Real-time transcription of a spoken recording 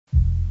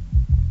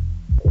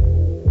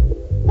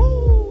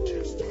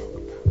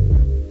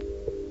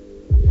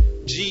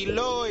G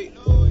Lloyd,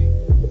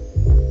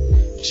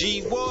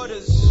 G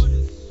Waters,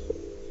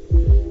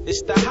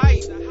 it's the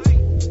hype,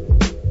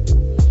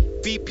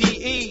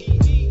 BPE,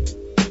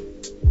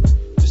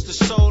 it's the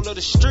soul of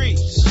the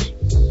streets.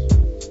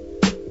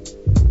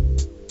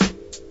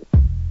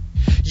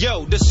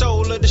 Yo, the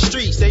soul of the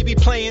streets, they be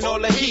playing all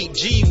the heat.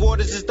 G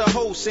Waters is the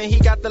host and he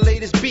got the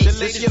latest beats.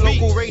 This your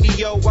local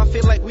radio, I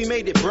feel like we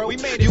made it, bro.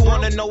 You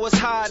wanna know what's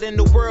hot in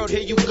the world, here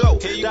you go.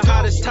 The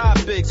hottest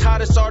topics,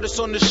 hottest artists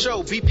on the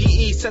show.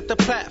 BPE set the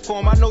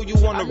platform, I know you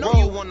wanna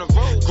roll.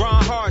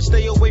 Grind hard,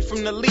 stay away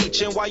from the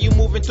leech. And while you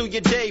moving through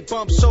your day,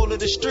 bump soul of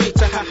the streets.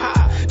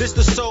 This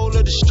the soul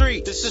of the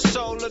street. This the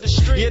soul of the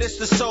street. Yeah, this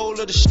the soul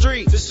of the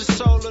street. This the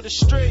soul of the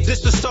street.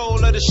 This the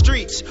soul of the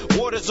streets.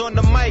 Waters on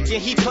the mic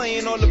and he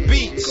playing all the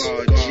beats.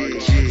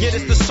 Yeah,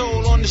 this the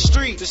soul on the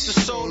street. This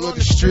the soul on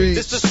the street.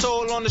 This the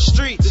soul on the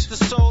street. This the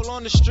soul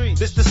on the street.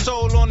 This the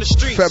soul on the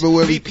street.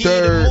 February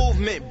 3rd. The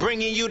movement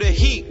bringing you the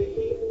heat.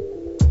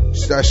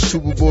 It's that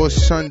Super Bowl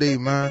Sunday,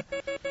 man.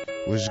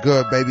 What's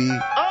good, baby?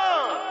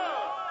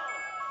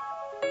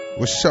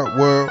 What's up,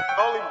 world?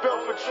 Only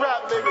built for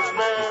trap niggas,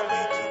 man.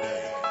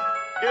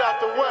 Get out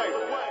the way.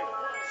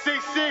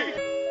 CC.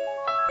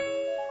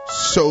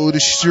 Soul of the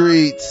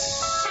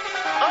streets.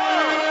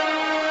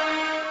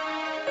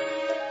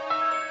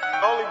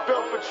 Only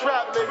built for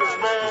trap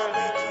niggas, man.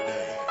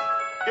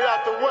 Get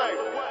out the way.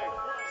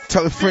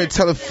 Tell a friend,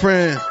 tell a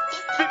friend.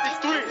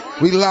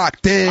 53. We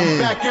locked in. I'm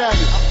back at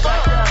it.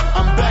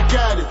 I'm back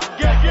at it.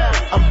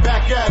 I'm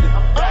back at it.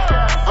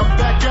 I'm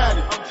back at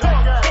it.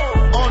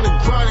 On the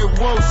grind and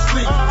won't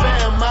sleep.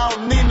 Fam, I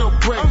don't need no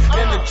break.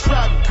 In the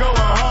trap going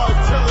hard.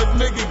 Tell a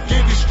nigga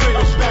get it straight.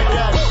 I'm back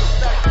at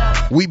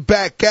it. We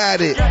back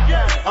at it.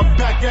 I'm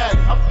back at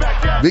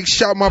it. Big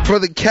shout my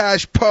brother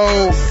Cash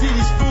Po. See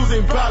these fools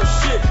ain't about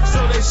shit.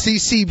 So they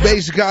CC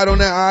Bass God on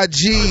that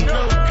IG.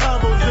 no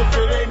combos if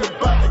it ain't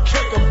about the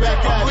cake. I'm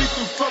back at it.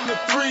 Reaching from the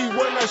three.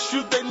 When I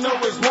shoot, they know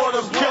it's more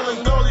than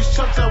killing all these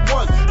chumps at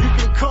once. You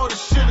can call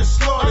this shit a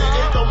slaughter.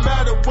 It don't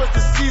matter what the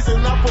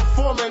season. I'm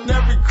performing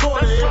every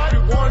quarter. If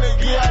you want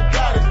it, yeah, I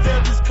got it.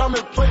 Fam, just come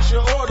and place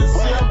your order. See,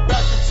 I'm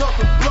back to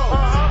talking blow.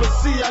 But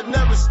see, I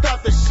never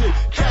stop the shit.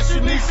 Cash,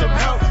 you need some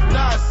help.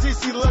 Nah,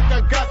 CC, look,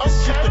 I got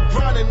this shit. The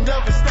grind and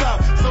never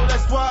stop. So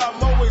that's why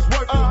I'm always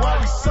working. While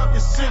we suck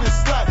this shit and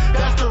slap.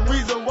 That's the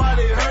reason why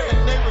they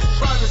hurting. They was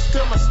trying to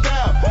steal my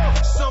style.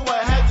 So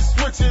I had to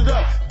switch it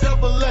up.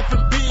 Double F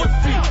and B and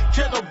feet.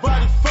 Can't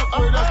nobody fuck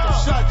with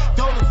us. Them shots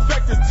don't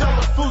affect us. Tell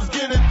the fools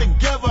get it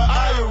together.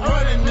 I ain't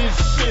running this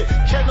shit.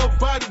 Can't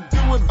nobody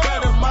do it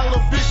better. My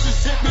little bitch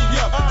just hit me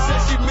up.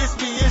 Said she miss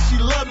me and she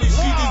love me.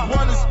 She just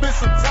wanna spend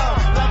some time.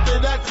 After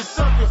that, just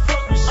suck and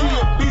fuck me. She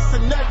a beast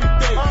and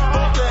everything.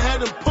 Both the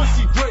head and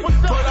pussy great.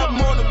 But I'm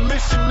on a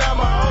mission now.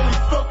 My only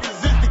focus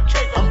is the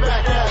cake. I'm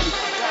back at it.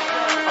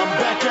 I'm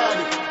back at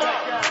it.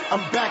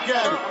 I'm back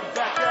at it.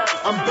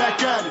 I'm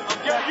back at it.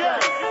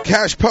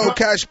 Cash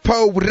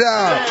Po, what up?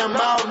 Damn,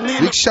 I don't need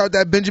Big shout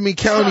that Benjamin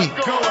County. Going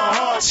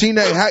hard.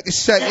 T-Net,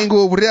 Hackensack,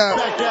 Inglewood, what up?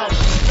 Back at it.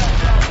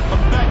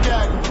 I'm back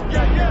at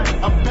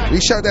it. I'm back.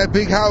 Big shout that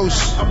Big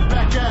House. I'm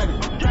back at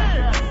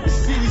it. You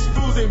see these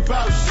fools ain't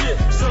about shit,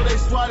 so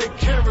that's why they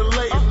can't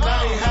relate. And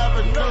I ain't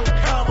having no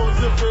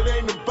combos if it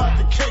ain't about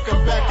the cake.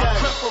 I'm back at it.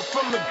 Cripple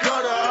from the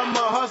gutter, I'm a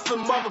hustler,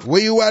 motherfucker.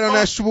 Where you at on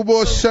that Super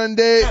Bowl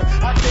Sunday? I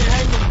can't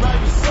hang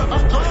around with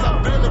suckers. Plus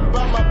I've been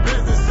about my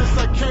business since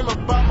I came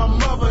about my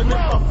mother. And if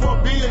my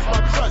 4B is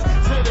my trust,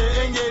 to the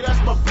end, yeah,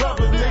 that's my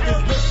brother.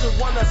 Niggas listen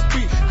when I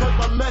speak, cause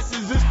my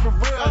message is for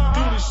real. I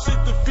do this shit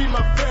to feed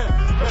my family.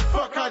 And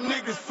fuck how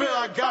niggas feel.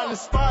 I got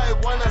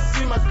inspired when I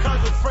see my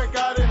cousin Frank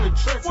out in the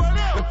trenches.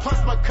 And plus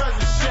my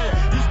cousin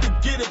Shan used to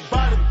get it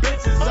by the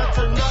bitches. I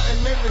turned nothing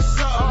into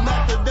something.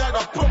 After that,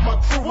 I put my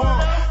crew on.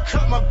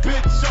 Cut my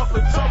bitch off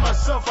and told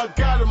myself I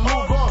gotta move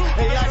on.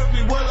 They asked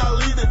me, will I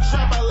lead the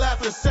trap? I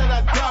laughed and said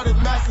I doubt it.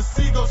 Master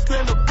C gon'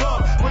 stand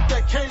above. With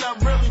that cane, I'm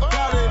really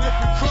bout it. If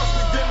you cross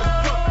me, then it's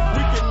fuck.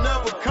 We can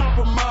never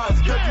compromise.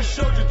 Cause you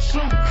showed your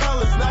true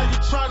colors. Now you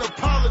trying to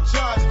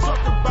apologize.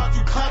 Talking about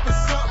you clapping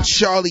something.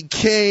 Charlie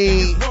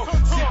Kane.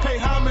 See, pay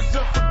homage,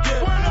 don't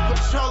forget. But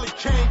Charlie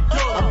Kane, go.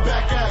 I'm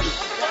back at it.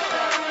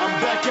 I'm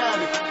back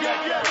at it.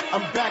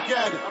 I'm back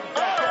at it.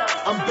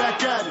 I'm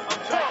back at it.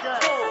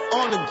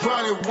 On the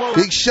grind and won't.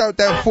 Big shout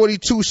that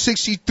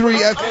 4263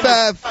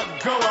 FF.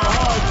 Going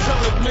hard,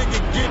 tell a nigga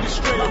get it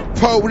straight.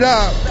 Po, what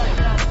up?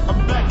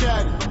 I'm back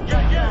at it.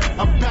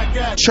 I'm back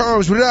at it.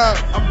 Charles, what up?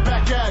 I'm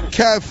back at it.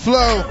 Cat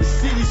Flow.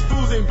 See these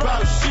fools ain't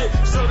about shit,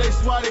 so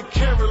that's why they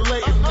can't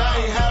relate. And I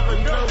ain't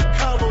having no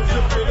combos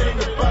if it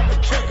ain't about the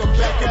cake. I'm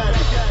back at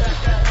it.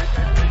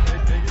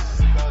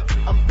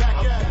 I'm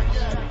back at it.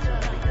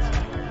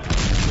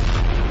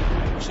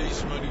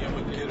 Chase money,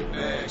 I'ma get a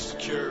bag,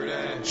 secure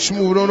that.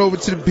 Smooth on over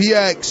to the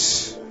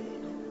BX.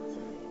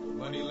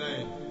 Money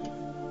Lane.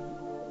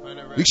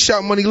 Big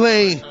shout Money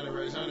Lane.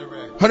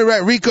 100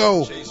 Rat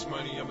Rico. Chase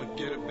money, I'ma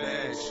get a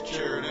bag,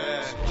 secure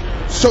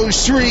that. Soul the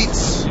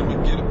streets.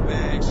 I'ma get a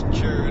bag,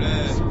 secure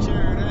that.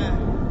 Secure that.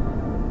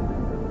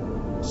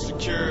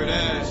 Secure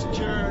that.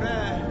 Secure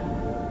that.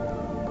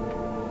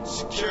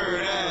 Secure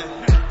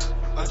that.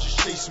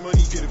 chase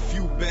money, get a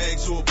few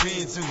bags or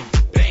bands in them.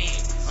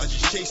 I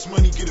just chase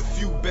money, get a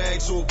few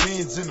bags or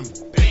bands in them.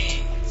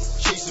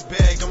 Chase a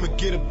bag, I'ma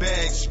get a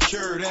bag.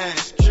 Secure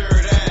that.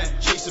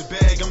 Chase a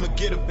bag, I'ma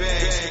get a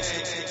bag.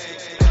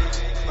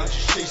 I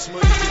just chase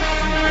money, get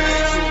a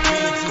few bags or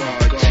bands in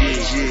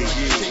them.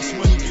 Chase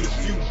money, get a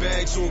few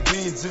bags or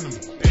bands in them.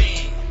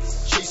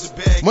 Chase a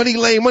bag. Money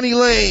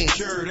lane.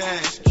 Secure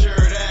that.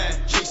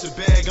 Chase a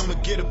bag, I'ma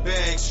get a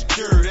bag.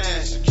 Secure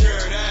that.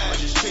 I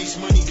just chase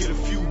money, get a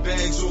few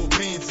bags or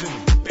bands in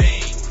them.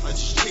 I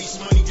just chase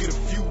money, get a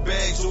few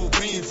bags or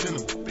bands in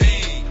them.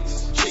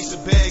 Chase a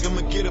bag,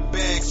 I'ma get a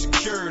bag.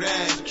 Secure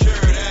that.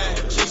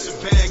 Chase a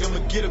bag, I'ma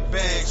get a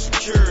bag.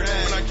 Secure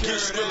that. When I get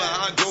thriller,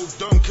 I go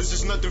dumb, cause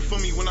it's nothing for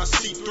me when I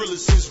see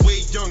thrillers. Since way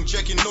young,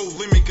 jacking no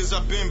limit, cause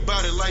I've been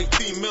bout it like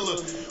P.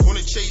 Miller.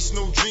 Wanna chase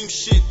no dream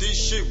shit,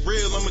 this shit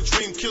real, I'm a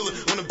dream killer.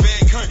 On a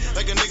bag hunt,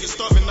 like a nigga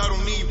starving, I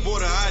don't need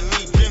water, I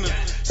need dinner.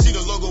 See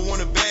the logo on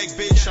the bag,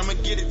 bitch, I'ma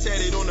get it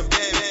tatted on the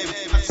bag.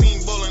 I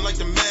team ballin' like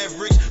the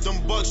Mavericks,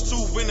 them Bucks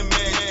too in the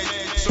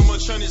mag. So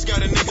much honey's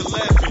got a nigga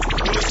laughing.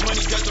 All this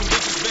money got them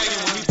bitches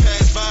bagging. When we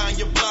pass by on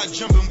your block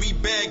jumping, we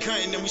bag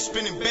hunting and we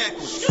spinning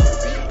backwards.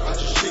 I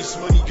just chase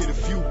money, get a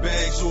few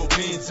bags or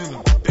bands in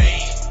them.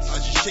 I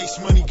just chase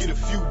money, get a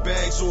few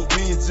bags or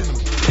bands in them.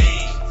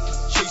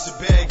 Chase a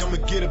bag, I'ma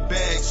get a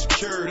bag.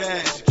 Secure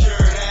that.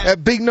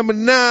 That big number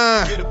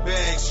 9. Get a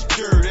bag,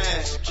 secure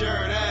that.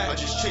 I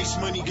just chase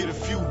money, get a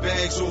few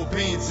bags or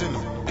bands in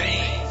them.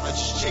 I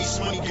just chase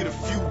money, get a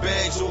few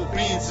bags or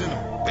bands in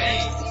them.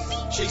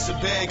 Chase a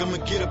bag, I'ma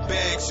get a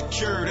bag.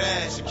 Secure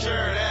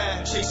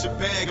that. Chase a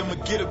bag, I'ma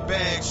get a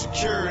bag.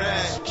 Secure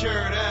that.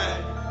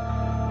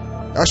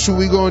 That's what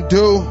we gonna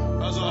do.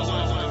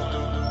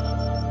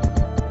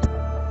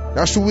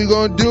 That's what we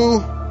gonna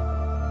do.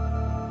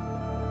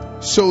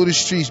 Soul of the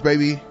streets,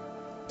 baby.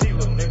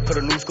 Put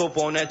a new scope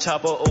on that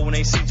chopper, oh, when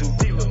they see too.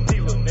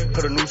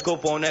 Put a new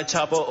scope on that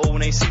chopper, oh,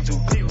 when they see too.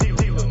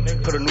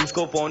 Put a new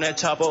scope on that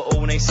chopper, oh,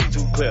 when they see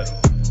too clear.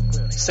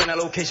 Send that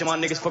location, my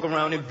niggas fuck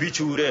around and beat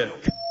you there.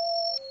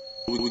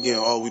 We getting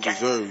all we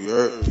deserve, you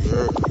heard?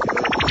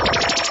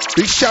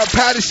 Big shout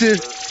Patterson.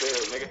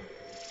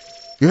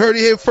 You heard it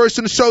here first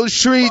on the Soul of the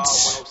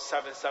Streets.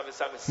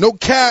 No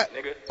cap.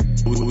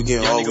 We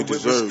getting all we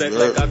deserve, you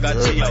heard?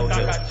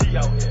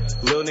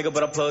 Little nigga,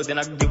 but I plug, then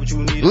I can get what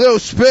you need. Lil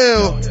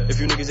Spill. If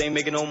you niggas ain't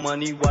making no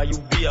money, why you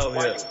be out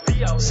here?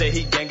 Say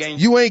he gang.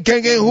 You ain't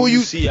gang, who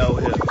you see out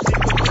here?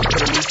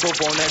 Put a new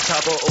scope on that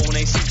chopper, oh, when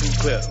they see too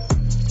clear.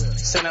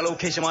 Send that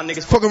location, my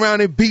niggas fuck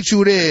around and beat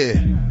you there.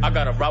 I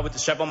got a ride with the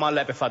strap on my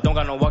lap. If I don't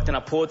got no walk, then I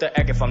pull the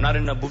act. If I'm not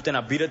in the booth, then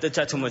I beat up the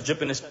chat. Too much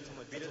drip in this.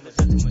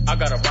 I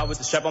got a ride with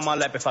the strap on my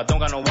lap. If I don't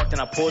got no walk, then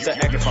I pull the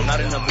act. If I'm not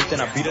in the booth, then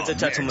I beat up the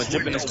chat. Too much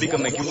drip in the speaker,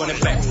 make you run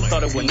it back.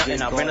 Started with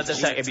nothing, I ran up the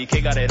sack. If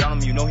BK got it on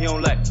him, you know he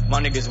don't lack.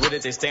 My niggas with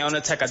it, they stay on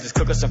attack. I just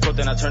cook us some coke,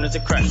 then I turn it to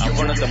crack. I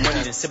run up the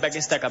money, then sit back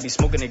and stack. I be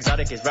smoking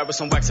exotic, it's rap with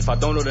some wax. If I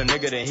don't know the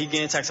nigga, then he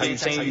getting taxed. How you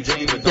saying you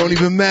drinking, but don't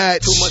even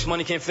match. Too much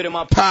money can't fit in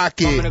my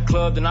pocket. I'm in the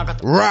club, then I got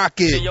the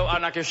rocket. Say, yo, I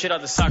knock your shit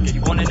out the socket.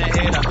 You one in the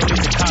head, I don't need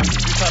the cops.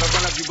 You try to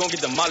run up, you gon'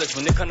 get demolished.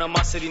 When they come to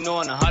my city,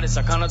 knowing the hottest,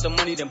 I count up the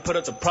money, then put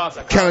up the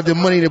profit. Count up the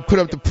money, then put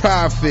up the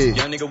profit.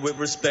 Young nigga with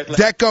respect. Like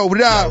Deco,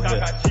 what up?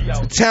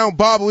 The Town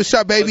Barber, what's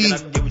up, baby? I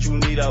can get what you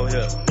need out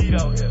here.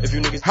 If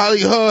you niggas Holly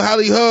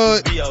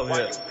Hood. Be out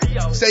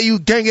here. Say you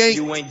gang.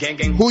 You ain't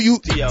gang. Who you?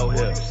 Be out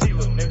here.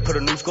 Put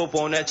a new scope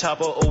on that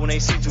chopper, oh, when they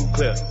see too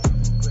clear.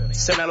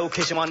 Send that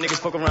location, my niggas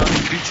fuck around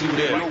and beat you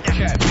there. No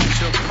cap,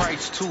 your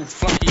price too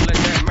funky, let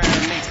that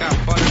marinate,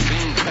 got butter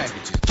bean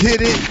packages.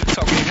 Get it?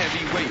 Talking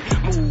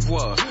heavyweight, move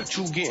what?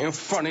 You getting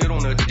fronted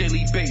on a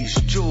daily base.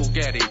 Jewel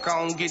get it,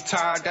 I don't get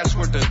tired, that's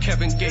worth the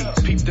Kevin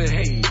Gates. Peep the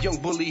hay, young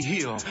bully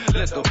here,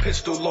 let the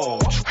pistol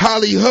off.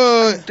 Holly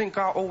Hood, think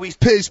I always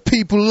piss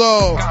people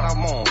off. Got our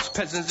moms,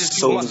 peasants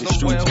if you must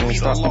know well,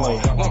 meet the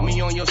law. Want me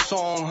on your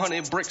song,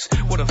 100 bricks,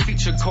 what a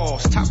feature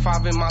cost. Top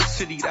 5 in my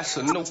city, that's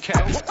a no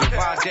cap.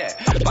 Divide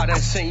that by that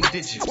same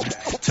digit.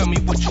 Tell me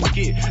what you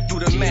get, do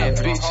the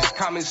math, bitch, it's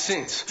common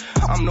sense.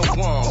 I'm no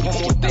one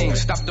more thing,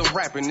 stop the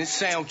rapping, it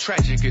sound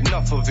tragic,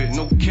 enough of it,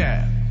 no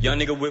cap. Young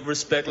nigga with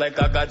respect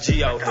like I got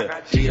G out here.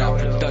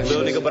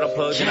 Little nigga, but I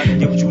plug and I can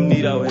get what you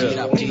need out here.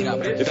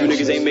 If you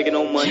niggas ain't making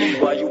no money,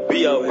 why you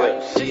be out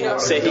here?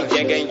 Say he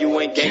gang, you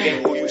ain't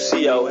gang, who you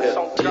see out here?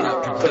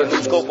 Put a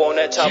new scope on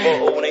that chopper,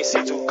 oh, when they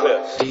see too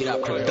clear.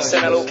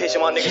 Send that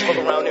location, my niggas fuck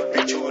around and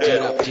beat you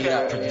there.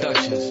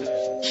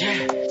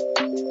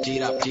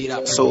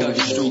 Soul of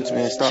the streets,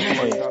 man, stop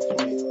playing.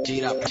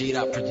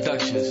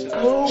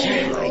 Oh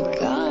my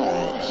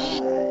gosh.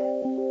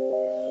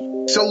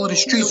 Soul of the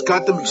streets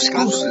got them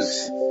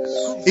exclusives.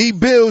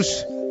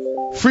 E-Bills,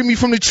 free me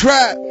from the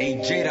trap. Hey,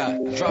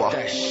 Jada, drop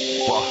that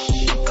shit.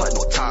 Cut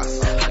no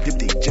ties. I dip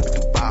the Egypt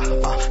to buy.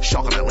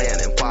 Shark on the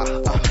land and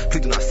fire.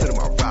 Please do not sit in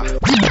my ride.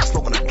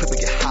 Smoke on the clip and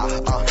get high.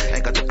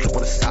 Ain't got the clip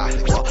on the side.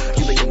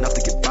 You make enough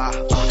to get by.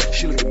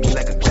 She look at me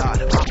like a god.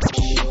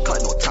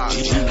 Cut no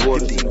ties. I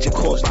dip the Egypt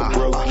to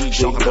buy.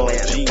 Shark on the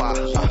land and fire.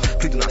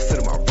 Please do not sit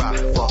in my ride.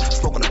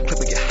 Smoke on the clip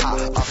and get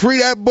high. Free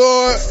that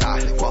boy.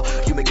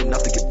 You make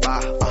enough to get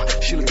by.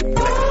 She look at me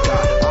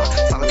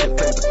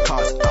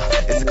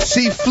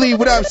C Fleet,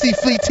 what up, C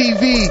Fleet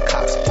TV?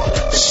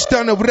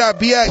 Stunner, what up,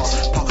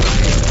 BX?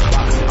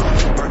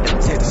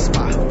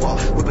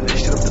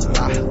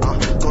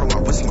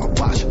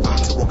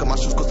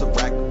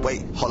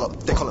 Hold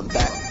up, they calling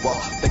back. Whoa,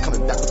 they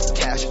coming back with the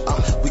cash.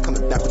 We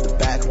coming back with the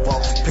bag.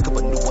 Whoa, pick up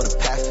a new one to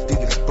pass. These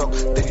niggas broke,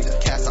 they need a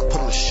cast. I put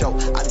on a show,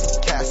 I need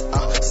a cast.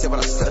 Say what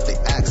I said if they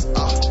ask.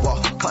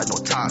 Whoa, cut no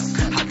ties.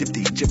 I dip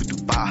the Egypt to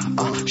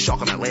Dubai.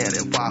 Shark on that land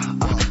and why?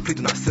 Please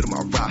do not sit on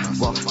my ride.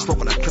 Whoa, smoke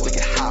on that clip and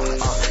get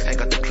high. Ain't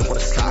got the clip on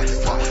the side.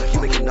 You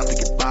make enough to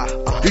get by.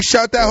 You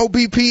shout that whole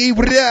BPE,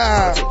 what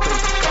up?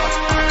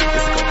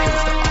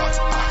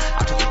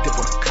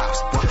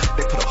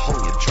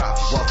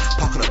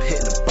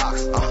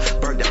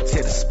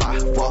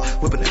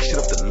 Whipping that shit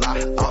up the lot.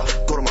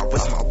 Go to my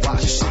wrist, my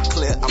watch. Shit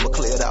clear, I'ma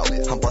clear it out.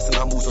 I'm busting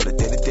out moves on the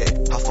day to day.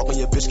 I fuck on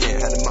your bitch, can't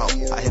hand him out.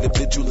 I hit up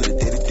the jewelry the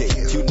day to day.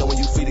 You know when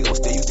you free, they gon'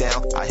 stay you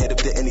down. I hit up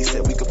the and he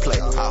said we could play.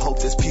 I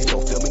hope this piece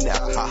don't feel me now.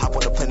 I hop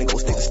on the plane and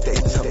go stay to stay.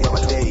 Run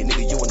my day,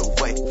 nigga, you in the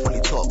way. Funny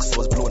talk,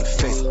 so it's blue in the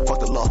face.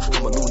 Fuck the law,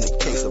 I'm a loon in the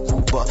case.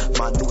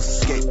 Aruba, my new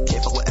escape.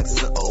 Can't fuck with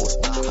X's and O's.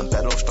 I'm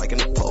better off striking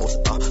the pose.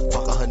 Fuck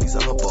her knees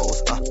and her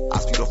bows. I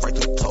speed off right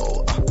through the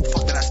toe.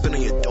 Fuck that I spin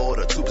on your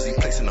daughter. Too busy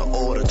placing the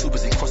order. Too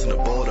busy crossing the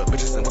border.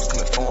 Bitches and what's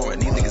coming foreign.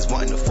 These niggas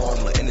wanting the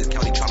formula. In this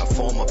county trying to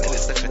form up. In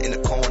this section in the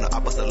corner. I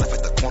bust a left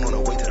at the corner on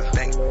the way to the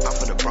bank. I'm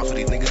from the Bronx with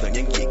these niggas on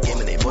Yankee game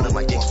and they more than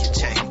my Yankee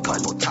chain. I'm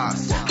cutting no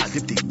ties. I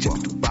dip the Egypt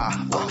to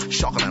Dubai.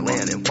 Shark on that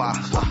land and why?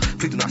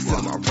 Please do not sit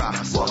on my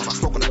ride.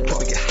 Smoke on that clip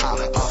and get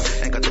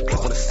high. Ain't got the clip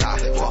on the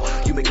side.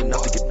 You make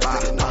enough to get by.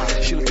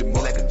 She look at me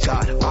like a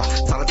god.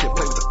 Talented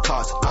play with the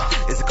cards.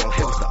 Is it gon'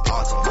 hit with the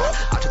odds?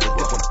 I took the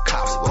dip on the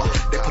cops.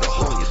 They put a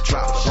hole in your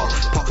drop.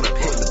 Parking up,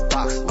 hitting the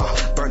box.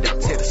 Burn down,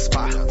 tear the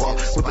spot.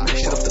 Whipping that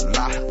shit up the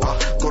lot.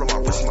 Go to my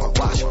wrist, my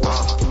watch.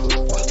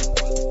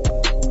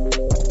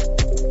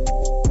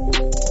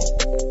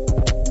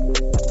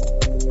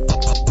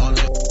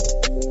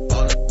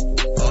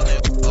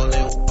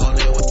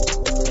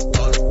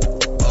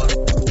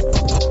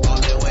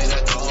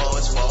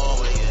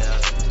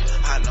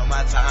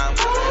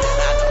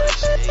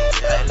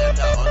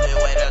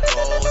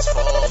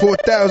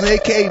 $4,000,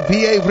 aka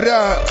VA, what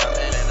up?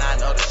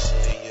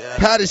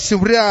 Patterson,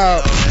 what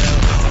up?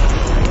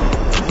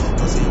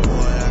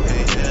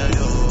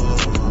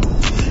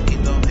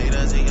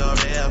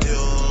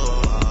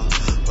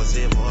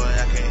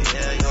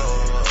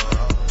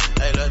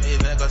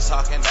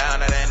 Talking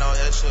down, that ain't no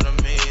issue to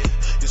me.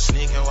 You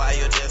sneaking while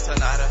you this and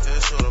not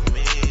official to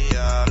me.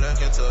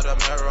 Look into the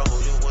mirror, who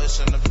you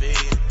wishing to be.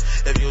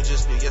 If you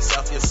just be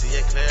yourself, you see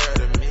it clear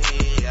to me.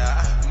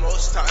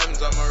 Most times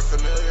I'm more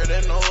familiar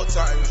than old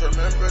times.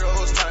 Remember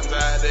those times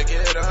I had to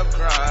get up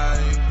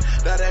crying.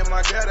 That ain't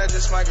my girl, that's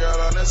just my girl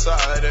on the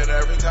side. And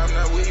every time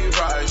that we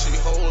ride, she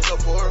holds a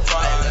poor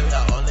fight.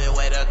 The only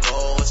way to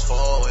go is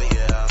forward,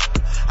 yeah.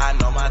 I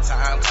know my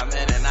time coming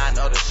and I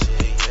know the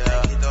shit,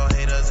 yeah. Keep those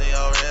haters in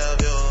your real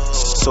view.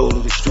 Soul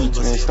of the streets,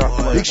 man. Stop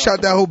playing. Big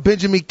shout that whole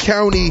Benjamin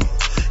County.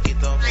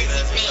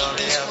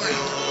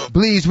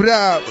 Bleeds, what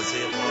up?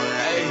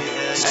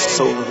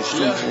 Soul of the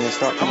streets, man.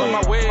 Stop playing. I'm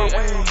on my way,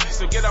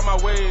 so get out my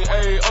way.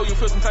 Ay, oh, you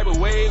feel some type of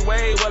way.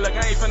 Well, like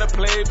I ain't finna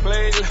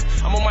play.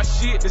 I'm on my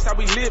shit, this how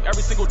we live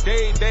every single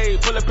day.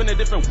 Pull up in a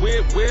different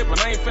whip, but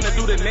I ain't finna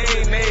do the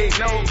nay.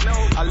 No.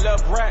 I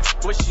love rap,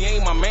 but she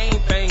ain't my main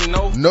thing,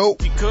 no.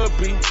 Nope. She could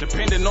be,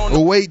 depending on the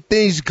way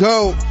things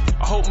go.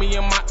 I hope me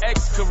and my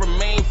ex could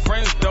remain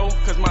friends though,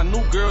 cause my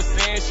new girl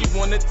saying she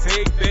wanna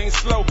take things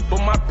slow,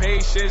 but my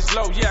patience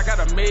low. Yeah, I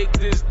gotta make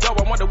this dough.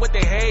 I wonder what they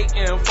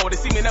hating for. They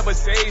see me never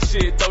say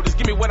shit though. Just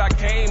give me what I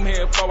came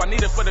here for. I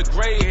need it for the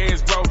gray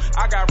hairs, bro.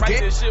 I got right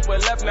this shit,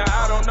 but left now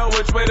I don't know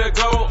which way to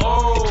go.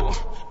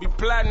 Oh, be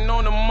plotting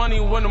on the money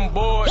when I'm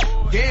bored.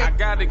 I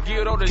gotta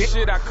get all the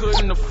shit I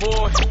couldn't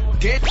afford.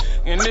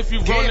 And if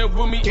you rollin'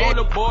 with me all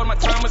aboard, my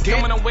time is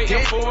coming, I'm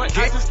waiting for it.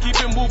 I just keep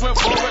it moving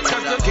forward,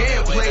 cause the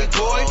damn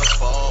playboy.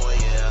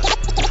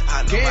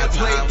 Damn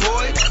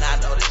playboy.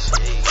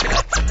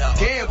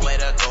 Damn way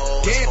to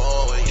go is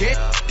forward,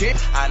 yeah.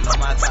 I know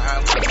my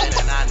time coming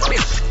and I know the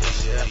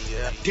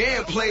shit.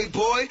 Damn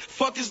playboy,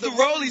 fuck is the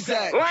rollies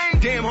at?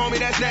 Damn homie,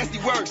 that's nasty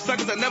work.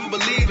 Suckers I never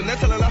believe, and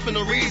that's all I laugh for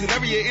no reason.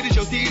 Every year it is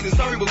your season.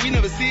 Sorry, but we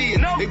never see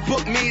it. They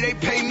book me, they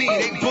pay me,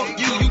 they book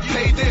you, you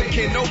pay them.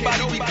 Can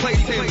nobody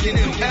replace him? Can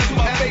you ask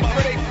my fake?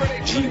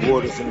 G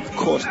Waters and of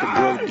course the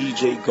bro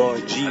DJ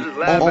God G.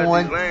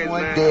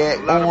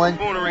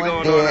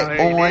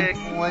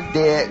 On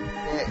dead.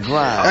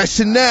 Grind.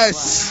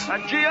 SNS.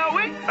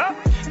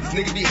 These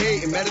niggas be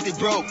hating, mad if they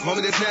broke.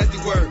 Homie, that's nasty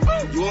work.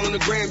 You all on the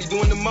gram, you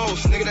doing the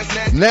most. Nigga, that's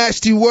nasty.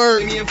 Nasty work.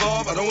 Get me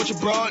involved, I don't want your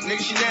broad. Nigga,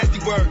 she nasty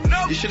work.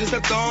 You should've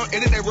stepped on,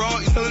 and if they raw,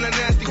 you selling that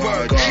nasty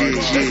work.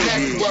 That's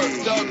nasty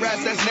work. Dog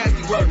rats, that's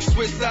nasty work.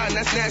 Switch side,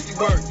 that's nasty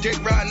work.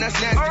 Dick riding, that's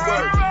nasty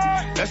work.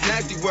 That's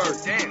nasty work.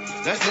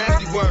 That's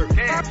nasty work.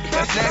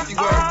 That's nasty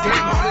work.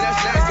 Damn, homie,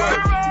 that's nasty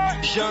work.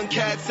 Young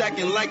cats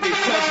acting like they touch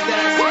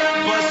that.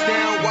 Bust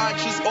down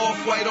watches,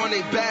 off-white on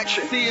their back.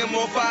 See him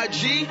on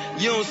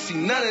 5G, you don't see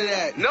none of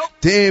that. Nope.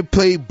 Damn,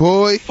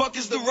 Playboy. Fuck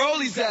is the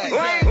rollies at?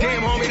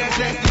 Damn, homie, that's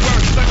nasty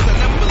work. Suckers I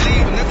never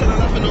believe, and that's all I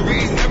love for no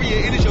reason. Every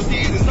year it is your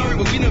season. Sorry,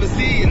 but we never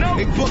see it.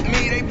 They book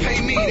me, they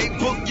pay me, they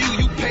book you,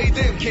 you pay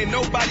them. Can't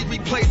nobody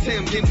replace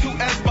him. Getting 2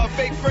 F's by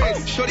fake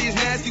friends. Shorty is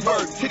nasty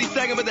work. Titty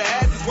sagging, but the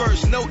ass is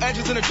worse. No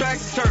edges in the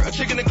tracks is hurt. A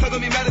chick in the club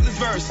gonna be mad at this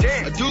verse.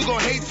 A dude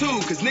gon' hate too,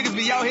 cause niggas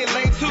be out here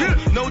lame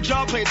too. No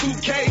job playing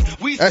 2K.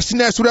 We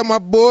That's what up, my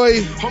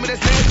boy. Homie,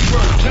 that's nasty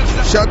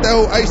work. Shout that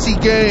whole Icy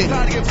gang.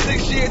 Tried to give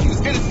 6 years, he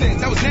was innocent.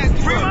 That was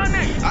nasty work.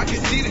 I can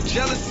see the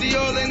jealousy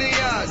all in their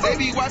eyes. They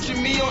be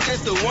watching me on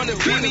Insta, wanna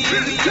be me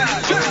in the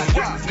eyes.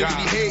 Niggas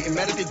be hating,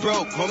 mad if they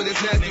broke. Homie,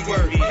 that's nasty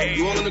work.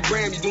 You all on the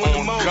gram, you doing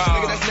the most.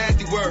 Nigga, that's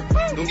nasty work.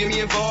 Don't get me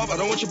involved, I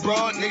don't want your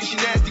broad. Nigga, she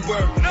nasty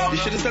work. You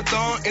should've stepped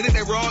on, and if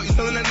they raw, you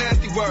selling that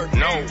nasty work.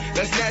 No,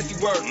 that's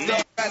nasty work.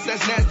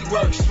 That's nasty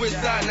work. Switch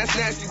side, that's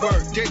nasty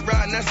work. Dick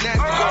riding, that's nasty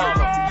work.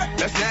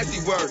 That's nasty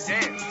work.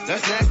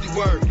 That's nasty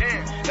work.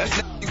 That's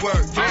nasty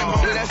work. Damn,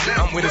 homie, that's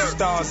nasty I'm where the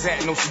stars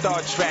at, no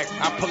Star Trek.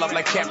 I pull up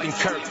like Captain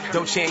Kirk.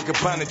 Dolce &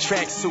 Gabbana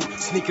tracksuit,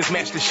 sneakers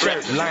match the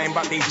shirt. Lying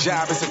about their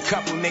job, it's a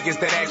couple niggas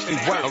that actually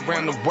work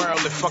around the world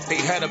that fuck they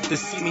head up to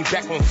see me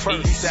back on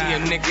first. See a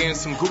nigga in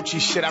some Gucci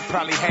shit, I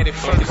probably had it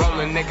first.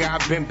 Rolling nigga, I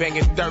been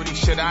banging 30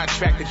 shit, I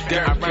attracted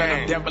dirt. I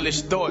ran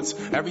devilish thoughts.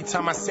 Every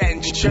time I sat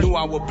in church, knew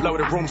I would blow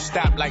the room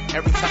stop like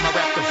every time I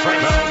rap the verse.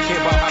 I don't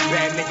care about how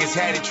bad niggas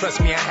had it, trust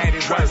me, I had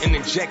it worse. In the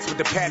jacks with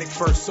the paddock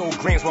first, sold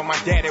grams while my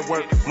dad at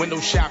work. Window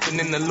shopping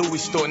in the Louis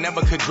store,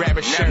 never could grab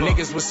a shirt.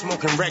 Niggas was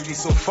smoking regularly,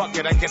 so fuck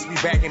it, I guess we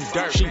back in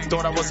dirt. She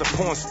thought I was a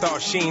porn star,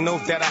 she ain't know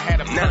that I had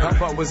a perk. Her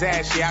butt was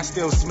ashy, I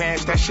still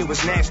smashed, that shit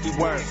was nasty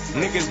work.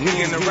 Niggas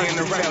be in the rush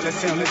to tell, let's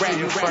see who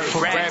rapping first.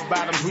 For red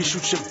bottoms, we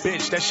shoot your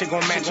bitch, that shit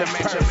gon' match up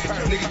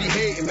perfect. Niggas be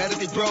hating, mad if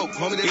they broke.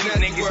 Homie, that's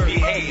nasty work.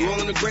 You all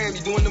on the gram,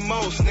 you doing the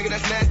most. Nigga,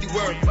 that's nasty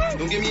work.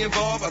 Don't get me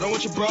involved, I don't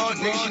want your broad.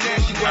 Nigga, she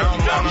nasty work.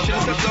 You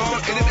should've stepped on,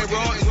 and if they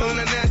raw, you selling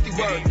that nasty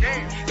work.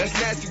 That's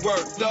nasty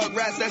work. Thug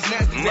rats, that's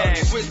nasty work.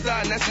 Switch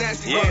side, that's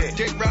nasty work.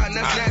 Dick riding,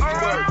 that's nasty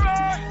work.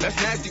 That's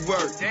nasty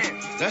work.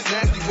 That's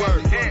nasty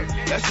work.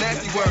 That's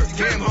nasty work.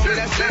 Damn, homie,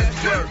 that's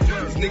nasty work.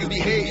 These niggas be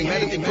hating,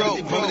 mad if they broke.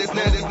 Homie, that's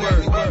nasty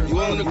work. You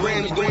all on the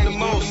gram, you doing the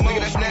most. Nigga,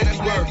 that's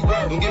nasty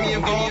work. Don't get me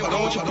involved, I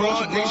don't want your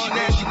broad. Nigga, she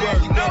nasty work.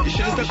 You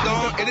should've stepped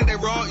on, and if they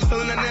raw, you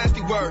selling that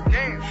nasty work.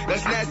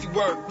 That's nasty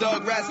work.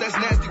 Thug rats, that's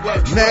nasty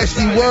work.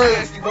 Nasty work.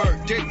 Nasty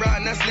work. Dick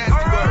riding, that's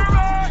nasty work.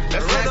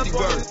 That's nasty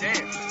work.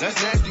 That's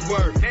nasty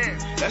work.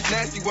 That's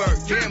nasty work.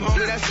 Damn,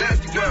 homie, that's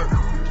nasty work.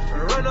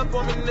 Run up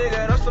on me,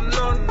 nigga, that's a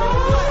no-no.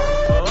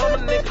 I'm a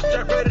nigga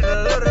straight ready to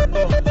let it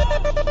go.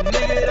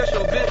 Nigga, that's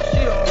your bitch, she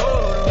a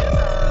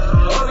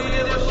hoe. All we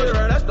in this shit,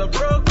 right, that's the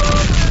bro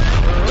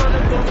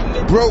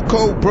code. Bro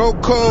code, bro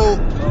code.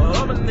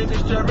 I'm a nigga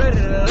straight ready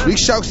to let it go. Big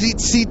shout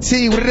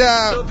CT, what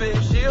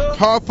up?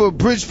 Hartford,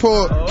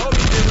 Bridgeport.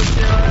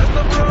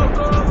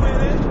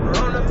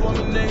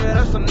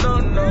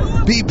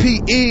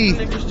 BPE,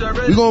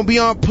 we gonna be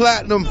on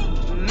platinum.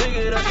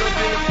 Nigga, that's your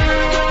bitch, she a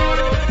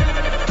hoe.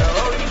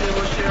 All we did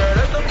was share,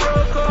 that's the bro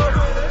code.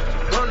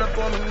 Run up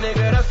on me,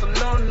 nigga, that's a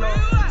no-no.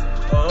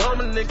 I'm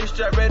a nigga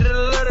straight ready to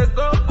let it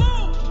go.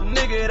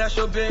 Nigga, that's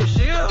your bitch,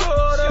 she a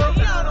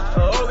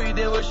hoe. All we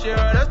did was share,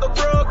 that's the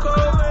bro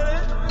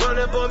code. Run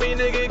up on me,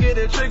 nigga, get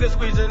the trigger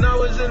squeezing. I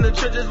was in the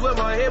trenches with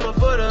my hammer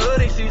for the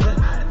hoodie season.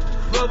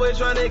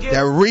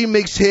 That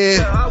remix here.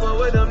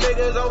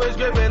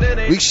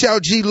 We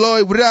shout G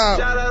Lloyd, what up?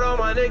 Shout out all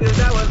my niggas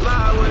that was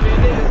live with me.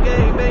 Niggas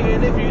gang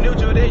banging. If you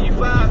neutral, then you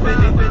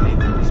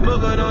 550.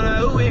 Smoking on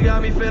that ooh, he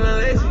got me feeling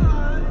lazy.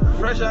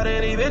 Fresh out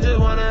any bitches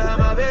wanna have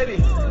my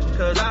baby.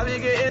 Cause I be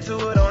getting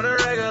to it on a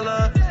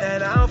regular.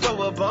 And I don't fuck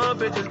with bum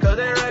bitches cause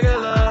they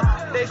regular.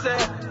 They say,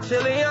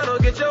 Chiliano,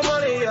 get your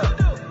money up.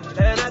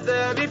 And after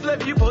every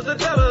flip, you post a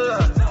double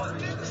up.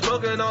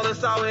 Smoking all the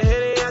sour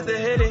Henny after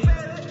Henny.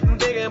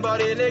 Thinking about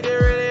it, nigga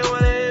really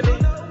wanna hit me.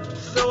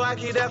 So I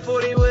keep that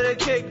 40 with a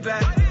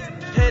kickback.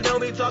 And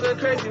don't be talking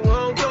crazy, we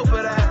don't go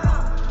for that.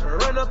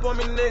 Run up on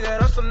me, nigga,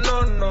 that's a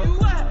no-no.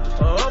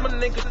 I'm a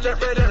nigga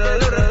straight ready to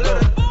let it go.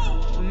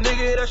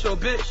 Nigga, that's your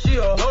bitch, she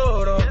a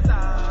hoe though.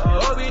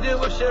 All we did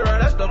was shit, right,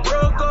 that's the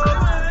bro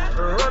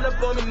code. Run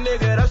up on me,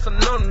 nigga, that's a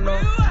no-no.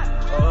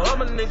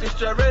 I'm a nigga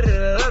straight ready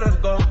to let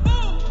it go.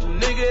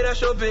 Nigga, that's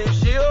your bitch,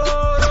 she a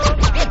hoe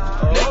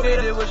though. All we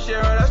did was shit,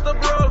 right, that's the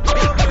bro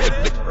code.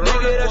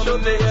 Nigga, that's your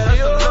nigga, she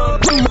a hoe.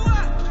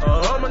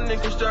 I'm a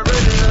nigga straight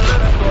ready to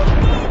let it go.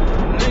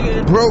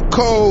 Nigga, bro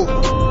code,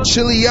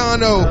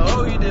 Chiliano.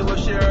 All we did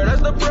was shit, right,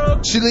 that's the bro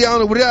code.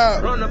 Chiliano, what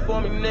up? Run up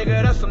on me,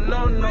 nigga, that's a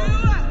no-no.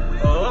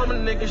 I'm a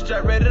nigga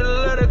straight ready to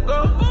let it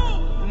go.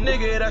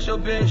 Nigga, that's your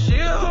bitch, she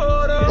a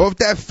hoe. Off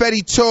that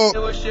Fetty talk.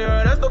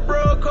 That's the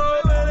bro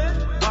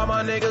code. All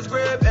my niggas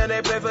grip and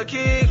they play for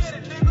keeps.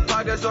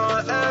 Pockets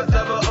on F,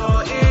 never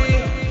on E.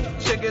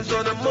 Chickens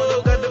on the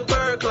move, got the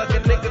bird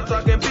clucking. Nigga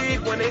talking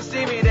beef. When they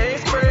see me, they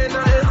ain't spraying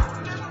nothing.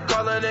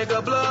 Call a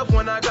nigga bluff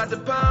when I got the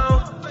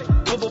pound.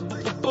 Boom, boom,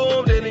 boom,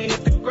 boom, then he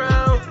hit the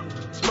ground.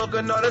 Smoking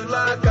smoking all this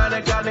line,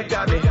 kinda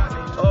got me.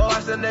 Oh, I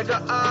said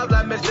nigga up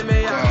like Mr.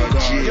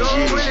 Miyagi. You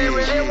don't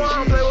really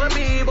wanna play with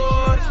me,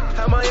 boy.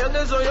 Have my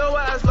youngest on your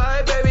ass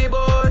like baby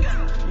boy.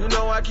 You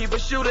know I keep a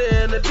shooter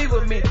in the deep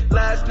with me.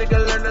 Last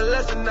nigga learned a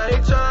lesson, now he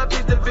tryna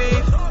beat the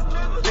beef.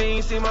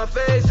 Fiends see my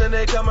face and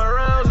they come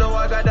around. Know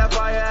I got that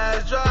fire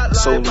ass drop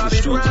like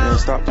Bobby Brown.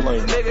 Stop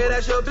playing. Nigga,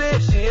 that's your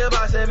bitch, she ain't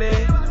bossing me.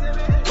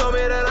 Told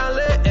me that I'm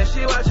lit and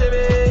she watching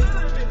me.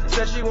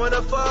 Said she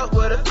wanna fuck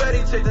with a fatty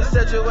chick that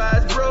said your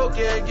ass broke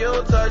and you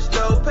don't touch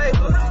no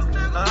paper.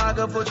 I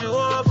can put you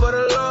on for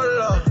the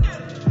low.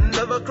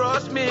 Never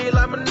cross me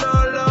like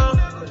Manolo.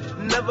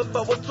 Never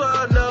fuck with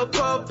 12, no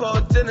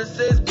popo.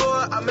 Genesis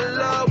boy, I'm in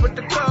love with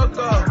the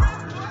cocoa.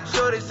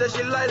 Shorty said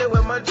she liked it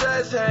when my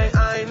dress hang.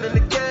 I ain't in the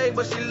gang,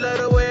 but she let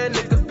her way a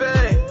nigga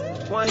bang.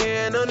 One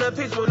hand on the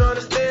peach, one on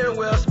the steering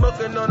wheel.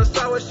 Smoking on the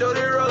side with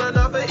shorty rolling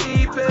off an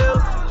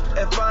E-pill.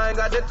 If I ain't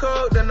got the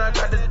coke, then I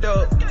got the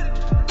dope.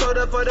 Told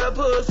her for the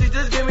pussy,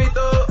 just give me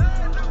throat.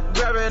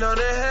 Grabbing on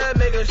the head,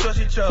 making sure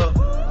she choke.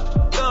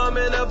 Thumb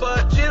in the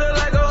butt, she look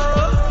like a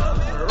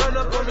hoe. Run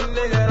up on me,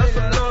 nigga, that's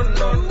a no.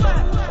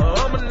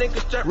 I'm a nigga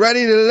strap.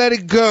 Ready to let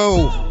it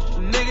go.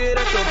 Nigga,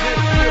 that's your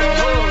bitch, she a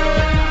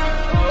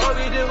hoe. All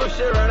we did was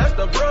shit, that's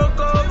the broke.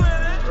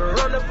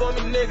 Run up on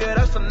me, nigga,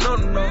 that's a no.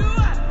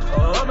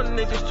 I'm a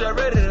nigga strap,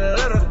 ready to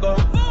let her go.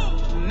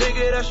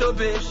 Nigga, that's your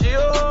bitch, she a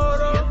hoe.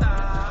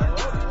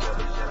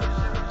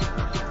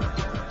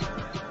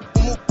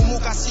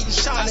 I see you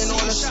shining on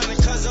us.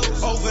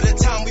 Over the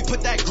time we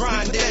put that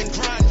grind in.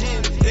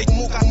 They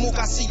mook,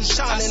 I see you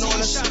shining on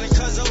us.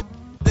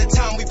 The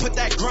time we put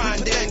that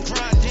grind in.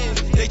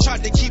 They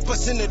tried to keep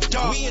us in the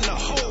dark. We in the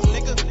hole,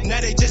 nigga. Now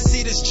they just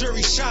see this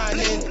jury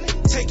shining.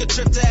 Take a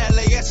trip to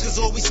LAX, cause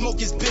all we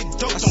smoke is big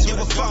dope. Don't give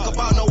a fuck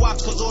about no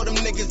ops, cause all them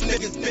niggas.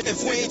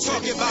 If we ain't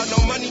talking about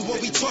no money,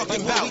 what we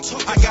talking about?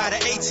 I got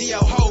an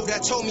ATL hoe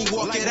that told me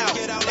walk it out.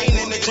 Ain't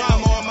in the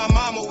drama on my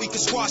mama, we can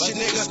squash it,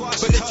 nigga.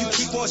 But if you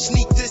keep on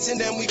sneak this and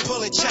then we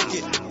pull it, check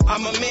it.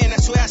 I'm a man,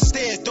 that's where I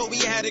stand. Thought we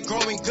had it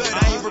growing good.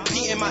 I ain't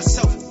repeating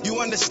myself. You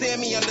understand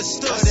me,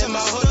 understood. In my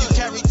hood, you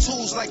carry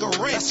tools like a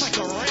wrench.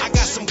 I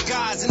got some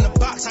guys in the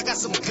box, I got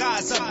some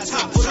guys up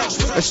top.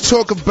 Let's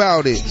talk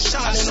about it.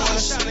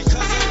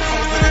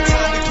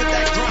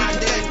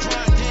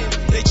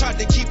 They tried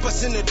to keep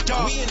us in the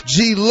dark.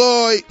 G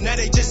Lloyd. Now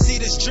they just see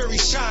this jury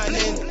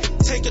shining.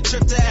 Take a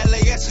trip to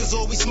LAX, cause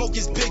all we smoke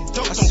is big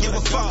dope. Don't give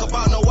a fuck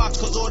about no ops,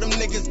 cause all them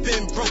niggas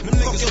been broke.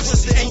 Fuck your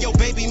sister and your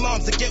baby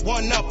moms to get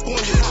one up on you.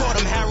 Caught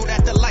him Harold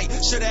at the light,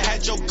 should've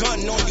had your gun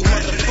on you,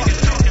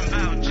 motherfucker.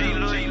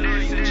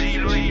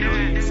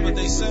 That's what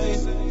they say.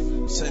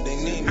 Said they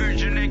need me. Heard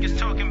your niggas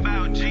talking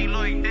about G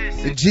Lloyd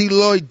this. The G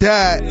Lloyd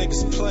died.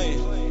 Niggas playing.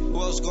 Who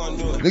else gonna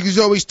do it? Niggas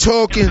always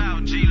talking.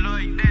 G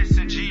Lloyd this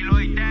and G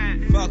Lloyd that.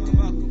 Fuck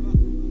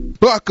 'em.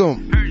 Fuck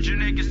 'em. Heard your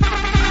niggas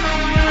talking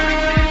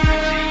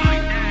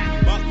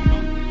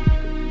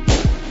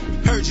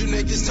Heard you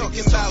niggas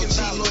talking about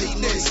G Lloyd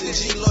this and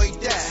G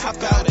Lloyd that. How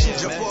about you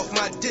jump off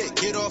my dick,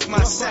 get off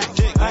my sack?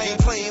 I ain't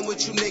playing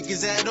with you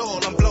niggas at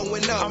all. I'm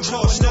blowing up. I'm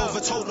crossed over,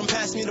 told them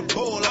pass me the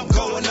ball. I'm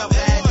going up. I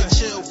had to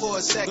chill for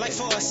a second.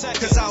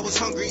 Cause I was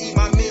hungry, eat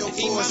my meal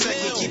for a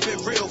second. Keep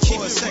it real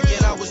for a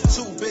second. I was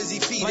too busy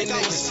feeding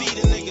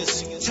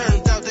niggas.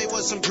 Turned out they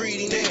was some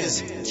greedy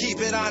niggas.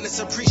 Keep it honest,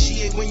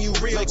 appreciate when you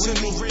real to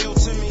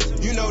me.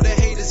 You know the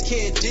haters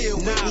can't deal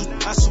with me.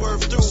 I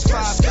swerved through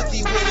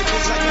 550 with it,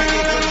 cause like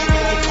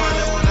nigga,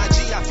 on IG,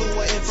 I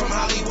flew in from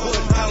Hollywood.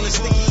 Howling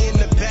sticky in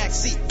the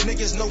backseat.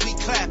 Niggas know we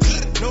clap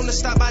heat. Known to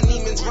stop by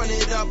Neiman's, run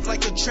it up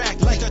like a track.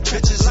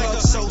 Bitches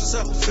love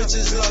Sosa,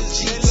 bitches love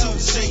G2.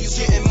 Say you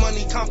getting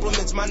money,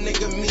 compliments, my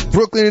nigga me.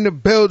 Brooklyn in the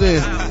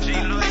building.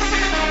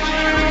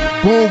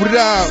 Boom it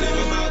out.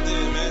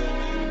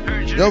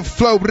 Yo,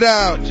 flow it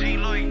out.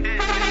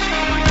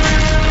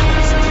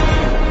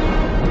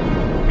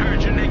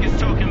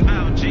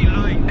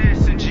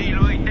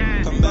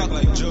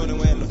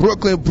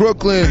 Brooklyn,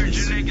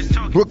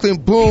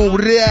 boom,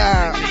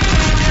 yeah.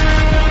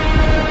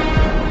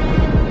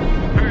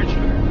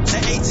 The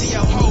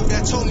ATL hoe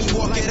that told me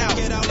walk it out.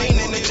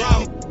 Ain't in the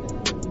drama.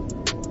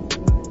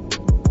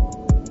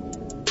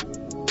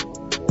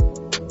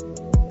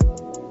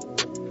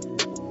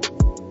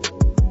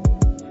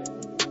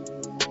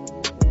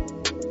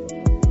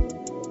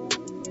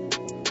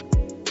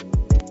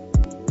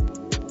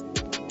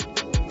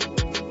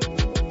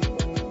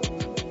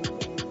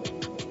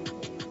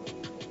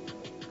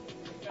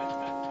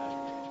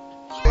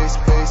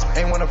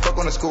 Ain't wanna fuck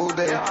on a school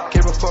day.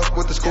 Give a fuck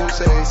what the school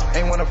says.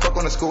 Ain't wanna fuck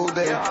on a school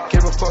day.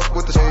 Give a fuck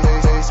what the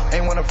school says.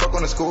 Ain't wanna fuck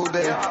on a school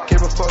day.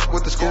 Give a fuck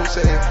what the school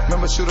says.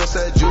 Remember shooter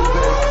said Juve.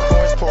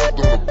 Orange Park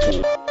on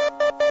the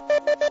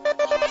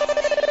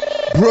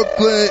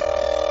Brooklyn.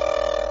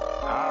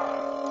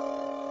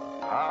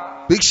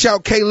 Big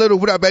shout K Little.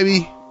 What up,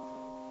 baby?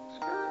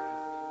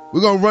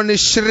 We're gonna run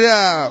this shit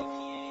out.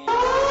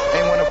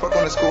 Ain't wanna fuck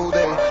on a school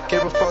day.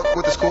 Give a fuck fuck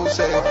what the school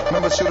say.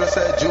 Remember shooter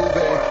said Juve.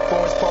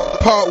 Forest Park.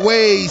 Part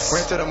ways.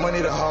 Ran to the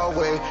money the hard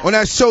way. On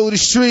that show the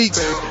streets.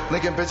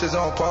 Linking bitches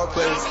on Park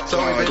Place.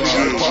 Sorry baby,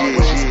 gotta part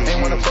ways.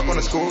 Ain't wanna fuck on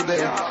the school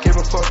day. Give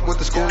a fuck what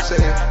the school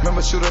say.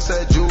 Remember shooter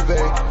said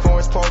Juve.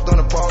 Forest Park on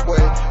the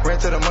Parkway. Ran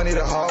to the money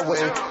the hard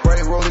way.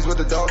 Bright rollies with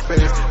the dark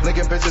face.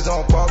 Linking bitches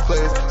on Park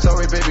Place.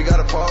 Sorry baby,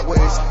 gotta part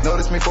ways.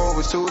 Notice me before it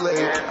was too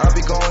late. I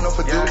be going off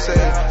a do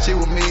say. She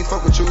with me,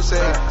 fuck what you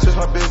say. Switch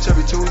my bitch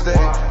every Tuesday.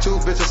 Two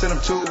bitches send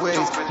them 2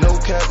 ways. No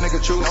cap,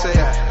 nigga, true say.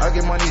 I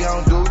get money,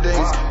 I don't do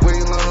days.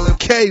 Wait little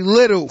K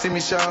Little. See me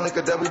shine like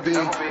a double B.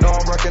 No,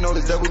 I'm rocking all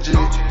this double G.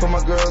 Put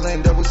my girl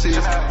in double C's.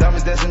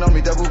 Diamonds dancing on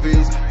me, double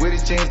V's. With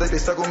these jeans like they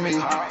stuck on me.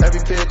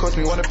 Every pair cost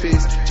me 1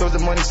 apiece. Chose the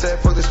money, said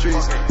fuck the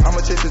streets.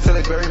 I'ma chase it till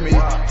they bury me.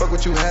 Fuck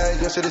what you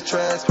had, your shit is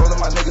trash. All of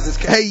my niggas is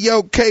cash. Hey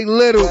yo, K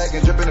Little.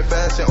 And dripping in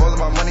fashion. All of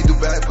my money do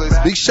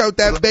backflips. Big shout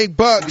that Bank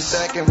Bucks. Be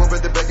stacking, whip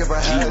at the back if I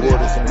had it.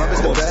 My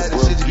bitch the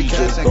baddest, shit you be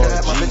catching. My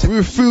bitch we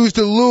refuse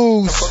to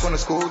lose. Fuck on the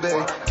school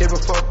day. Gave a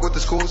fuck what the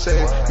school say.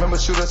 Remember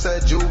shooter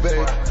said Juve.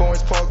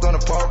 Forest Park on the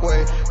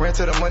Parkway. Ran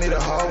to the money the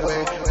hard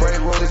way. Bright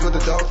rollies with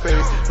the dog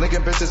face.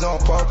 Linking bitches on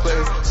Park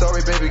Place.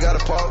 Sorry baby,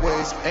 gotta part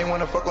ways. Ain't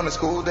wanna fuck on the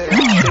school day. Gave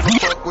a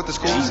fuck what the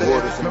school say.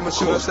 Remember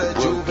shooter said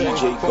Juve.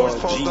 Forest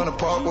Park on the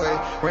Parkway.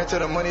 Ran to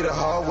the money the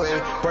hard way.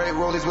 Bright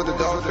rollies with the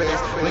dog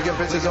face. Linking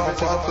bitches on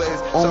Park Place.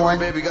 Sorry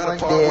baby, gotta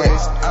part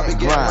ways. I be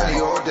getting money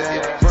all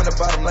day. Run the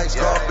bottom like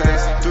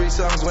Scarface. 3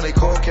 songs when they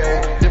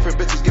cocaine. Different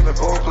bitches giving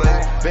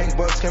foreplay. Bank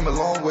Bucks came a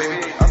long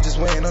way. I'm just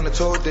waiting on the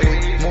tour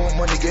day. More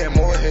money, getting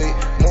more hate.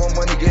 More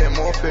money, getting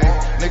more fame.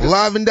 Niggas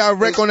live and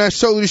direct on that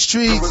show the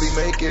streets. Really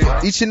make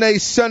it. Each and every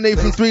Sunday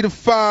from 3 to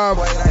 5.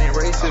 White, I ain't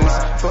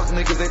racist. Fuck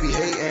niggas, they be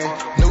hating.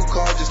 New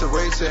car, just a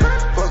racing.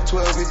 Fuck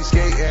 12, we be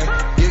skating.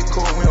 Get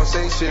caught, we don't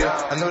say shit.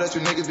 I know that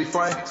you niggas be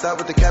fine. Stop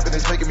with the capping,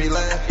 it's making me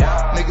laugh.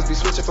 Niggas be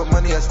switching for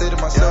money, I stay to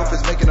myself,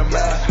 it's making them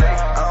laugh.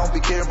 I don't be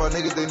caring about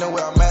niggas, they know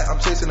where I'm at, I'm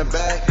chasing the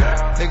bag.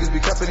 Niggas be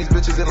cuffing these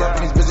bitches and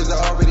loving these bitches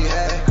I already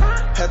had.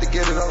 Had to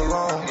get it all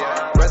alone,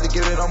 rather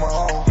get it on my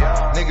own.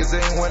 Niggas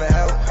ain't wanna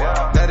help,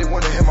 now they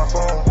wanna hit my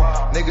phone.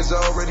 Niggas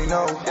already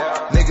know,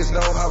 niggas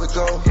know how it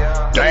go.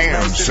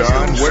 Damn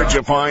son, where'd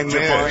you find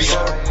this?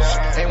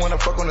 Ain't wanna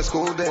fuck on the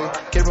school day,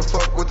 gave a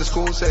fuck what the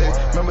school say.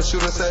 Remember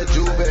shooter said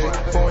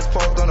Juve, Forest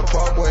Park on the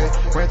Parkway.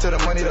 Ran to the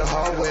money the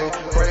hard way,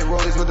 bright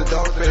rollies with the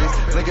dog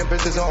face. Linking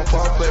bitches on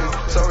Park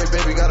Place, sorry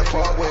baby gotta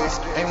part ways.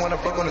 Ain't wanna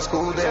fuck on the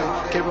school day,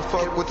 gave a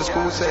fuck what the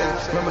school say.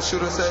 Remember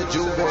shooter said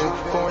Juve,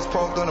 Forest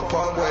Park on the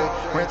Parkway.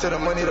 Ran to the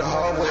money the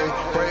hard way,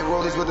 bright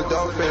rollies with the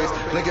dog face.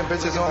 Linking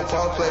bitches on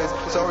Park Place,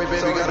 sorry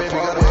baby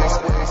gotta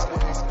part ways.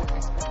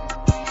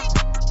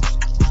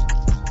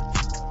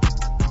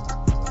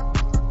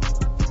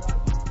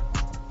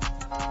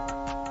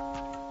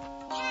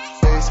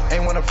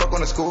 Ain't wanna fuck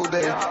on the school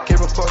day.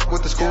 Give a fuck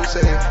what the school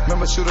say.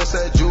 Remember shooter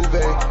said Juve.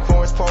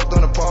 Forest Park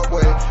on the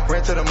Parkway.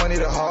 Ran to the money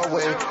the hard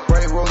way.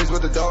 Bright rollies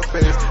with the dog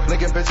face.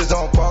 Linking bitches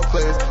on Park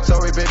Place.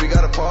 Sorry baby,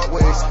 gotta part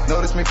ways.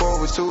 Notice me before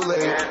it was too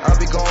late. I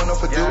be going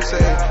off a do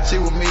say. She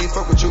with me,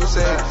 fuck what you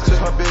say.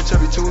 Switch my bitch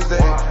every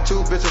Tuesday.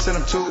 2 bitches send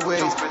them 2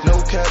 ways.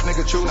 No cap,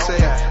 nigga, true say.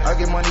 I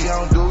get money,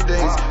 I don't do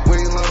days.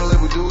 Wait long,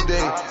 live with due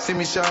day. See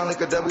me shine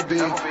like a double B.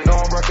 No,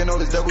 I'm rocking all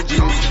this double G.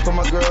 Put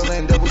my girl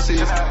in double C's.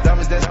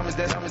 Diamonds, diamonds,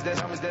 diamonds, diamonds,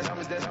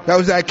 diamonds. That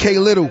was that K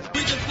Little.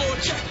 We just blow a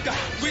check,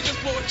 we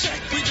just blow a check,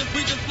 we just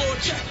blow a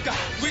check,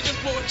 we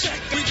just blow a check,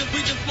 we just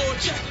blow a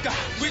check,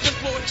 we just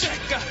blow a check,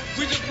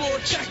 we just blow a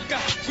check,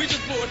 we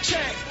just blow a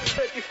check.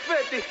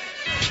 50-50.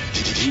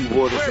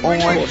 G-Waters on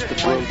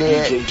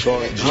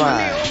that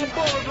grind. All the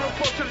ballers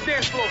report to the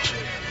dance floor.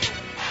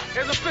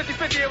 There's a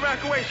 50-50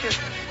 evacuation.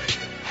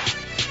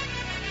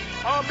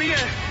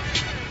 RBN.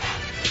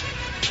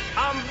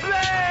 I'm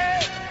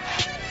blessed.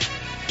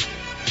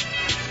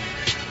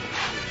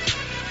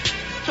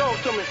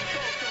 Talk to me.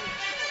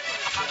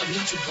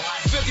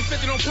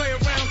 50-50 don't play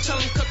around, tell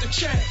them cut the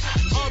check.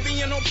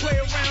 RBN don't play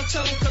around,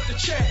 tell them cut the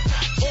check.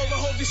 All the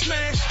hoes they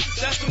smash,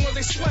 that's the ones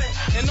they sweat.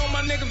 And all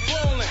my niggas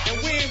ballin', and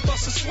we ain't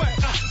bustin' sweat.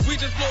 We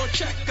just blow a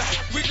check,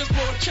 we just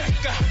blow a check,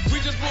 we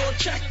just blow a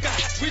check,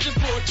 we just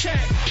blow a check,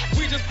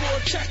 we just blow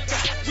a check,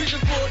 we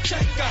just blow a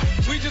check,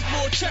 we just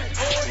blow a check.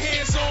 All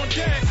hands on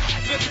deck.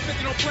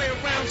 50-50 don't play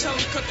around, tell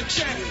them cut the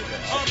check.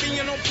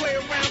 RBN don't play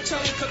around, tell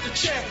them cut the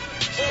check.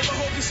 All the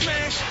hoes they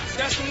smash,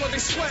 that's the ones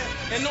they sweat.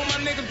 And all my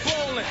niggas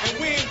ballin', and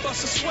we ain't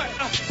bustin' sweat.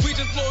 We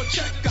just blow a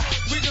check,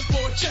 we just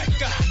blow a check,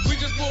 we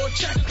just blow a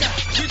check,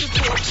 we just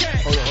blow a check,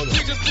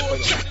 we just blow a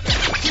check,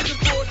 we just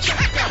blow a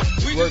check,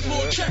 we just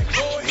blow a check.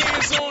 All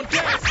hands on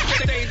deck.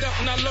 Stayed up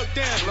and I look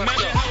down.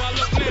 Imagine how I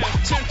look now.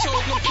 10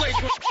 toes, no place.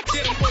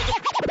 Get them boys.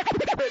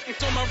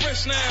 It's on my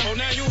wrist now. Oh,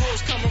 now you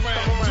hoes come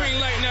around. Green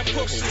light in that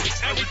pussy.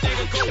 Everything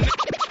will go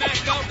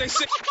back out. They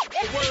say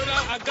word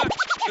out. I got.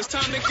 It's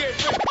time to get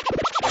rid.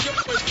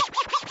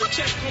 The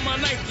check on my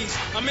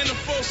Nikes. I'm in a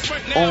full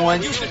sprint now. I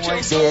used to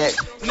chase that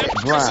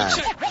grind.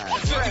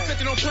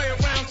 50-50 don't play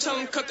around. Tell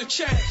them cut the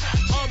check.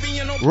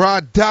 RBN don't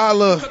Rod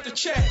Dollar. Cut the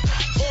check.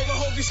 All the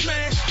hoes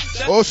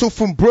smash. Also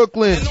from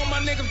Brooklyn.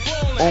 On that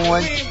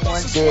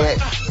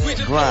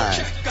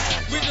grind.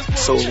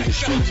 Soul of the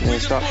streets, man.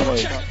 Stop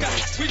playing.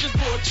 We just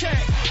bought check.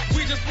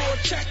 We just bought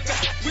check.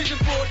 We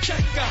just bought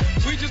check.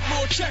 We just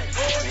bought check.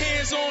 All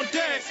hands on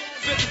deck.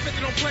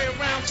 50-50 don't play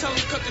around. Tell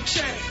them cut the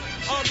check.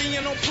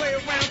 RBN don't play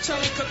around. Tell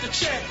them cut the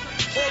check.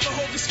 All the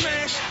hoes we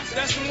smash,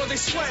 that's the one they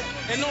sweat.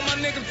 And all my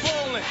niggas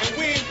ballin', and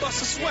we ain't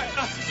bust a sweat.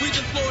 We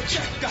just blow a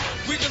check.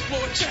 We just blow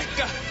a check.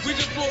 We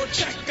just blow a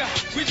check.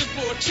 We just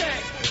blow a check.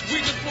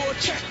 We just blow a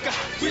check.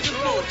 We just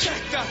blow a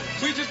check.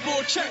 We just blow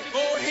a check.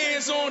 All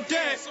hands on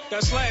deck.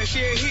 That's last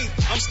year heat.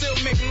 I'm still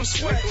making them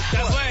sweat.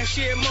 That's last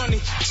year money.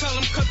 Tell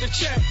them cut the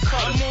check.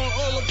 I'm on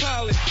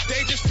autopilot.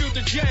 They just fueled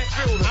the jet.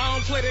 I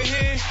don't play the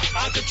hand.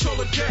 I control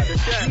the deck.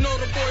 You know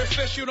the boy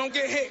official. Don't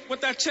get hit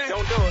with that check.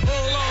 Don't do it.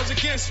 All laws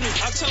against me.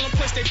 I tell them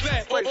place they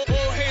bet.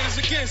 All haters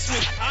against me.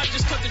 I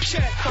just cut the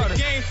check. The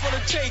game for the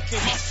taking.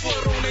 My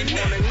foot on their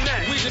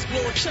neck. We just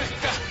blow a check.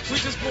 We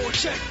just blow a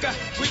check.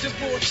 We just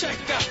blow a check.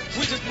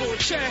 We just blow a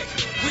check.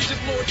 We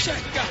just blow a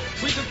check.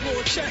 We just blow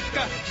a check.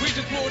 We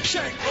just blow a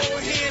check. All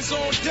hands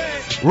on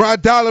deck.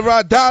 Rod Dollar,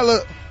 Rod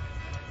Dollar.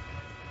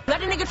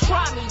 Let a nigga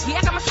try me. Yeah,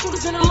 I got my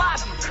shooters in the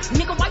lobby.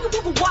 Nigga, why you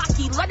people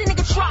walkie? Let a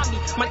nigga try me.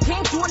 My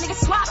game do a nigga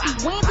sloppy.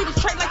 We ain't be the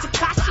trade like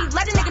Takashi.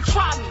 Let a nigga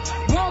try me.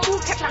 Won't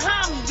move, catch a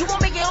homie. You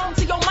won't make it home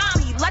to your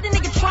mommy. Let a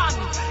nigga try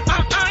me.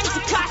 I ain't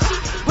Takashi,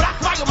 but I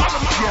fire my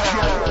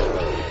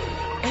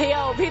Hey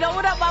yo, Pino,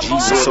 what up, my boy?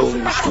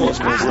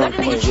 Let a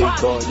nigga try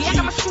me. Yeah, I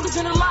got my shooters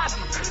in the lobby.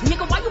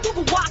 Nigga, why you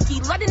people walkie?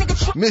 Let a nigga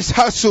try me. Miss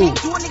Hustle. Do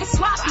a nigga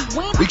sloppy.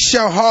 Big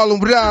shout Harlem,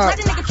 what up? Let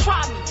a nigga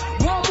try me.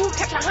 Won't move,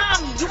 catch a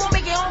homie. You won't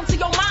make it home to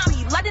your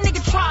mommy. Let a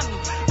nigga try me.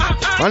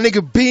 My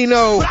nigga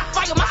Bino.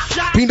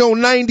 Bino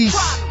 90s.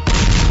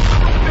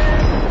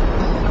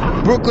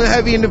 Brooklyn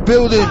Heavy in the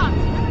building.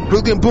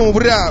 Brooklyn Boom,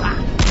 what up?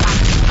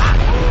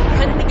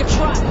 Let a nigga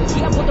try me.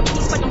 Yeah, I want the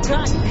piece like I'm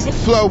gun.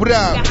 Flow, what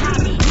up?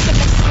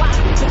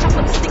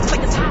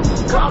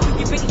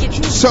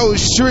 Soul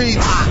Streets.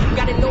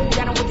 Gotta know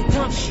that I'm with the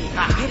dumb shit.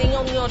 It ain't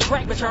only on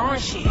track, but you're on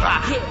shit.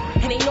 Yeah,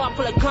 and they know I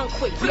pull a gun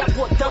quick. Yeah, I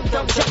bought dumb,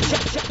 jump.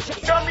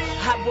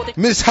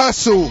 Miss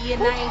Hustle. God, yeah.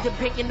 Let a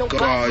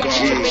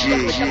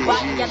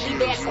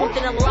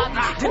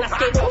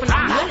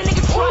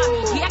nigga try me.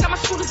 Yeah, I got my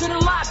shooters in the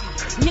lobby.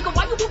 Nigga,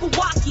 why you people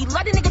walkie?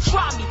 Let a nigga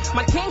try me.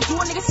 My game do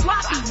a nigga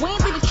sloppy. We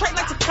ain't be the trade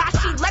like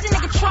Takashi. Let a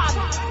nigga try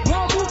me.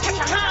 Won't move, catch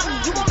a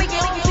homie. You won't make it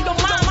home to your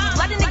mommy.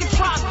 Let a nigga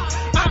try me.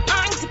 I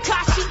ain't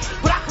Takashi,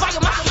 but I fire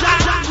my shot.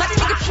 Let a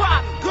nigga try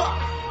me.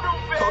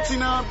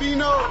 Cotina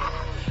Bino.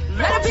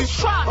 Let a bitch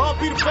try me. All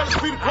be the fellas,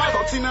 be the quiet.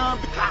 Cotina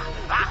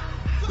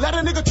Let a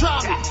nigga try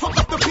me. Fuck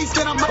up the piece,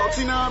 then I'm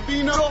Cotina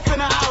Bino. Off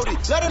in a Audi.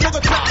 Let a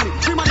nigga try me.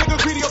 Free my nigga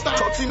greedy off the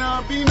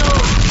Cotina Bino.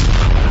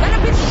 Let a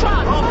bitch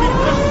try me. All be the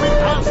fellas, be the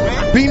quiet,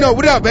 man. Bino,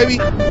 what up, baby?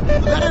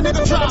 Let a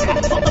nigga try me.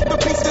 Fuck up the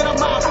piece, then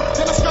I'm Audi.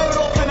 Then I skirt it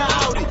off in a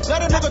Audi.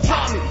 Let a nigga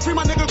try me. Free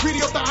my nigga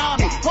greedy off the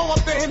Army. Pull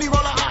up the Henny, roll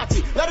a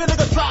hockey. Let a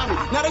nigga try me.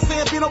 Now they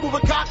saying Bino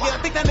moving cocky. I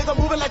think that nigga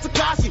moving like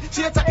Takashi.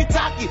 She a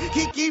taki-taki.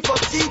 Kiki for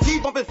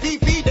GG. Bumping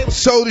Fifi.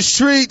 Soul the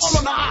Streets. All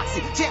on the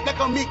oxy. Champ like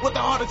a meek with the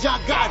heart of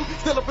John Gotti.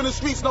 Still up in the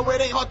streets, nowhere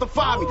it ain't hard to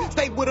find me.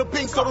 Stay with a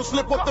pink so don't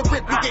slip off the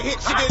rip. You get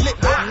hit, shit get lit.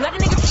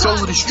 Soul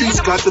of the Streets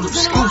got them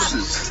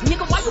exclusives.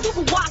 Nigga, why you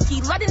people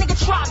walkie? Let a nigga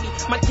try me.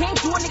 My game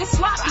do a nigga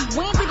sloppy.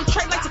 We ain't be the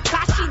trade like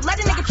Takashi. Let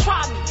a nigga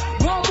try me.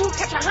 Won't move,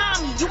 catch a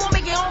homie. You won't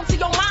make it home to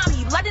your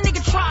mommy. Let a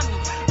nigga try me.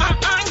 I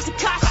ain't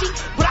Takashi,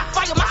 but I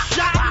fire my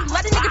shot.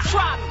 Let a nigga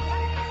try me.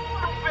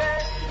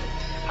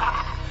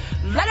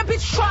 Let a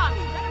bitch try me.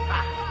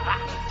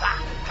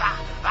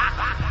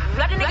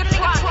 Let a nigga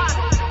try me.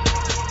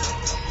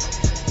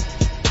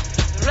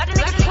 Let a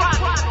nigga try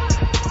me.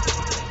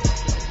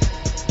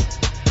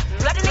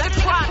 Let a nigga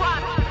try me.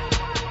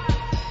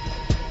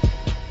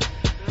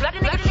 Let a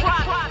nigga try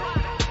me.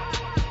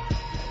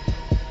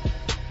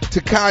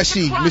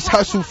 Takashi, Miss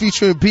Hustle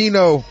featuring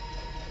Bino.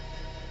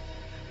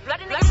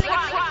 Let a nigga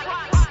try me.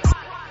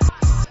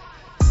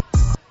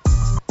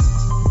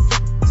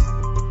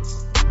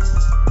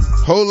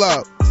 Hold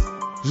up.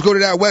 Let's go to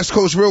that West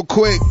Coast real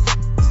quick.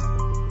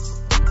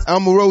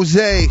 Alma Rose.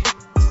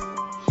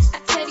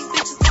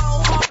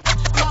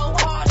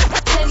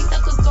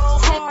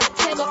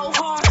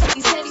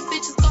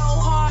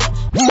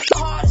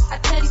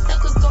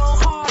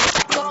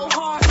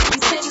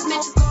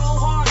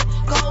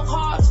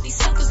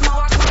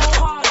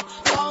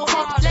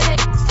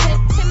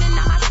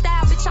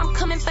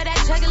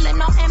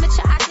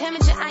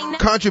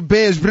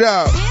 Contrabands,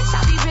 bro.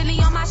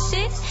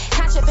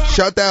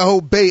 Shout that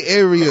whole Bay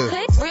Area.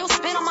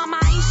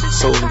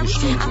 Soul of the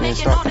Streets, man.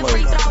 Stop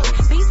playing.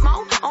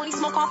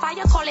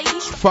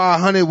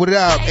 500, what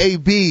up?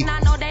 AB.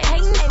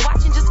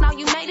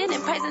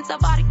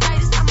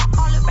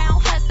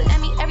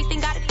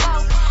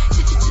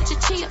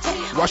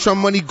 Watch our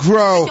money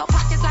grow.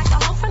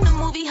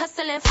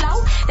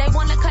 They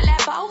wanna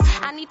collabo.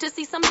 I need to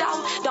see some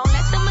dough. Don't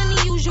let the money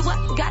use you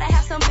up. Gotta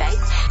have some faith.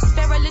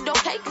 Spare a little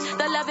cake.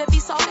 The love it be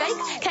so fake.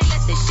 Can't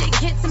let this shit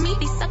get to me.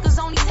 These suckers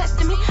only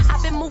testing me.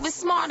 I've been moving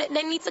smarter.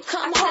 They need to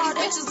come harder.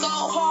 These bitches go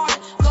hard.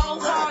 Go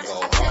hard.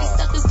 I tell these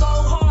suckers go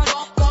hard.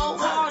 Go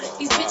hard.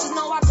 These bitches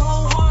know I go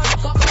hard.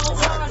 Go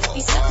hard.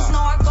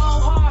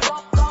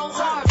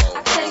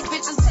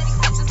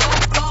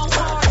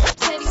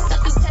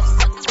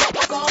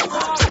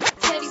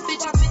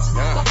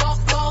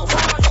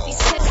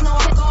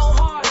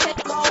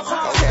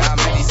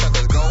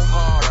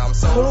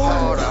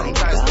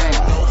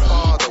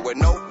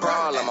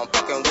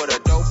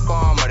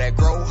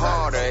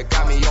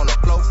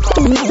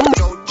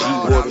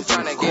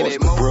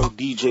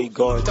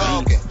 DJ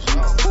God G.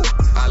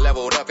 I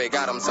leveled up, it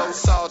got them so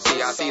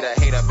salty. I see the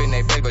hate up in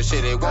their face, but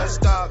shit, it won't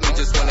stop me.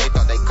 Just when they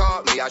thought they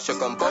caught me, I shook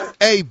them both.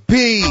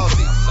 AB.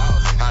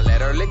 I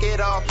let her lick it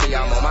off me.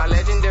 I'm on my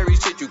legendary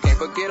shit, you can't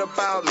forget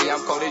about me. I'm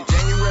cold as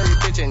January,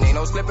 bitch, and ain't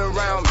no slipping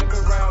around me.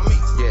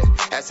 Yeah,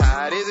 that's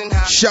how it is and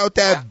how. Shout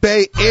that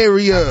Bay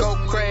Area. Go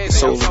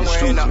crazy, I'm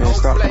somewhere in the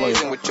old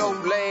place, and with your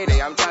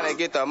lady, I'm trying to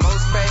get the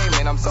most fame,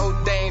 and I'm so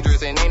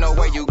dangerous, and ain't no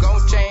way you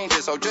gon' change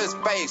it, so just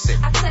face it.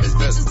 I tell these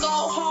bitches go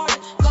hard,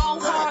 go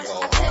hard.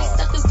 I tell these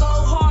suckers go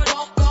hard,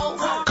 go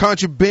hard.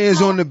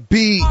 Contraband's on the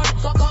beat. Go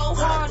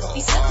hard.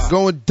 These suckers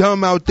going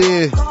dumb out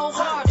there. go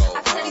hard.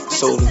 I tell these bitches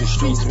Soul of the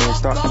streets, man.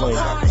 Stop playing. I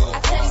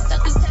tell these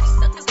suckers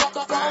go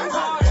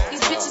hard.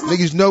 These bitches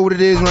Niggas know what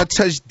it is when I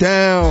touch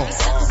down.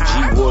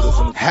 G-Water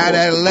from the Had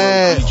that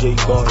lad. DJ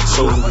God,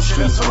 Soul of the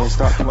streets, man.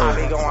 Stop I be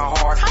playing. going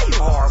hard. How you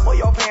hard? Pull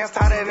your pants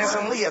tighter than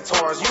some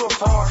leotards. You a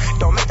fraud.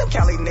 Don't make them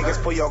Cali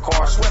niggas pull your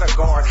car. Swear to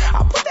God.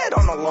 I put that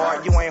on the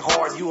Lord. You ain't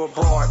hard. You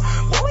abroad.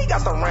 Well, we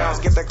got the rounds.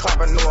 Get the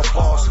clapping, no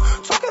applause.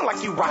 Talking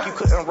like you rock. You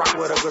couldn't rock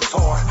with a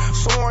guitar.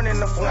 Soaring in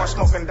the form,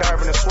 smoking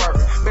Durban and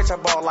swerving. Bitch, I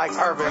ball like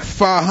Irvin.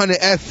 500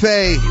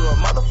 FA. You a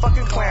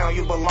motherfucking clown.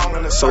 You belong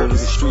in the Soul of the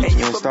circus. streets, And you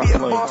man. could Stop be a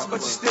playing. boss,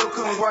 but you still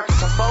couldn't work it.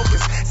 So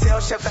focus. Sell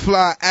chef that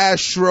Fly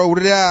Astro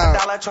it out.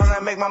 dollar trying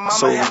to make my mama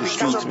Soul of the happy.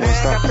 streets, Cause a man. bag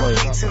Stop got the playing.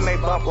 beats and they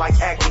bump like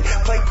acne.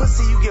 Play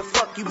pussy, you get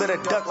fucked, you better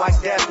duck like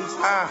Daffy.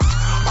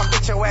 I'll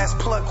get your ass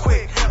plugged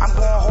quick. I'm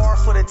going hard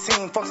for the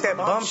team. Fuck that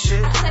bum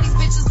shit. I tell these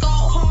bitches go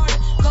hard,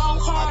 go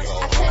hard.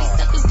 I tell these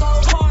suckers go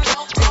hard,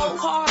 go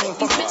hard. These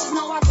bitches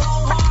know I go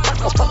hard,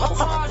 go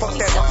hard.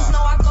 These suckers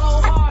know I go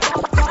hard,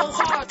 go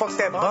hard. Fuck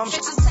that bum shit.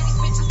 Bitches tell these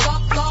bitches go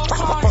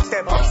hard. Fuck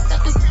that bum. These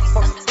suckers go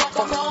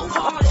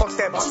hard. Fuck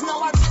that bum. Bitches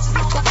know I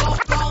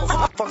go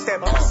hard. Fuck that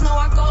bum. Bitches know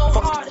I go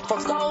hard,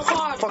 go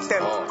hard. Fuck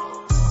that bum.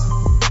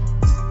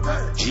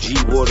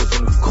 G-Water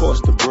from the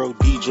Costa, bro.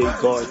 DJ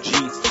God G.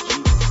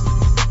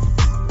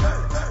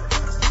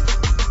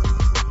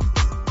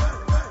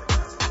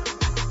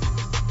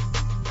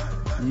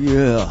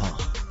 Yeah.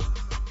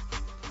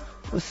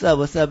 What's up?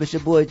 What's up? It's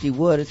your boy G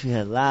Waters. We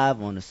are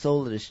live on the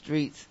Soul of the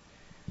Streets,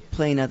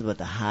 playing nothing but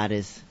the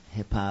hottest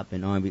hip hop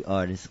and R&B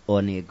artists,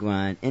 ordinary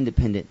grind,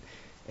 independent.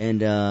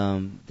 And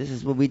this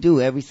is what we do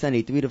every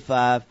Sunday, 3 to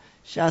 5.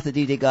 Shouts to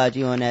DJ God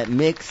G on that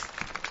mix.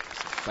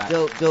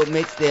 Dope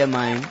mix there,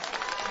 man.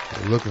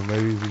 Hey, looking,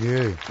 baby, we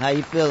here. How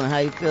you feeling? How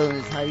you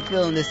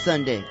feeling this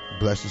Sunday?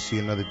 Blessed to see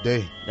another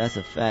day. That's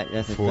a fact.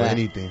 That's a For fact.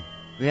 anything.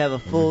 We have a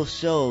full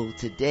show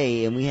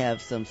today, and we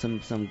have some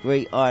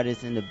great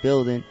artists in the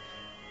building.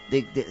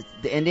 These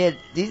are,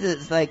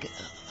 it's like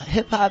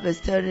hip hop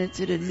has turned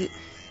into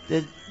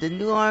the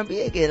new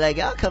R&B again. Like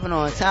y'all coming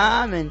on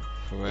time, and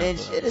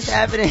shit is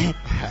happening.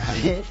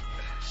 Shit,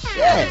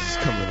 It's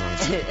coming on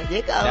time.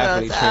 They coming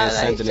Definitely on time.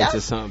 transcending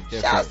into something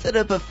different. Shouts to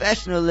the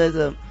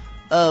professionalism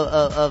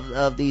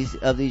of these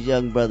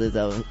young brothers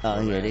out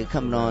here. They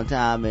coming on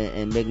time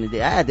and making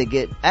it. I had to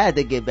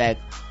get back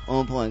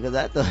on point because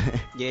I thought.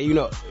 Yeah, you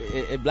know,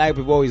 black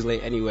people always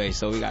late anyway,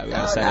 so we got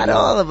set not it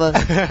all up. of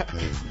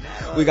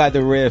us. We got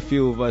the rare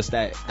few of us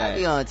that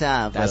be on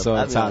time. That's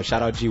brother. on time.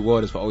 Shout out G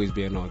Waters for always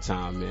being on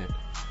time, man.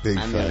 Big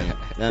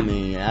I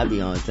mean, I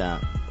be on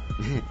time.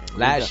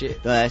 Last year.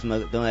 Don't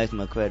ask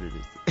my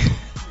creditors.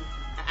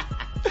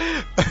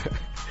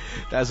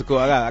 That's cool.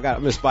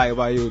 I'm inspired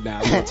by you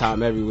now. I'm on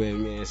time everywhere,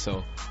 man.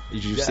 So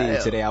as you see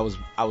today, I was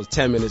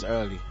 10 minutes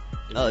early.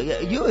 Oh yeah,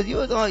 you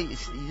was on. You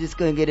just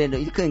couldn't get in.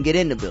 You couldn't get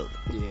in the building.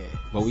 Yeah,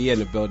 but we in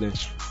the building.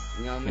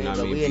 You know what I mean? You know what But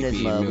I mean? we in this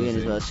BP mug. We in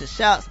this music. mug.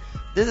 Shouts.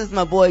 This is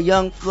my boy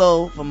Young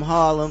Flo from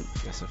Harlem.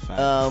 That's a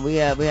fact. We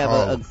have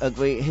Harlem. a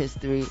great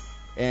history,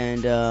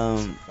 and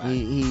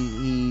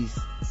he's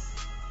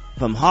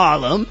from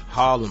Harlem.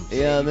 Harlem. You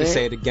know You what I mean? can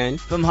say it again.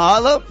 From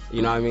Harlem.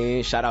 You know what I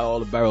mean? Shout out all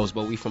the boroughs,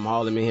 but we from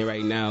Harlem in here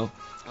right now.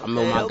 I'm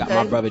Okay, got okay.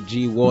 my brother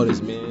G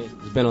Waters, man.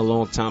 It's been a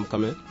long time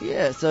coming.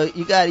 Yeah, so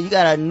you got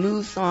a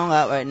new song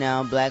out right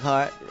now,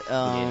 Blackheart.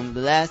 The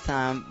last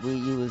time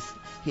you was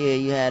here,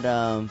 you had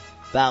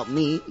About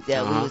Me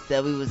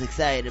that we was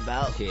excited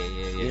about. Yeah.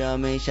 You know what I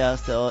mean?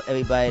 Shouts to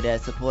everybody that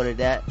supported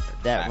that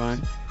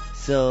run.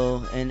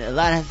 So, and a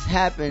lot has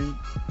happened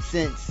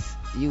since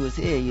you was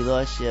here. You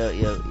lost your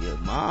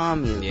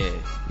mom. You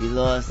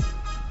lost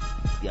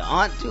your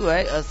aunt too,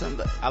 right? Or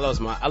somebody. I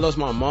lost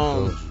my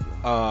mom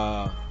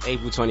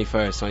April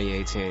 21st,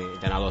 2018.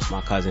 Then I lost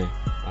my cousin,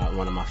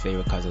 one of my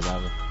favorite cousins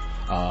ever,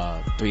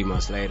 3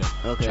 months later,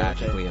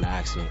 tragically in an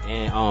accident.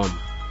 And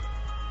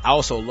I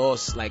also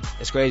lost, like,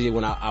 it's crazy,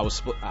 when I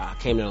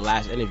came to the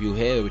last interview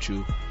here with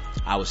you,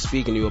 I was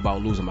speaking to you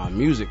about losing my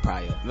music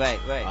prior. Right.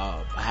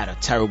 I had a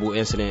terrible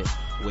incident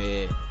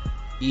where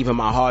even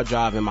my hard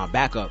drive and my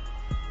backup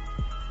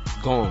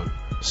gone.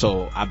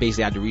 So I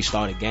basically had to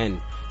restart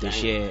again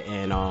this year.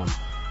 And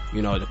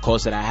you know, the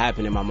course of that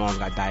happened, and my mom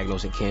got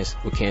diagnosed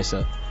with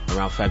cancer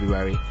around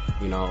February.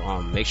 You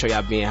know, make sure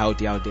y'all being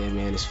healthy out there,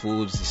 man. This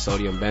foods, this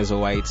sodium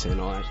benzoates, and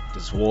all that.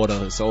 This water,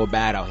 it's so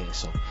bad out here.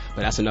 So,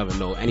 but that's another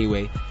note.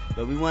 Anyway,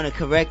 But we want to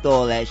correct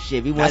all that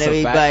shit. We want That's a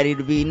everybody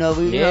to be, keep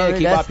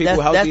our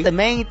people healthy. That's the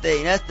main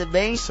thing. That's the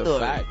main It's story. a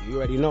fact. You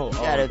already know. You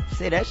gotta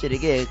say that shit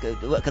again,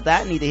 cause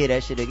I need to hear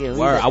that shit again.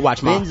 Word, I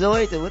watch my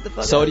benzoids and what the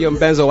fuck? sodium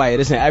benzoate.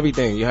 It's in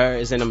everything. You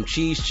heard? It's in them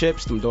cheese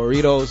chips, them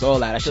Doritos, all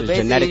that. That So shit's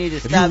basically, genetic. you need to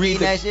If stop you read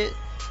eating that shit.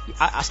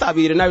 I stopped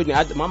eating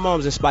everything. My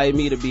mom's inspired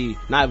me to be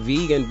not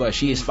vegan, but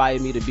she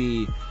inspired me to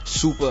be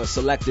super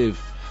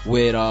selective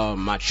with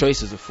my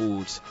choices of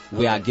foods,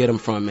 where I get them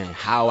from and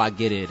how I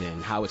get it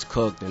and how it's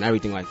cooked and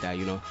everything like that.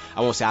 You know,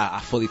 I won't say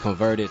I fully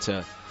converted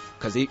to,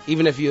 because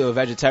even if you're a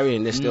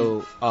vegetarian, there's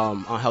still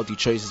unhealthy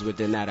choices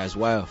within that as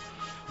well.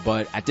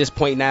 But at this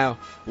point now,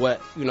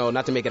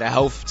 not to make it a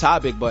health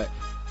topic, but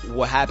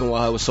what happened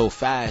with her was so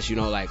fast. You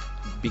know, like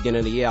beginning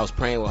of the year, I was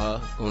praying with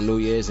her on New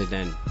Year's, and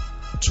then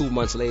 3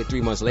 months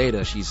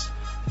later, she's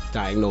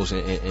diagnosed,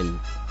 and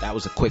that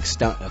was a quick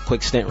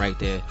stint right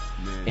there.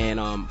 Man.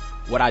 And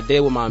what I did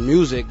with my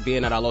music,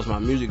 being that I lost my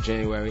music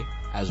January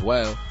as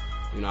well,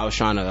 you know, I was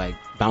trying to like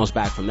bounce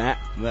back from that.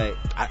 Right.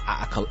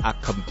 I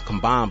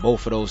combined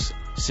both of those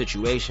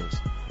situations,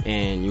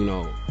 and you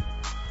know,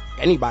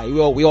 anybody,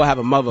 we all have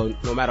a mother,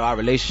 no matter our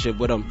relationship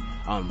with them.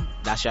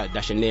 That's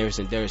your nearest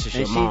and dearest. It's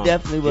and your mom. She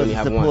definitely was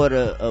a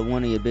supporter of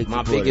one of your big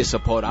supporters. My biggest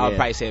supporter. I would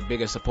probably say a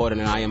bigger supporter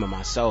than I am of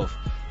myself.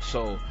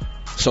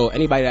 So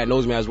anybody that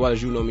knows me as well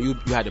as you know me, you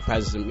had the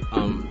presence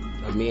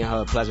of me and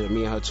her, pleasure of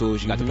me and her too.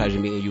 She got the pleasure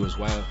of meeting you as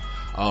well.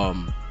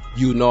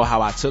 You know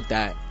how I took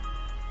that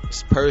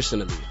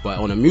personally, but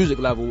on a music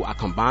level, I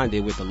combined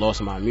it with the loss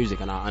of my music,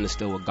 and I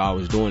understood what God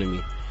was doing to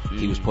me.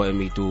 He was putting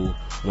me through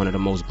one of the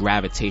most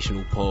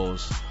gravitational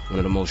pulls, one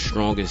of the most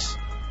strongest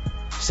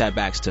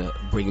setbacks to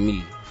bring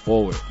me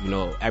forward. You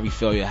know, every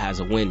failure has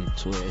a win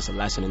to it. It's a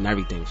lesson in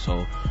everything.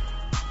 So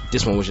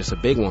this one was just a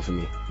big one for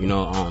me. You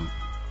know,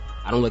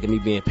 I don't look at me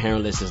being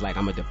parentless as like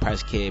I'm a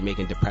depressed kid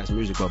making depressed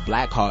music, but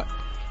Blackheart,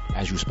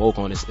 as you spoke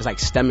on, it's like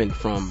stemming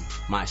from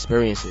my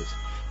experiences.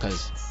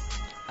 Because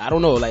I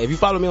don't know, like if you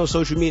follow me on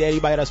social media,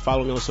 anybody that's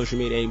following me on social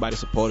media, anybody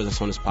supporters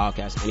that's on this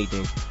podcast,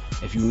 anything,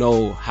 if you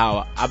know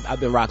how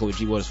I've been rocking with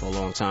G Waters for a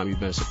long time, you've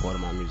been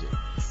supporting my music.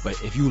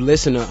 But if you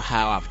listen to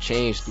how I've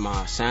changed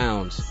my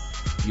sounds,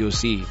 you'll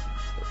see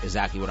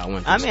exactly what I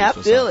went through. I mean, I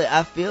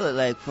feel it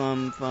like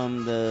from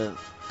the,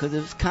 because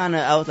it was kind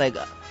of, I was like,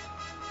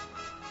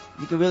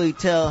 you can really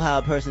tell how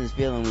a person is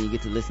feeling when you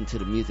get to listen to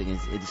the music, and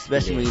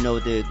especially when you know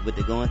what they're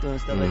going through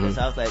and stuff like that.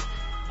 So I was like,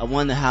 I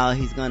wonder how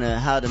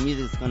the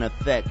music's gonna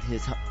affect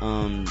his,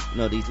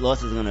 these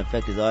losses are gonna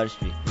affect his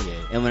artistry. Yeah.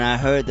 And when I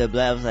heard the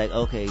Black, I was like,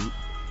 okay,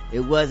 it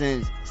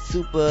wasn't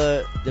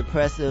super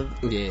depressive.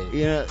 Yeah.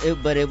 You know,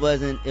 but it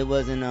wasn't.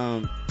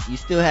 You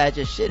still had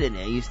your shit in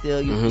there. You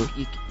still you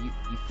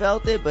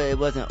felt it, but it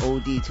wasn't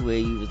OD to where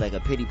you was like a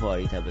pity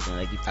party type of thing.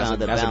 Like you found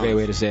the balance. That's a great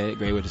way to say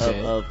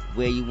it. Of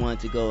where you wanted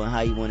to go and how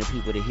you wanted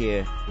people to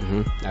hear.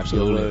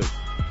 Absolutely. Your words.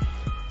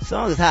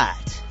 Song is hot.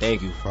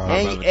 Thank you.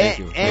 Thank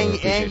you.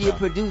 And you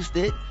produced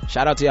it.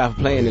 Shout out to y'all for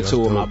playing it too.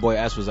 When my boy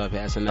S was up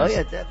here, SNS. Oh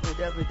yeah,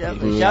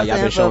 definitely. Y'all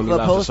Shouts been showing me for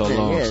love posting. for so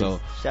long. Yes.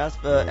 So shouts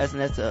for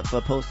SNS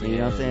for posting. You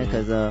know what I'm saying?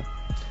 Because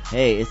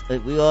hey,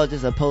 we all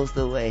just a post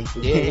away.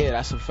 Yeah,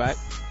 that's a fact.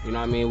 You know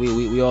what I mean?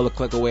 We all a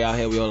click away out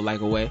here. We all a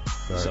like away.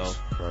 So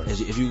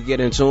if you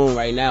get in tune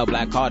right now,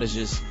 Blackheart is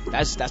just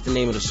that's the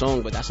name of the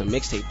song, but that's a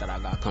mixtape that I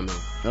got coming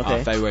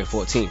February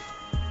 14th,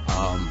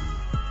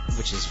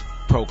 which is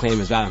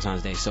proclaimed as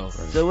Valentine's Day. So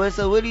when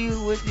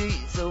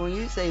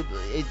you say,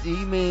 do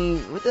you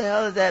mean, what the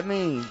hell does that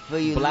mean for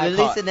you?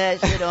 Releasing that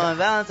shit on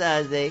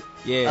Valentine's Day?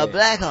 Yeah. A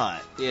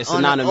Blackheart. Yeah,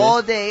 synonymous.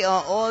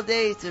 On all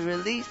days to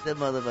release the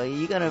motherfucker,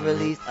 you're gonna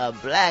release a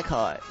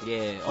Blackheart.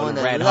 Yeah, on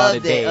a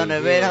red-hearted day. On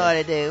a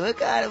red-hearted day.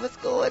 What's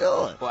going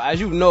on? Well, as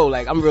you know,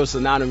 like, I'm real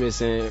synonymous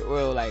and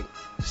real, like,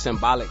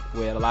 symbolic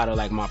with a lot of,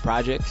 like, my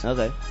projects.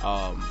 Okay.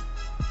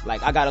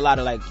 Like, I got a lot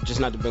of, like, just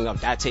not to bring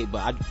up that tape,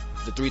 but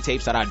the 3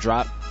 tapes that I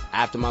dropped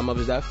after my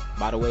mother's death,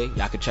 by the way,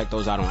 y'all can check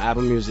those out on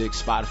Apple Music,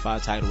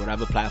 Spotify, Tidal,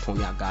 whatever platform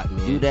y'all got,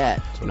 man. Do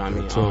that. You know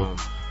what I mean?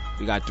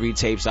 We got 3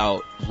 tapes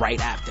out right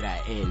after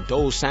that, and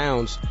those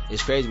sounds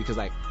is crazy because,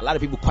 like, a lot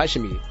of people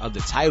question me of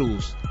the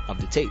titles of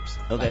the tapes.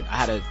 Okay. Like, I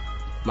had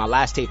my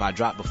last tape I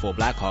dropped before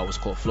Blackheart was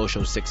called Flow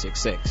Show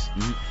 666.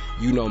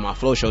 You know, my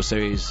Flow Show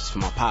series is for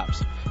my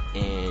pops,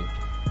 and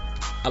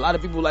a lot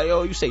of people like,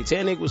 yo, you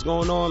satanic, what's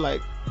going on?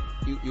 Like,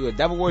 you a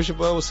devil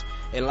worshiper?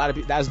 And a lot of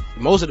people,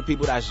 most of the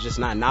people that's just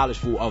not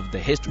knowledgeable of the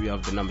history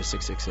of the number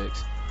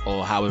 666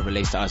 or how it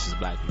relates to us as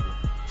black people.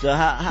 So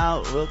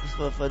how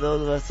for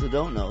those of us who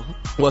don't know?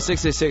 Well,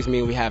 666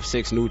 means we have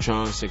 6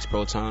 neutrons, 6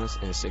 protons,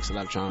 and 6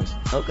 electrons.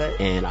 Okay.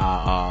 And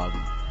our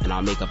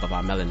makeup of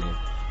our melanin,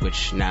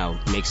 which now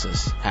makes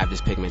us have this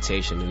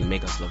pigmentation and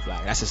make us look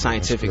black. That's a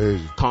scientific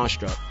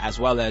construct, as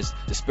well as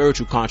the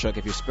spiritual construct.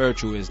 If you're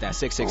spiritual, is that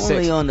 666.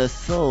 Only on the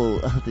soul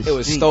of the It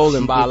was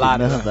stolen by a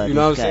lot of, you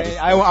know what I'm saying?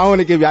 I want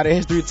to give y'all the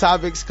history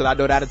topics because I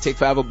know that'll take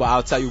forever, but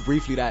I'll tell you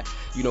briefly that,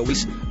 you know,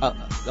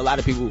 a lot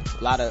of people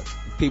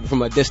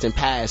from a distant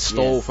past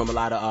stole from a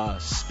lot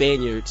of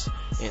Spaniards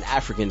and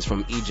Africans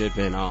from Egypt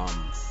and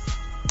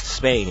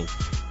Spain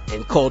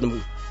and called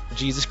them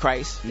Jesus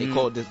Christ. They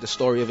called the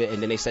story of it,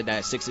 and then they said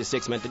that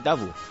 666 meant the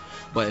devil.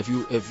 But if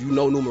you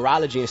know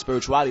numerology and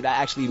spirituality, that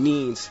actually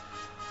means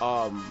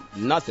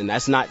nothing.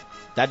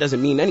 That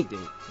doesn't mean anything.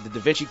 The Da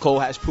Vinci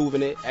Code has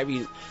proven it.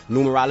 Every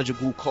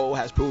numerological code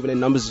has proven it.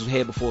 Numbers is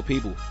here before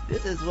people.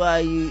 This is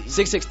why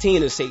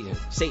 616 is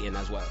Satan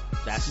as well.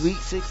 That's Sweet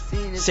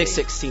 16 is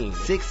 616.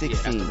 616. Yeah,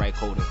 that's the right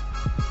coding.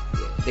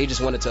 Yeah. They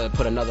just wanted to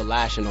put another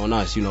lashing on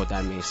us. You know what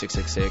that means?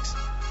 666.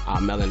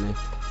 Melanin.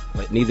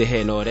 But neither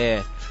here nor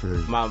there.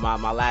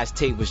 My last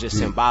tape was just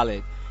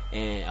symbolic,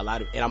 and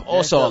I'm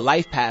also a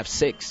life path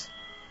 6.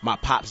 My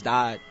pops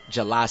died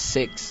July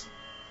 6th.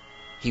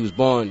 He was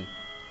born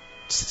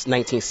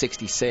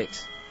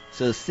 1966.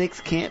 So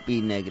 6 can't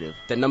be negative.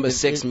 The number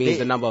 6 means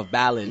the number of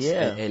balance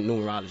in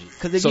numerology.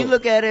 Because if you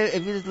look at it,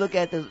 if you just look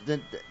at the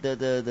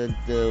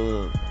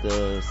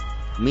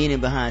meaning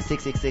behind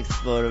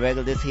 666 for the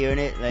regular, just hearing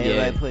it, like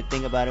everybody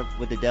think about it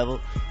with the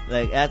devil.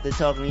 Like after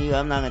talking to you,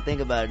 I'm not gonna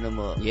think about it no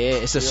more. Yeah,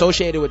 it's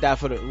associated with that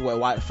for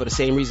the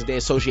same reason they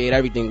associate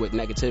everything with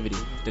negativity.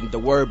 The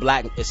word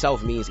black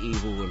itself means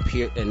evil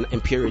and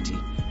impurity,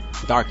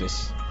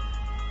 darkness.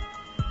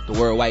 The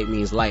word white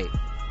means light,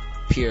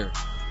 pure.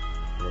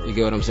 You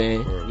get what I'm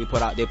saying?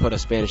 They put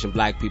us Spanish and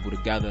black people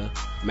together,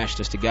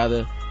 meshed us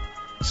together,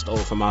 stole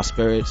from our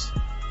spirits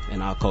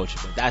and our culture.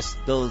 But that's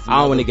I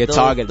don't want to get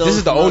targeted. This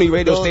is the only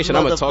radio station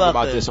I'm gonna talk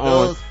about this on.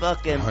 Those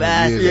fucking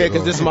bastards. Yeah,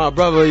 because this is my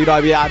brother. You know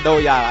what I mean? I know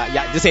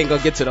y'all. This ain't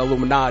gonna get to the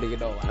Illuminati. You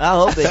know. I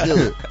hope it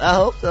do. I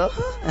hope so.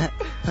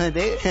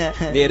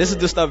 Yeah, this is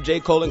the stuff J.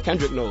 Cole and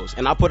Kendrick knows,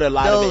 and I put a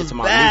lot of it into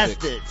my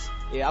music.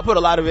 Yeah, I put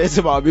a lot of it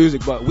into my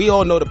music, but we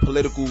all know the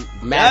political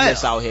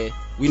madness out here.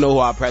 We know who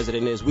our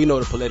president is. We know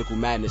the political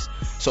madness.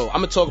 So I'm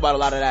gonna talk about a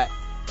lot of that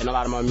in a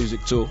lot of my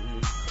music too.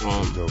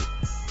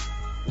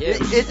 Yeah.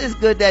 It's just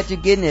good that you're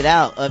getting it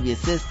out of your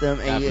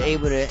system and you're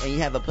able to, and you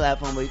have a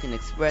platform where you can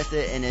express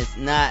it, and it's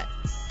not,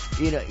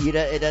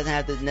 it doesn't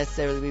have to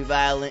necessarily be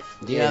violent.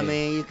 You know what I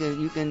mean? You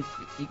can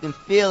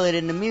feel it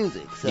in the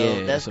music.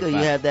 So that's good. You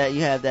have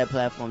that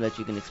platform that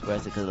you can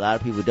express it, because a lot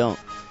of people don't.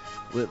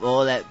 With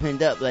all that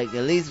pinned up, like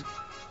at least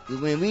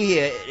when we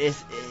hear it,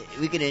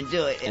 we can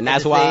enjoy it. And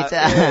that's why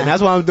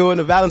I'm doing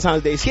the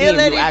Valentine's Day scheme.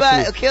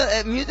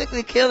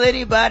 Musically kill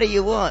anybody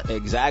you want.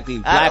 Exactly.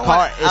 Black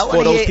Heart is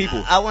for those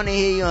people. I want to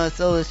hear you on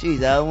Solar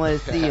Streets. I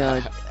want to see you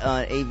on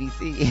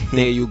ABC.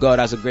 There you go.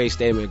 That's a great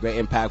statement,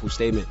 great impactful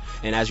statement.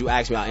 And as you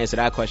asked me, I'll answer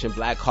that question.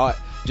 Black Heart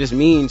just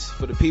means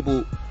for the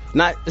people.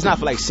 It's not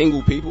for like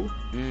single people,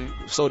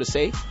 so to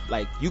say.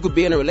 Like you could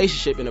be in a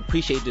relationship and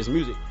appreciate this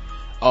music.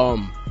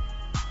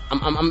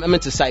 I'm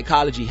into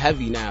psychology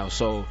heavy now,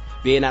 so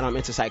being that I'm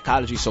into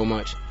psychology so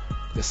much,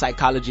 the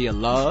psychology of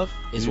love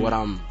is what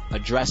I'm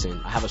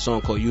addressing. I have a song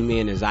called You, Me,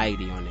 and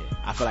Anxiety on it.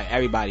 I feel like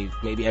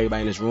maybe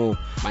everybody in this room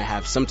might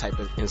have some type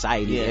of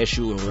anxiety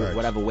issue in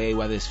whatever way,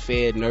 whether it's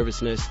fear,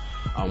 nervousness,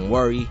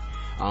 worry,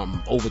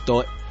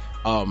 overthought.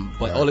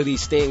 But all of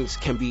these things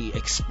can be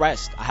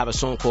expressed. I have a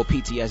song called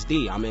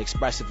PTSD. I'm gonna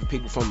express it for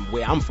people from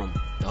where I'm from,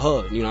 the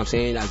hood, you know what I'm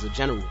saying, as a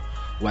general.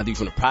 Whether you're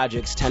from the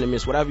projects,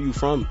 tenements, whatever you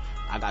from,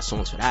 I got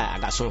songs for that. I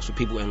got songs for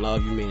people in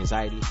love, you mean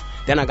anxiety.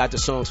 Then I got the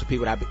songs for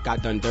people that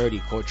got done dirty,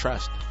 called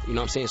Trust. You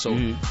know what I'm saying? So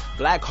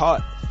Black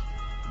Heart,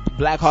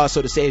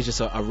 so to say, is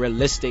just a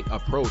realistic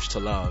approach to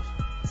love.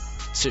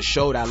 To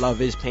show that love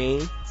is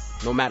pain.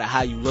 No matter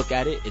how you look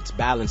at it, it's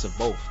balance of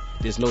both.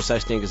 There's no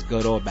such thing as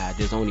good or bad.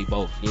 There's only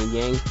both. Yin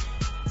Yang.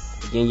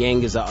 Yin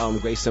Yang is a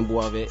great symbol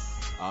of it.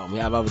 We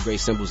have other great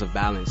symbols of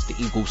balance. The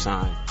equal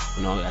sign,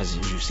 you know, as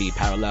you see,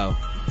 parallel.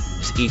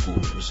 It's equal.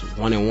 It's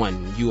 1 and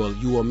 1.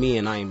 You are me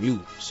and I am you.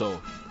 So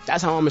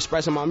that's how I'm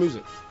expressing my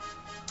music.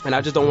 And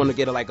I just don't want to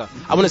get I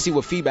want to see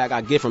what feedback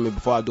I get from it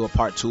before I do a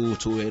part 2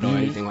 to it or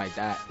anything like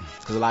that.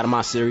 Because a lot of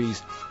my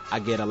series, I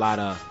get a lot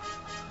of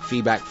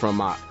feedback from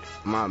my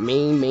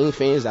main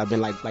fans that have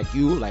been like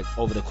you, like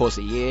over the course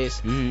of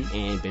years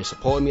and been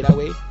supporting me that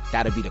way.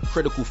 That'll be the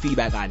critical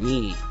feedback I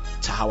need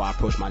to how I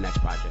approach my next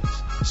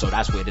projects. So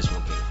that's where this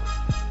one came from.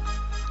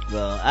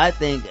 Well, I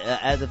think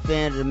as a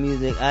fan of the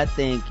music, I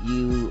think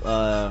you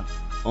are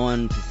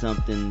on to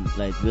something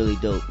like really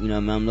dope. You know,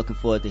 I'm looking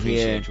forward to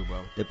hearing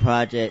the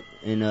project,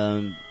 and I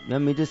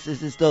mean, this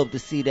is dope to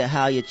see that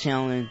how you're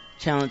channeling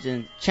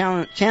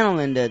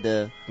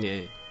the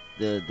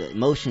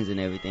emotions and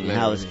everything, and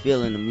how it's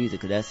feeling the music.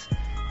 Cause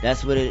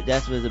that's what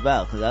it's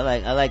about. Cause I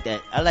like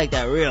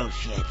that real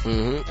shit,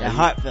 that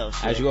heartfelt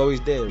shit, as you always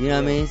did. You know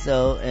what I mean?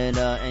 So and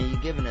you're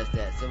giving us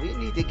that. So we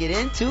need to get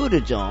into the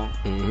John.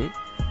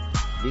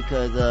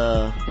 Because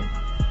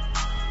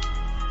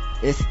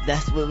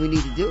that's what we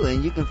need to do,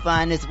 and you can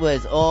find this where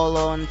it's all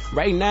on.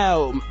 Right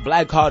now,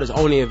 Black Heart is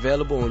only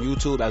available on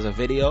YouTube as a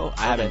video.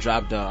 I haven't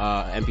dropped the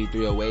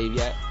MP3 or Wave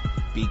yet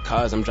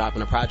because I'm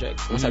dropping a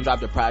project. Once I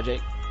drop the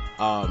project,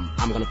 I'm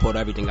gonna put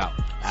everything out.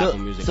 Apple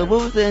Music. So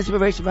what was the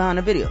inspiration behind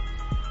the video?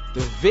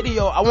 The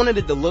video, I wanted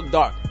it to look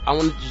dark. I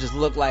wanted it to just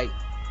look like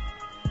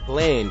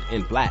land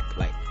in black.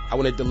 Like I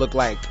wanted it to look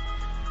like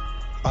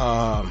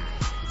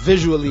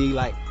visually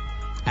like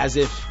as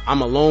if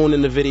I'm alone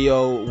in the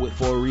video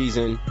for a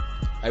reason,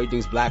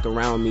 everything's black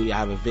around me. I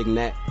have a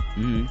vignette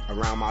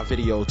around my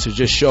video to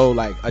just show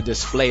like a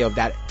display of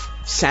that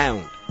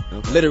sound.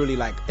 Okay. Literally,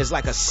 like it's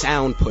like a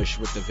sound push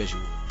with the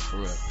visual, for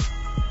real.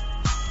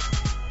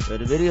 So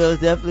the video is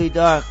definitely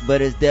dark,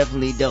 but it's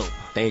definitely dope.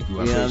 Thank you.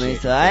 You know what I mean?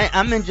 So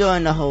I'm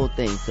enjoying the whole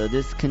thing. So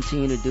just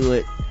continue to do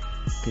it.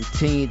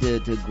 Continue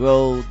to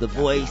grow the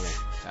voice.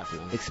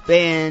 Definitely.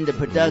 Expand the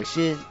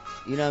production.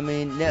 You know what I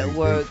mean?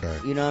 Network.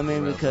 You know what I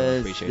mean?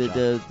 Because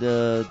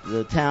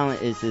the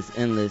talent is just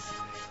endless,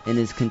 and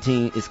it's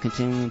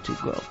continuing to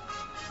grow.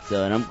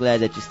 So, and I'm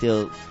glad that you're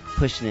still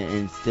pushing it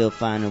and still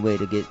finding a way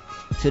to get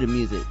to the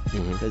music.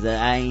 Because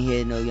I ain't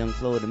heard no Young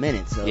Flow in a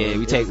minute. So yeah,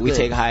 we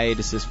take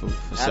hiatuses for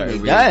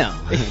certain reasons. Damn.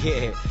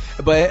 Yeah,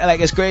 but like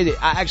it's crazy.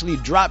 I actually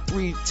dropped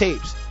 3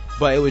 tapes.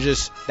 But it was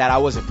just that I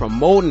wasn't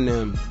promoting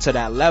them to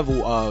that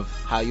level of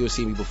how you'll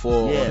see me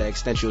before, or the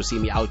extent you'll see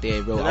me out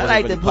there. Bro, I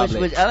like to push,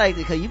 I like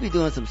to, cause you be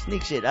doing some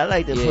sneak shit. I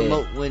like to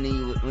promote when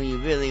you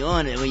really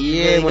on it. When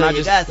you really when I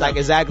just like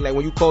exactly like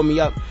when you called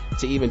me up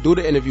to even do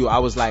the interview, I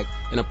was like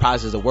in the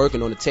process of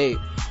working on the tape,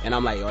 and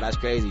I'm like, yo, that's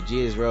crazy.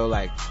 G is real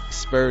like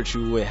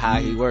spiritual with how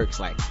he works.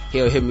 Like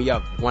he'll hit me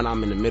up when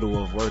I'm in the middle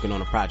of working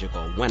on a project,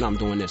 or when I'm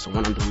doing this, or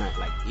when I'm doing that.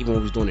 Like even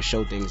when we was doing the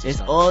show things.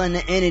 It's all in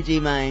the energy,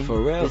 man. For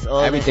real. It's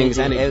all everything's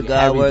energy.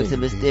 God works in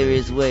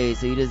mysterious ways,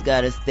 so you just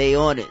gotta stay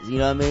on it. You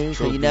know what I mean?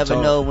 So you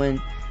never know when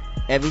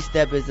every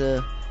step is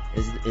a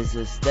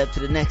step to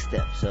the next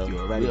step. So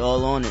we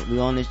all on it. We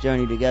on this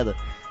journey together.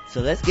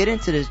 So let's get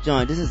into this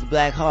joint. This is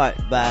Black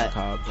Heart by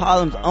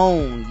Harlem's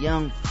own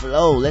Young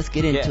Flow. Let's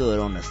get into it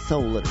on the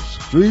Soul of the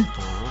Street.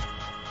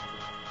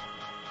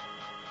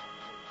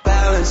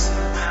 Balance.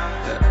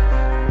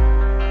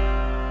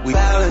 We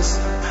balance.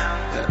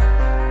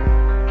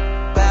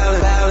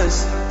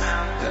 Balance.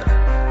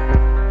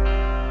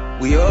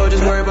 We all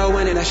just worry about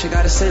winning. That shit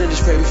got us in and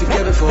just pray we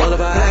forgiven for all of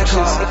our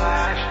actions.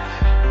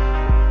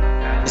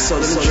 It's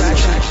all in the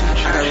traction.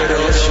 I got rid of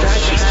all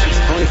distractions.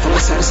 Only for my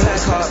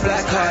satisfaction.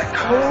 Black heart.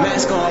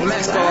 Mask on.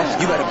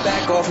 You better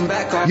back off and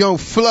back off. Young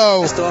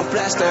Flow.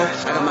 Blast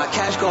off. I got my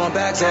cash going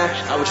back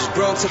off. I was just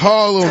broke to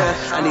Harlem.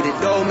 I needed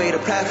dough, made a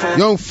platform.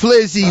 Young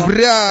Flizzy.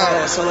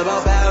 It's all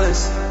about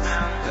balance.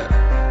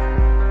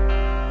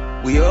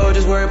 We all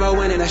just worry about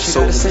winning. That shit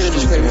got us in and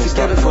just pray we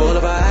forgiven for all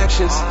of our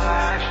actions.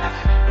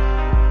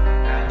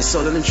 It's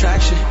all in the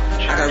traction.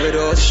 I got rid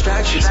of all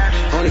distractions.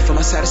 Only for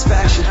my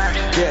satisfaction.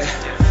 Yeah.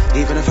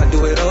 Even if I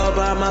do it all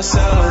by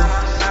myself.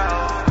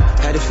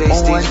 Had to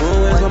face these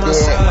ruins by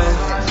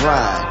myself.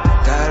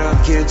 Got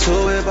up, get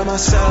into it by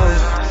myself.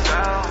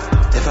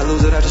 If I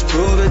lose it, I just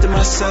prove it to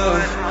myself.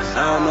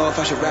 I don't know if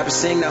I should rap or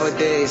sing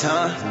nowadays,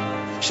 huh?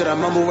 Should I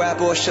mumble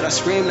rap or should I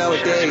scream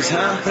nowadays,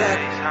 huh?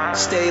 Black,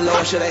 stay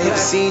low, should I hit the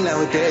scene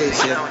nowadays,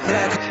 yeah?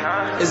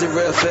 Black, is it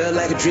real, feel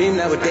like a dream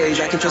nowadays?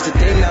 I can trust a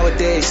thing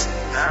nowadays.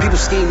 People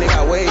scheme, they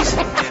got ways.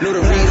 Know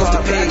to read off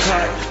the page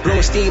card.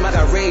 Blowing steam, I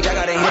got rage, I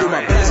gotta handle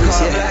my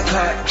business, yeah. Black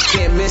heart,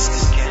 can't miss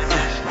this.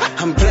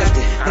 I'm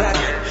gifted, black.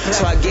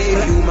 So I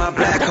gave you my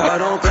black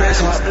heart on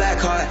Christmas. Black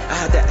heart, I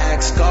had to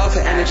ask God for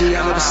energy.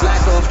 I'm a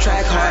slack off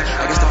track hard.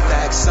 I guess the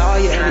facts saw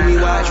your enemy.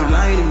 Why'd you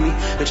lying to me?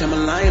 Bitch, I'm a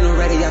lion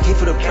already. I came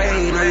for the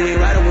prey. No, you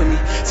ain't riding with me.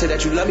 Say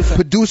that you love me for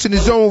producing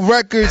his own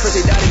records. First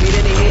they doubted me,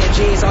 then they had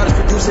jeans. Artists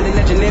producing and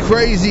engineering.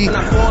 Crazy. When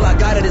I fall, I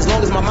got it as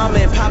long as my mama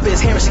and papa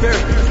is hearing spirit.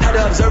 Had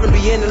to observe and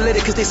be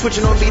analytic, cause they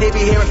switching on me. They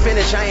be hearing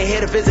finish. I ain't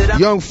here to visit.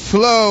 Young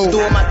Flow.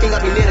 Doing my thing,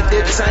 I be near the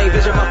digits. I ain't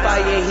vision my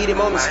fire in heated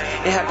moments.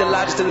 Ain't have to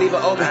lie just to leave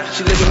her open.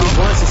 She look at me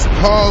once.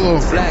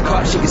 Harlem. Black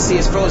heart, she can see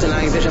it's frozen.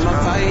 I ain't vision my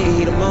fire in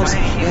heated moments.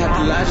 Ain't have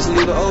to lie just to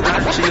leave her open.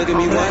 She look at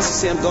me once, she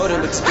see I'm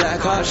golden, but it's black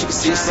heart. She can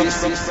see it's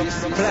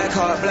black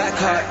heart.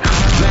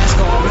 Mask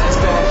on.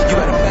 You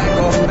better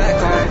back off and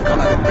back on. I'm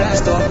about to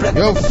blast off.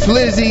 Yo,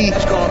 Flizzy.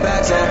 Going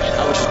back off.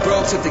 I was just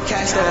broke, took the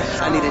cast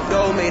off. I needed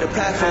dough, made a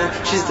platform.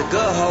 She's the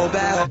good whole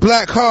bad.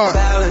 Black heart.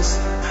 Balance.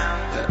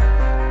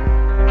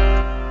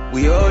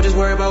 We all just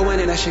worry about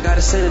winning. That shit got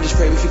us in and just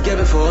pray we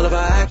forgiven for all of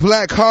our actions.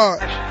 Black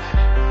heart.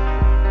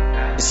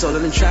 It's all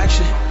in the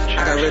traction.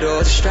 I got rid of all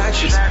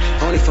distractions.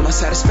 Only for my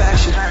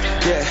satisfaction.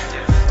 Yeah.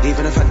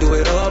 Even if I do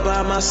it all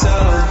by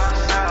myself.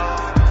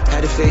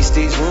 Had to face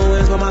these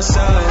ruins by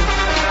myself.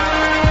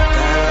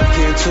 Got up,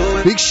 get into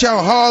it. Big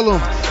shout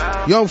Harlem.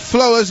 Young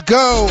Flow, let's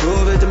go.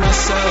 Prove it to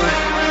myself.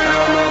 I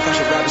don't know if I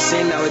should rap or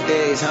sing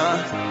nowadays,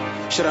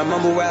 huh? Should I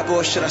mumble rap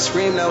or should I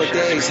scream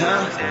nowadays,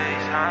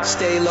 huh?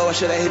 Stay low or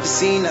should I hit the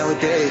scene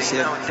nowadays,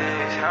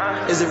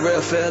 yeah? Is it real,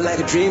 feel like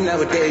a dream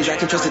nowadays? I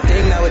can trust a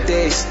thing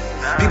nowadays.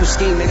 People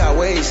scheme, they got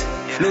ways.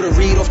 Know to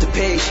read off the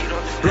page.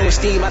 Blowing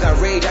steam, I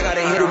got rage, I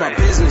gotta handle my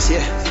business,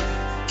 yeah.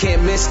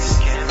 Can't miss this.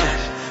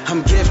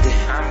 I'm gifted.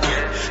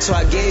 So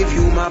I gave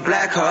you my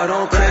black heart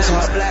on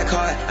Christmas. Black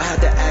heart, I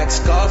had to ask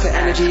got scar for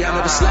energy, I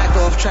never slack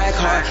off track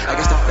hard. I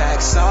guess the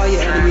facts are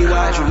your enemy,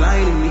 why'd you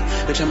lying to me?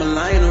 Bitch, I'm a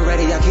lion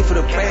already, I came for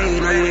the prey.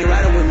 No, you ain't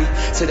riding with me.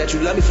 Say that you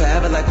love me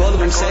forever like all of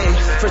them say.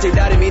 First they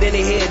doubted me, then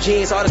they hear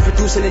genes, artists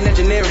producing and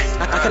engineering.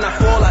 I cannot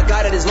fall, I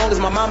got it as long as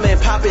my mama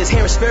and papa is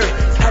hearing spirit.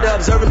 Had to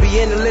observe and be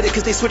analytic,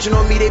 cause they switching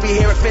on me, they be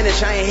hearing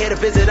finish. I ain't here to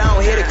visit, I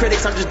don't hear the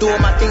critics, I'm just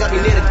doing my thing, I be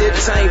near the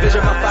digits. I ain't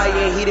vision my fire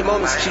in heated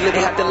moments. She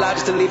looking at the lie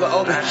just to leave her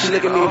open. She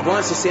look at me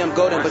once and say I'm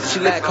golden, but she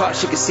lack heart,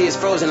 she can see it's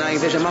frozen. I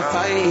ain't vision my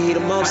fire in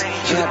heated moments.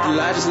 She have to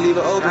lie just to leave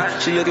her open.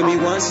 She look at me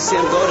once and say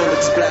I'm golden, but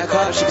this black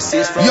heart, she can see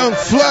it's frozen. Young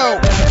Flow.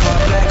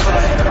 Black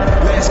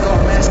heart, mask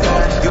off.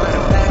 You better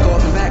back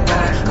off and back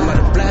off. I'm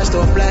about to blast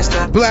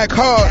off. Black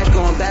heart. Cash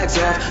going bags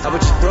off. I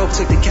was just broke,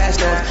 took the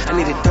cast off. I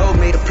needed dope,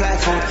 made a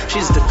platform.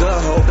 She's the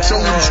good hoe, back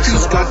off.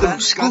 Streets got them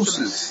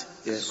exclusives.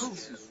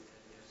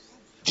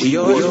 We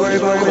always worry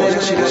about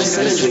what she does.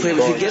 Just pray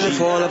we forgive her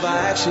for all of our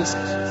actions.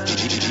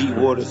 G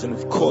Waters and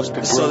of course the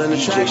It's all an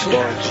attraction.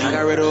 I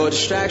got rid of all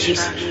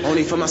distractions,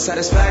 only for my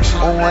satisfaction.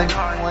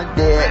 On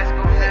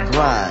deck,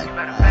 grind.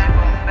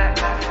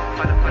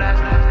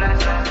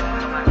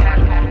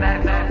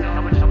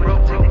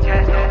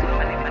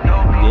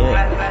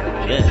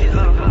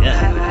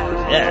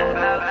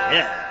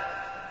 Yeah.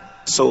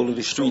 Soul of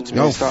the streets,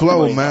 man. Young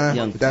Flow, man.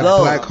 Young That Flow.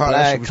 black heart,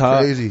 that shit was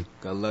crazy.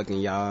 Good looking,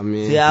 y'all,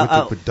 man. See, With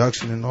the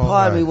production and all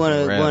part that. of me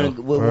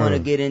want to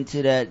get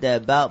into that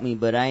about me,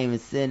 but I ain't even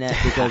saying that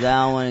because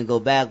I don't want to go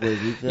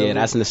backwards. You feel me?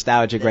 That's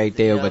nostalgic right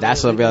there, but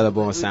that's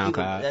available on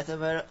SoundCloud. That's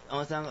available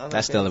on SoundCloud.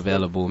 That's still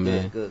available,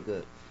 man.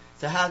 Good.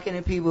 So how can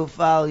the people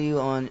follow you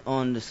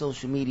on the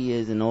social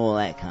medias and all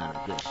that kind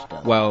of good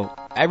stuff? Well,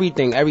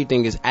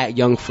 everything is at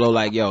Young Flow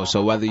Like Yo.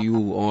 So whether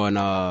you on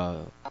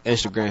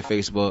Instagram,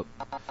 Facebook,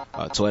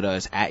 Twitter,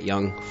 is at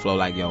Young Flow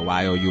Like Yo.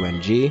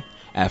 YOUNG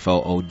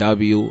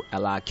FLOWLIKEYO.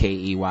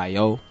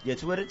 Your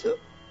Twitter too?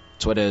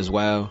 Twitter as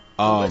well.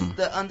 What's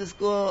the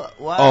underscore?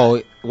 Why?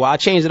 Oh, well, I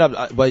changed it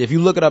up, but if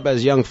you look it up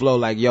as Young Flow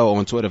Like Yo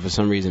on Twitter, for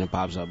some reason it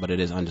pops up, but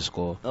it is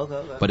underscore.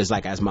 Okay. But it's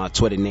like as my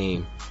Twitter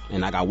name,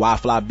 and I got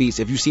Wi-Fly Beats.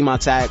 If you see my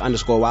tag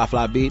underscore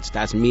Wi-Fly Beats,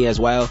 that's me as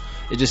well.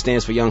 It just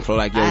stands for Young Flow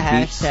Like Yo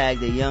I Beats. hashtag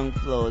the Young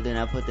Flow, then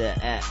I put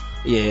that at.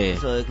 Yeah.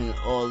 So it can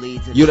all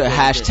lead to. You the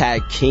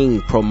hashtag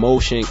king,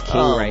 promotion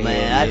king right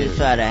man, here. I just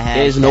try to hashtag.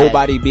 There's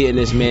nobody beating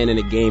this man in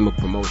the game of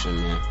promotion,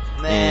 man.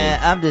 Man,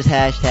 I'm just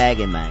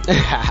hashtagging, man.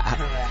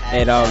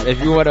 And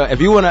if you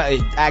wanna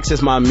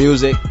access my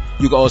music,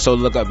 you can also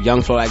look up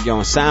Young Flow Like Yo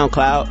on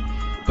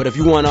SoundCloud. But if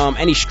you want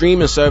any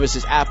streaming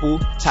services, Apple,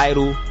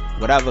 Tidal,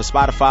 whatever,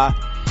 Spotify,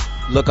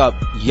 look up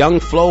Young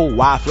Flow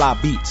Wi-Fly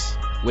Beats,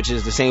 which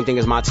is the same thing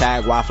as my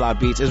tag, Wi-Fly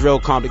Beats. It's real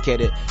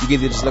complicated. You can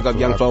either just look up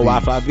Young Flow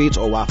Wi-Fly Beats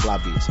or Wi-Fly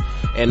Beats.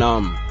 And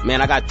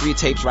man, I got 3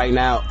 tapes right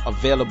now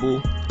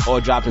available,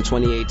 all dropped in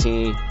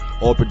 2018.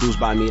 All produced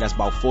by me. That's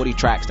about 40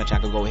 tracks that y'all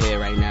can go hear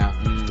right now.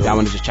 Y'all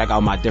want to just check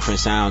out my different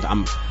sounds.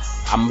 I'm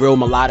real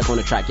melodic on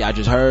the track y'all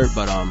just heard,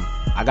 but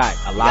I got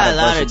a lot of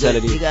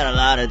versatility. You got a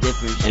lot of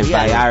different and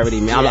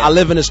variety, man. I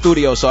live in the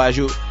studio, so as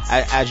you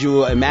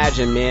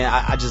imagine, man,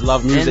 I just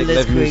love music.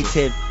 Endless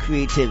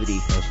creativity.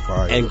 That's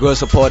fire. And good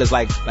supporters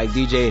like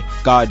DJ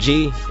God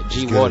G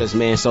Waters,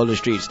 man, Soul of the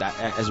Streets.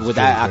 With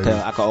that,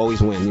 I could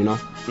always win, you know.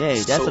 Yeah,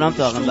 that's what I'm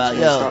talking about.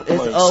 Yo,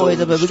 it's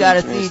always about. We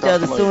gotta see each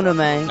other sooner,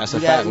 man. That's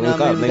a fact. We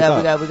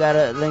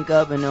gotta link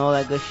up and all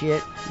that good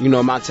shit. You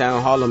know, my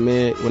town, Harlem,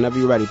 man. Whenever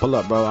you're ready, pull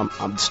up, bro.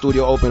 I'm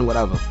studio open,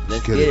 whatever.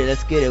 Let's get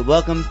it.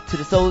 Welcome to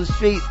the Soul of the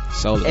Streets.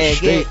 Soul of the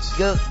Streets.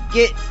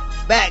 Get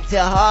back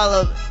to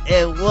Harlem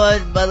in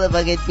one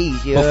motherfucking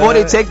piece. Before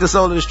they take the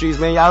Soul of the Streets,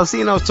 man, y'all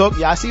see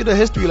y'all see the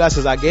history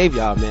lessons I gave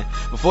y'all, man.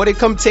 Before they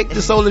come take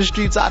the Soul of the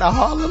Streets out of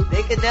Harlem,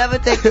 they can never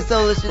take the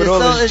Soul of the Streets. With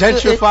all this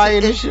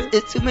gentrifying and shit.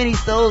 It's too many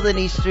souls in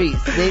these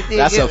streets.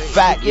 That's a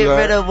fact. Get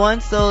rid of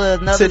one soul,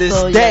 another soul.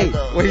 To this day,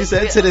 what he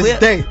said. To this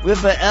day, we're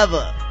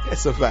forever.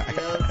 That's a fact.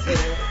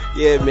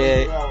 Yeah,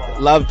 man.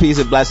 Love, peace,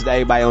 and blessings to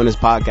everybody on this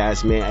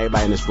podcast, man.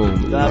 Everybody in this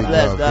room. God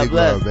bless. God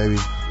bless, love, baby.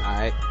 All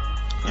right,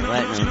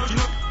 man.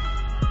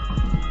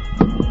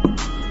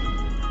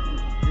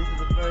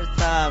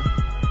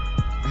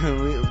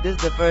 This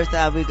is the first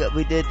time we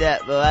did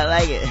that, but I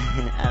like it.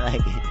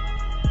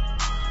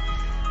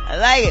 I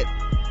like it.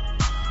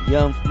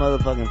 Young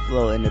motherfucking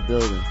Flow in the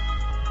building.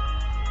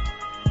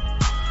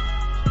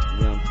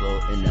 Young Flow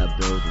in the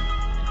building.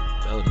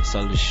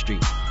 Soul of the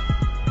Street.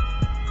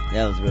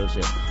 That was real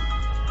shit.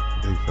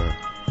 Big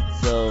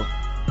fact. So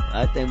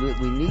I think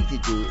we need to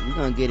do. We're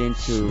gonna get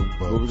into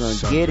what we're gonna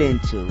get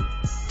into.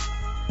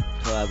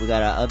 So we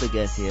got our other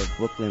guest here,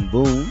 Brooklyn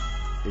Boom,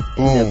 is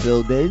in the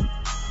building.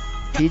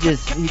 He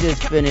just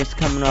finished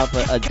coming off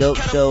a dope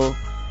show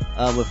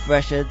with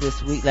Fresher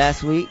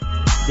last week.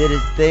 Did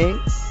his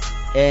thing,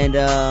 and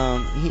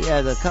he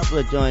has a couple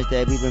of joints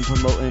that we've been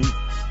promoting.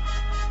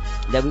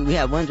 That we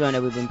have one joint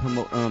that we've been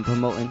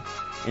promoting,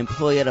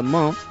 Employee of the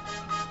Month,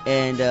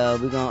 and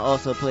we're gonna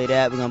also play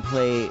that. We're gonna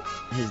play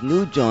his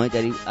new joint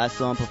that I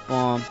saw him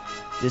perform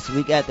this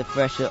week at the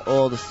Fresher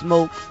All the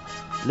Smoke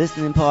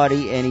listening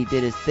party, and he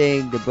did his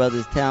thing. The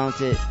brother's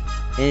talented.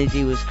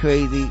 Energy was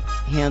crazy.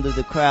 Handled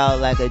the crowd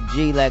like a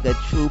G, like a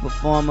true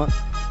performer.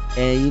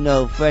 And you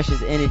know,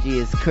 Fresher's energy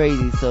is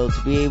crazy. So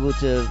to be able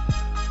to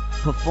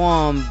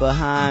perform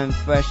behind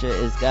Fresher,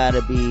 it's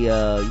gotta be, you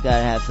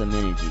gotta have some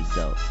energy.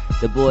 So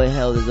the boy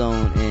held his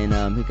own,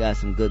 and he got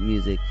some good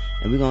music.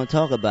 And we're gonna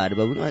talk about it.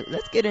 But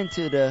let's get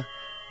into the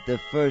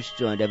first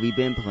joint that we've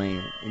been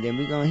playing, and then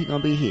he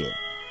gonna be here,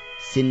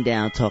 sitting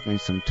down talking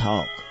some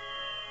talk.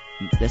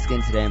 Let's get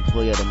into the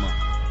employee of the month.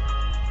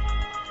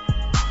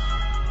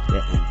 The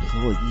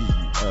employee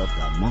of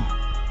the month.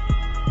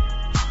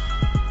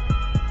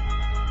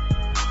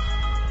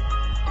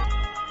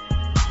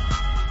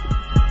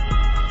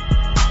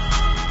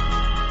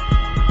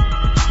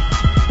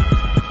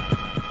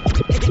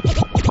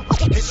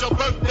 It's your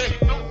birthday.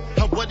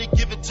 I wanna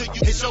give it to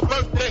you. It's your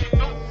birthday.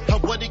 I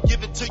wanna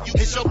give it to you.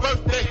 It's your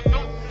birthday.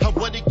 I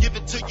wanna give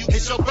it to you.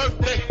 It's your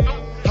birthday.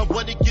 I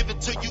wanna give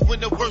it to you in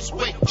the worst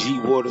way. G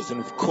Waters and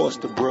of course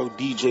the bro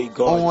DJ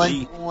God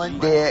G. On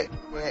that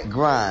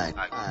grind.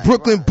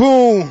 Brooklyn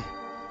Boom.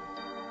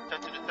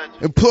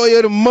 Employee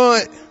of the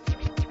month.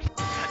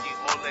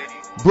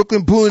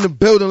 Brooklyn Boom in the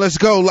building. Let's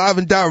go. Live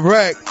and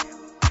direct.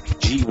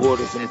 G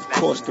Waters and of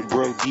course the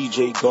bro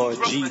DJ God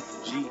G.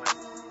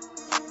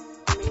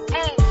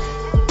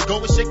 Go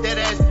and shake that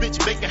ass,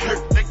 bitch, make it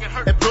hurt.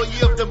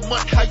 Employee of the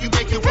month, how you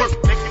make it work?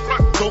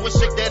 Go and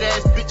shake that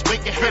ass, bitch,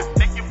 make it hurt.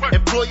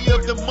 Employee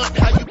of the month,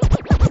 how you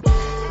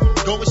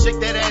go and shake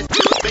that ass,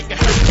 bitch, make it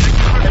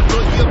hurt.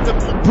 Employee of the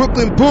month,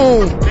 Brooklyn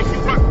Boom.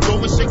 Go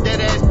and shake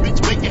that ass,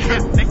 bitch, make it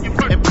hurt.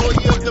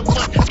 Employee of the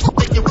month, how you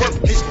make it work?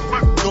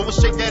 Go and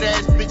shake that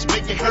ass, bitch,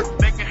 make it hurt.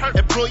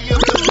 Employee of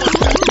the month,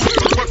 how you make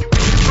it work?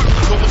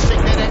 Go and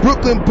shake that ass.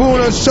 Brooklyn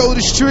Boom on Shoulder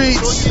Streets.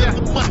 Employee of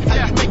the month,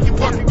 how you make it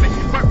work?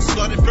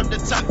 Started from the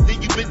top,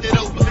 then you bend it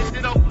over.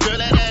 Girl,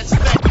 that ass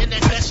fat in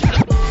that fashion.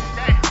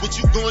 What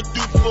you gonna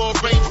do for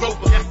a Range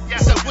Rover?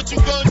 So what you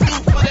gonna do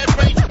for that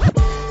Range Rover?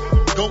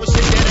 Go and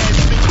shake that ass,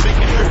 bitch,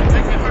 make it hurt.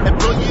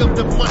 Employee of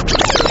the month,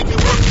 make it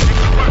work.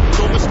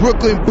 Go and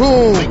Brooklyn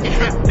Boom. Make it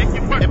hurt.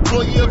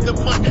 Employee of the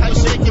month, how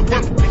you make it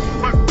work?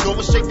 Go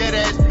and shake that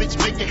ass, bitch,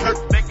 make it hurt.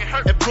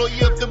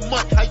 Employee of the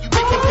month, how you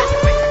make it work?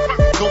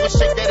 Go and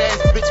shake that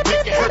ass, bitch,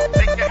 make it hurt.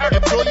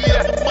 Employee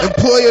of the month.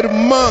 Employee of the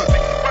month.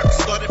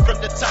 Started from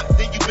the top,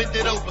 then you bend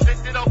it over.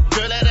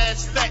 Girl, that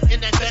ass fat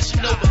in that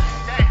fashion over.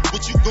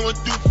 What you gonna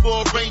do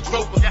for a Range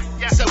Rover?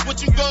 So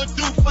what you gonna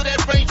do for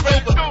that Range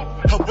Rover?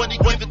 I wanna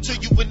give it to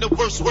you in the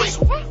worst way.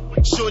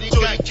 Shorty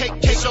got cake,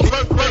 it's your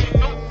birthday.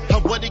 I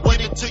wanna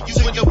give it to you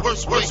in the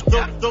worst way.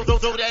 Throw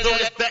that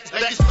ass back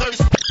like it's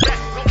Thursday.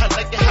 I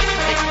like it how you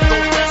make it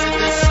go fast and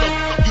then slow.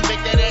 You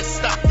make that ass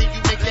stop, then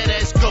you make that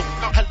ass go.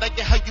 I like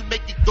it how you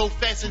make it go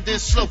fast and then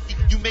slow.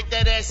 You make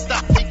that ass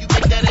stop, then you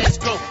make that ass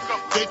go.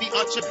 Baby,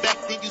 arch your back,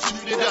 then you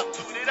suit it up.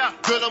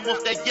 Girl, I'm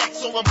off that yak,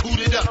 so I'm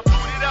booted up.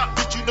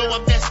 Bitch, you know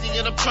I'm nasty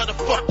and I'm tryna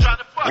fuck.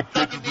 I'm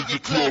thugging in your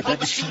club,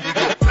 I'ma shoot it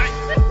up.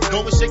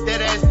 Go and shake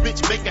that ass,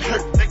 bitch, make it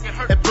hurt.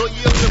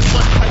 Employee of the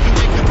month, how you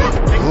make it work?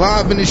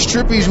 Live in the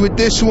strippies with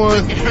this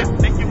one.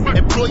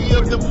 Employee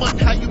of the month,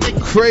 how you make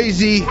it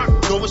Crazy. Go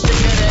and shake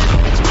that ass,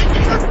 bitch, make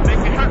it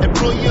hurt.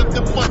 Employee of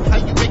the month, how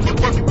you make it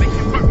work?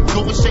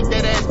 Go and shake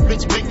that ass,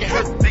 bitch, make it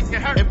hurt.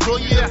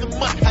 Employee of the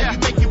month, how you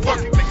make it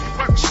work?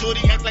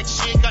 Shorty act like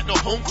she ain't got no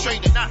home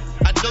training.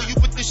 I know you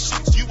with the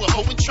shits, you a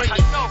hoe in training.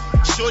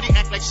 Shorty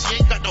act like she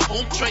ain't got no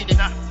home training.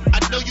 I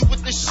know you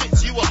with the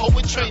shits, you a hoe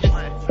in training.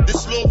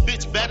 This little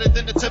bitch better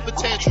than the temper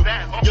tantrum.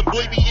 Your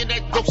boy be in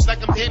that ghost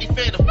like I'm Danny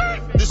Phantom.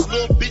 This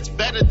little bitch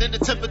better than the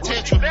temper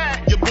tantrum.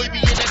 Your boy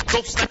be in that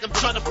ghost like I'm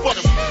tryna fuck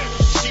him.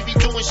 She be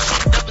doing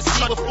shit never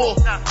seen before.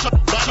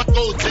 Chuck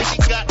goes, then she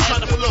got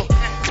tryna flow.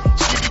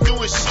 She be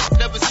doing shit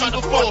never seen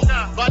before.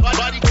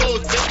 Body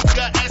goes, then we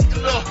got ask the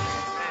Lord.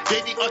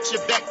 Baby, arch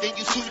your back, then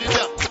you suit it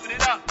up.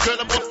 Girl,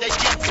 I'm off that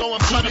yak, so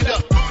I'm tryna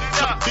up.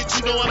 Bitch,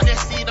 you know I'm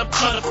nasty and I'm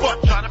tryna fuck.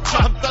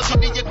 I'm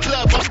thugging in your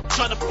club, I'm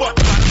tryna fuck.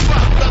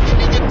 I'm thugging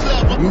in your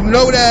club, You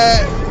know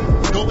that.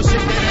 Go and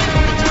shake that ass,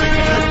 bitch, make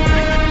it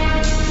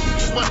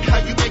hurt. Month, how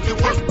you make it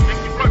work?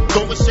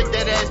 Go and shake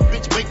that ass,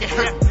 bitch, make it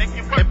hurt.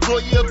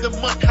 Employee of the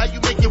month, how you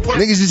make it work?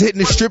 Niggas is hitting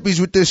the strippies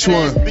with this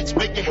one. Bitch,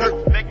 make it hurt.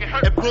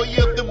 Employee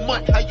of the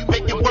month, how you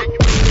make it work? Go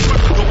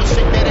and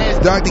shake that ass.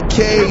 Dr.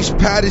 Cage,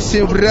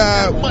 Patterson,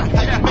 Rob,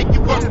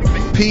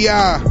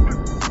 P.I.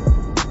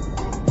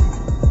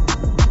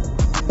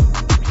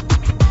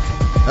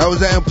 That was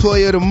that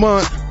employee of the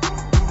month.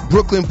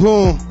 Brooklyn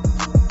Boom.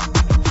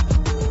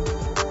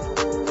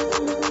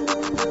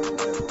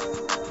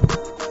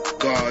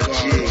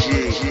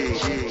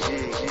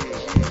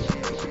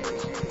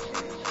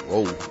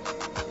 Whoa.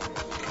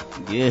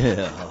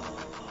 Yeah.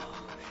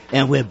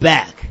 And we're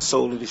back.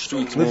 Soul of the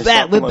streets, We're man.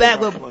 back. We're back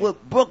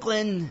with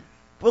Brooklyn.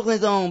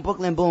 Brooklyn's own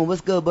Brooklyn Boom.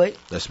 What's good, boy?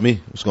 That's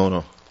me. What's going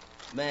on?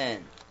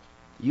 Man,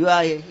 you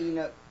out here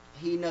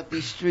heating up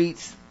these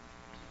streets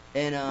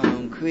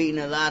and creating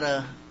a lot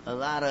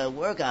of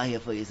work out here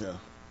for yourself.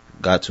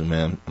 Got to,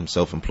 man. I'm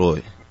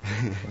self-employed.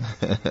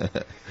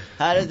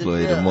 How does it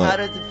feel? How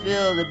does it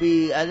feel to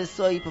be? I just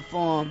saw you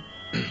perform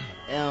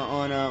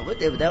on what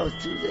day? That was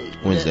Tuesday.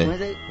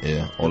 Wednesday.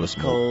 Yeah, all the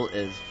smoke. Cold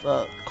as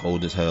fuck.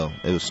 Cold as hell.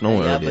 It was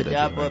snowing earlier.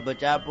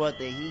 But y'all brought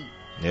the heat.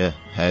 Yeah,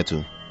 had to.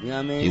 You know what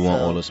I mean? You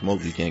want all the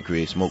smoke. You can't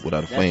create smoke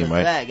without a flame,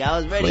 right? Fact. I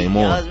was ready. Flame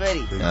on. I was ready.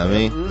 You know what I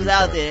mean? We was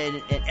out there,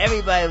 and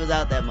everybody was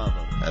out that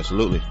motherfucker.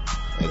 Absolutely,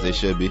 as they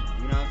should be. You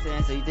know what I'm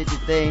saying? So you did your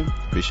thing.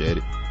 Appreciate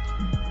it.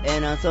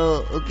 And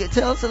okay,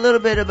 tell us a little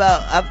bit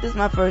about. This is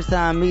my first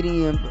time meeting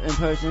you in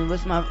person. Tell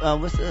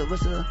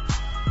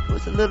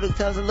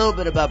us a little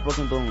bit about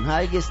Brooklyn Boom.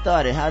 How did you get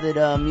started? How did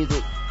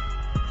music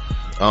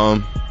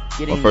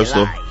get in your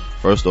life?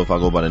 First off, I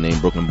go by the name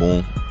Brooklyn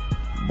Boom.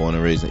 Born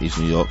and raised in East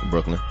New York,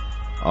 Brooklyn.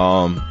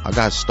 I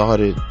got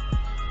started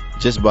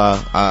just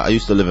by, I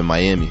used to live in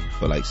Miami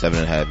for like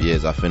 7.5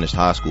 years. I finished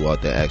high school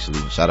out there, actually.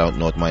 Shout out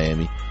North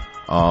Miami.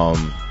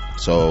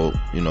 So,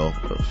 you know,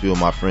 a few of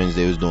my friends,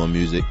 they was doing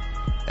music,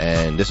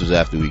 and this was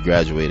after we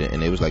graduated,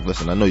 and they was like,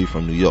 listen, I know you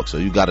from New York, so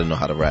you gotta know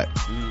how to rap.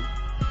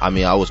 I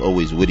mean, I was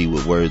always witty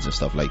with words and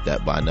stuff like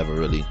that, but I never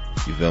really,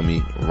 you feel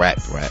me, rap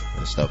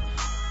and stuff.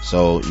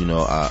 So, you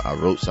know, I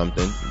wrote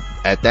something.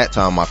 At that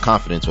time, my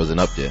confidence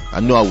wasn't up there. I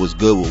knew I was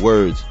good with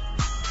words,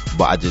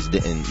 but I just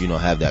didn't, you know,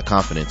 have that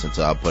confidence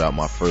until I put out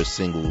my first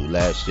single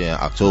last year in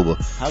October.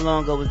 How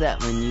long ago was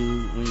that when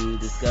you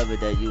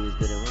discovered that you was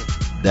good at words?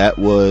 That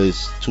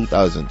was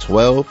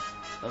 2012.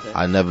 Okay.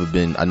 I never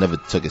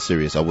took it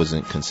serious. I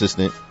wasn't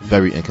consistent,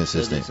 very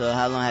inconsistent. So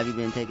how long have you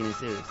been taking it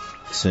serious?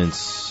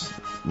 Since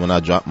when I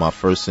dropped my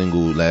first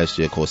single last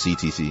year called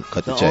CTC,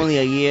 Cut the Check. So only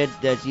a year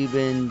that you've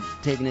been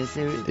taking it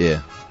serious?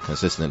 Yeah,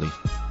 consistently.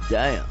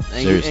 Damn.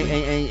 And seriously.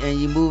 And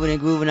you moving and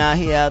grooving out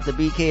here out the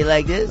BK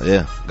like this?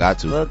 Yeah, got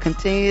to. Well,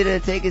 continue to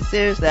take it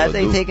seriously. I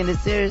think taking it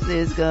seriously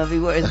is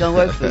gonna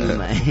work for you,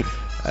 man.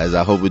 As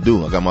I hope it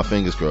do. I got my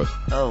fingers crossed.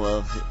 Oh,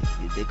 well,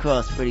 they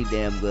crossed pretty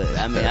damn good.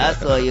 I mean, I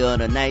saw you on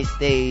a nice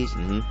stage,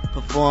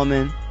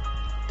 performing,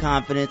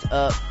 confidence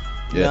up,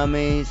 you know what I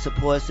mean,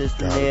 support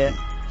system there.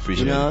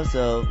 Appreciate you know, it.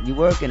 so you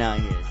working out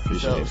here.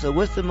 So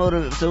what's the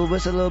motive? So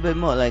what's a little bit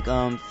more? Like,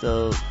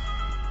 so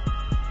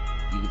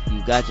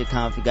you got your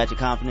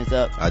confidence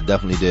up? I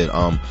definitely did.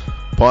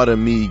 Part of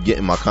me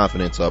getting my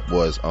confidence up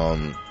was,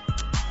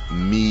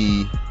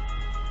 me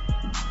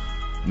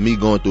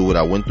going through what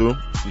I went through,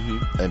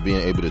 and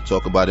being able to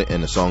talk about it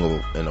in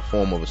the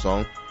form of a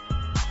song.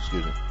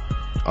 Excuse me.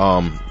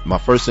 My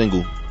first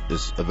single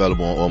is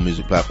available on all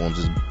music platforms.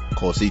 It's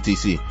called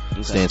CTC.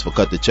 Okay. Stands for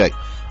Cut the Check.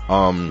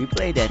 We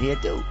played that here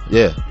too.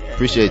 Yeah,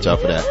 appreciate y'all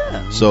for that.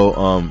 Yeah. So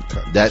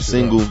that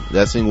single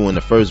in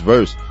the first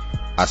verse,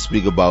 I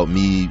speak about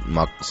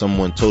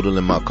someone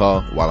totaling my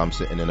car while I'm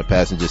sitting in the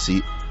passenger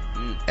seat,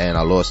 and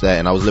I lost that.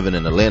 And I was living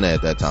in Atlanta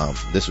at that time.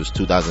 This was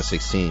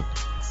 2016.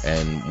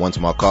 And once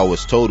my car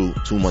was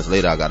totaled, 2 months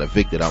later, I got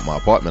evicted out my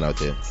apartment out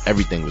there.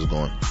 Everything was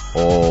gone.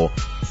 All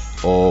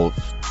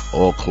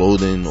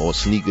clothing, all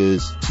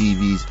sneakers,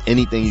 TVs,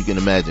 anything you can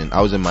imagine.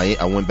 I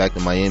went back to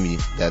Miami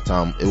that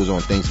time. It was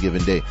on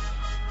Thanksgiving Day.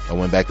 I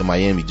went back to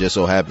Miami, just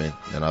so happened,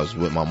 and I was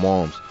with my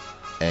moms,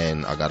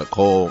 and I got a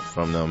call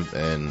from them,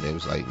 and it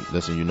was like,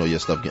 listen, you know your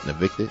stuff getting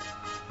evicted?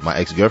 My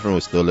ex-girlfriend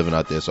was still living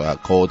out there, so I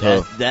called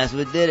her. That's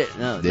what did it.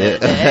 No,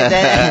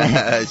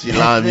 yeah. She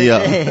lined me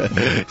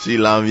up. She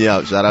lined me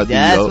up. Shout out to you.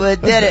 That's what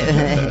did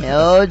it.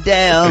 Oh,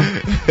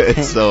 damn.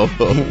 so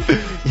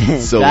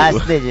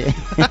God stitch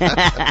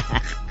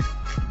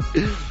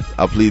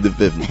I plead the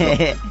fifth.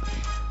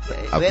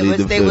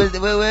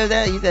 Where was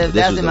that? You said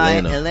that's in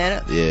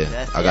Atlanta?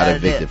 Yeah, I got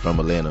evicted from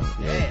Atlanta.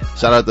 Yeah.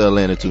 Shout out to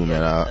Atlanta too,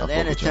 man.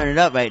 Atlanta's turning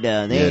up right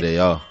now. They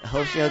are. I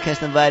hope she don't catch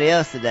somebody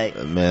else today.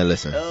 Man,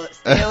 listen.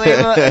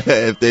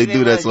 If they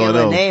do, that's on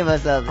them. Name or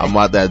something. I'm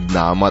out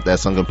that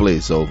sunken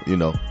place, so you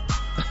know,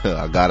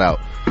 I got out.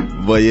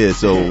 But yeah,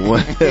 so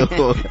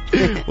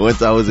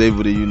once I was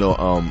able to, you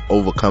know,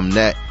 overcome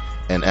that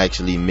and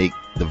actually make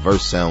the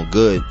verse sound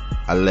good,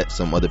 I let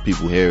some other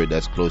people hear it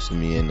that's close to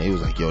me, and they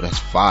was like, yo, that's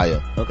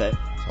fire. Okay.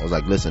 So I was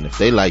like, listen, if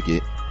they like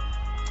it,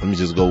 let me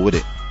just go with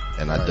it.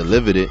 And I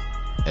delivered it,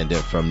 and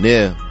then from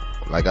there,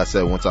 like I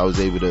said, once I was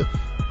able to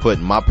put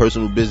my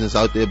personal business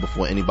out there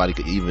before anybody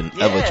could even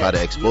ever try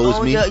to expose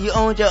me. You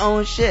owned your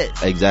own shit.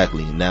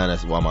 Exactly. Now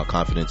that's why my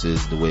confidence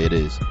is the way it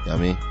is. You know what I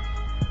mean?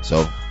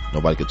 So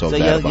nobody could talk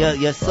bad about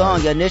it. Your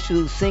song, your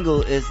initial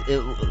single,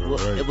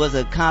 it was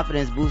a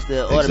confidence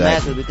booster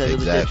automatically because it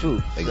was the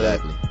truth.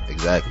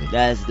 Exactly.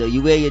 That's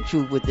you wear your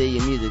truth within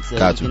your music, so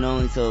you can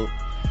only so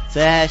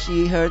has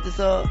she heard the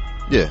song?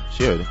 Yeah,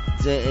 she heard it.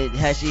 So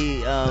has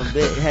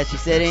she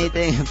said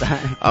anything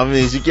about it? I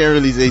mean, she can't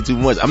really say too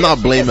much. I'm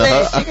not blaming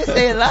her. She can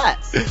say a lot.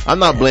 I'm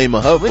not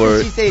blaming her for it. What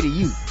did she say to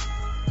you?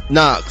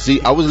 Nah, see,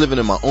 I was living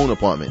in my own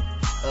apartment.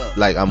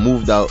 Like I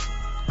moved out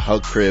her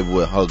crib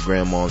with her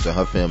grandmoms and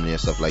her family and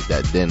stuff like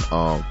that. Then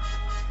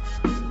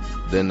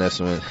that's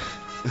when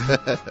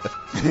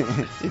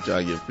you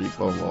try to get free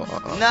promo.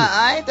 Nah,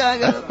 I ain't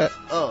talking.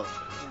 Oh,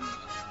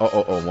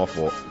 my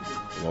fault.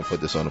 I'm gonna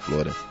put this on the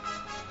floor then.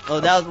 Oh,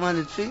 that was one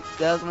of the treats?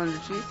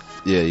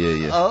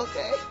 Yeah. Oh,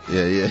 okay.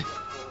 Yeah.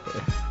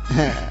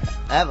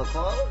 I have a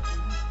call?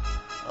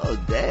 Oh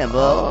damn,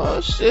 bro.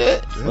 Oh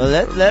shit. Well,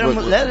 let him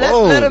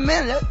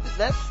in.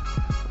 Let's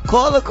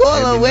caller.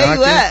 Where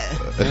you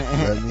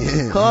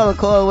at?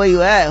 Caller. Where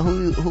you at?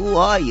 Who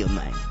are you,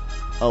 man?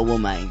 Oh,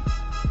 woman.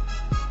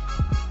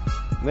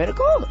 Where the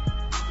caller?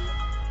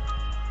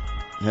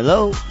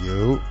 Hello.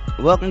 Yo.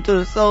 Welcome to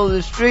the Soul of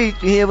the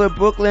Streets. You here with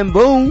Brooklyn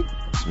Boom?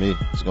 It's me.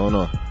 What's going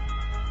on?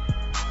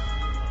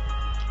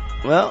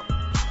 Well,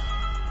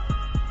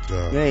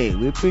 hey,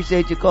 we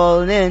appreciate you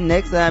calling in.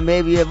 Next time,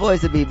 maybe your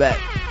voice will be back.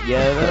 Yeah.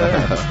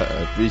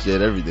 I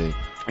appreciate everything.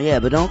 Yeah,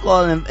 but don't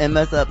call and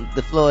mess up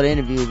the floor of the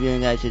interview if you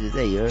ain't got shit to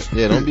say. You heard?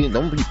 Yeah, don't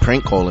be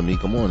prank calling me.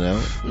 Come on now.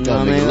 You know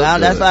what I mean?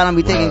 That's why I don't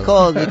be taking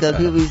calls, because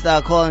people be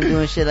start calling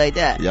doing shit like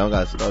that. Y'all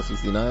got star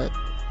 69?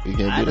 We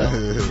can't do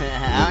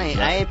that.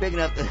 I ain't picking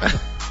up the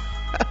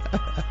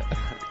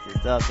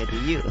talking to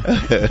you.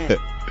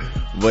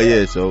 But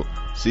yeah, so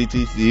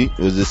CTC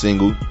was the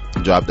single,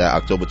 dropped that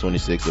October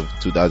 26th of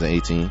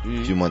 2018,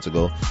 a few months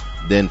ago.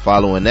 Then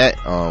following that,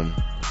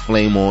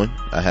 Flame On,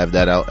 I have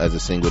that out as a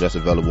single that's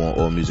available on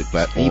all music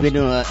platforms. You've been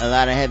doing a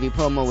lot of heavy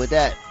promo with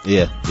that.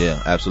 Yeah,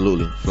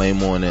 absolutely.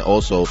 Flame On, and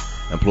also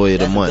Employee of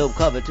the Month. That's a dope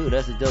cover too.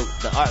 That's a dope,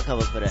 the art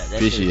cover for that.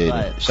 Appreciate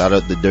it. Shout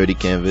out to Dirty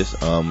Canvas.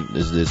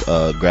 There's this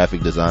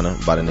graphic designer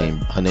by the name,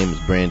 her name is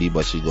Brandy,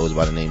 but she goes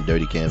by the name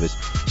Dirty Canvas.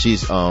 She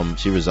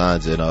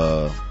resides in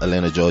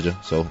Atlanta, Georgia.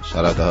 So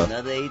shout out to her.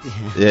 Another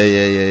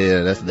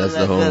Yeah. That's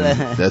the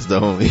homie. That's the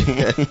homie.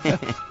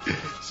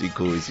 She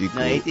cool. No,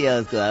 ATL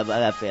is cool. I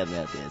got family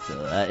out there,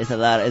 so it's a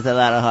lot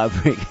of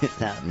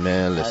heartbreak out.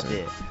 Man, listen. Out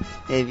there.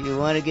 If you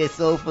want to get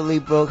soulfully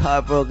broke,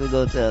 heartbroken,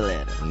 go to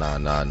Atlanta.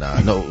 Nah.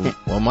 No,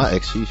 well, my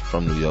ex, she's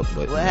from New York,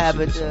 but what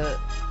happened to?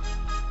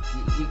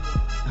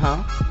 Huh?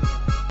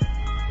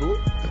 Who?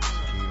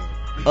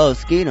 Oh,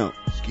 Skino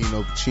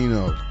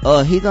Pacino.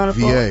 Oh, he's on the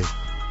VA.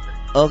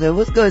 phone. Okay,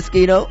 what's good,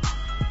 Skino?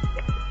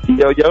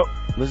 Yo.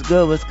 What's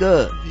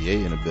good? VA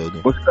in the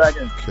building. What's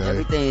cracking? Okay.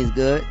 Everything is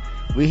good.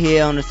 We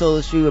here on the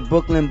Solar Street with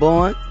Brooklyn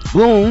Boom.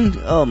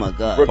 Oh my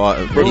God.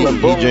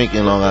 He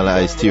drinking Long Island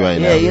iced tea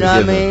right now. Yeah, you know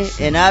what I mean.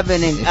 And I've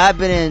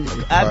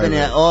been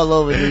all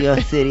over New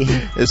York City.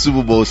 It's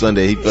Super Bowl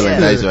Sunday. He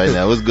feeling nice right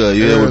now. What's good?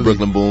 You here with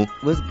Brooklyn Boom?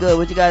 What's good?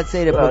 What you got to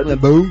say to Brooklyn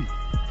Boom?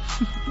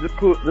 Just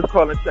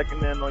calling, checking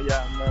in on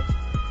y'all, man.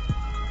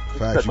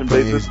 Facts, you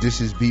playing this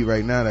is beat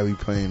right now that we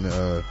playing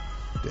the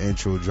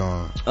intro,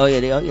 John. Oh yeah,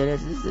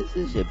 this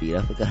is your beat.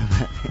 I forgot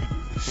about that.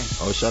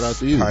 Oh, shout out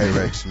to you,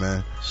 Pyrex,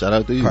 man. Shout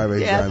out to you.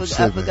 Pyrex, yeah,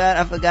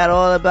 I forgot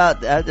all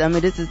about that. I mean,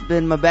 this has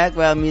been my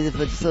background music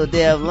for so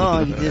damn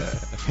long. I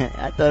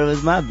thought it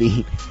was my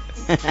beat.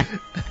 I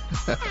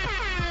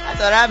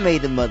thought I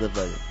made the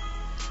motherfucker.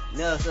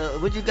 No, so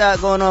what you got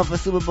going on for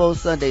Super Bowl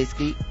Sunday,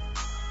 Skeet?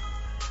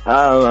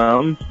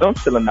 I'm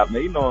chilling out,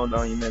 man. You know, I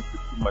don't even into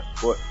too much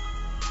sport.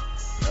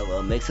 Oh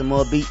well, make some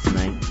more beats,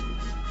 man.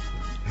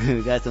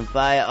 We got some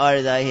fire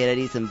artists out here that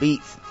need some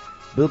beats.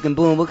 Brooklyn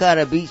Boom, what kind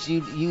of beats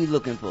you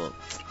looking for?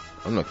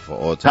 I'm looking for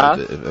all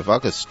types. If I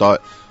could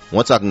start,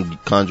 once I can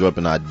conjure up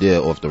an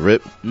idea off the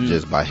rip,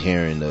 just by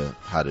hearing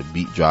how the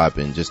beat drop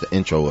and just the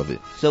intro of it.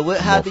 So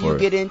how do you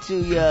get into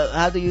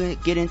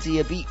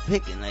your beat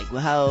picking? Like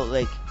how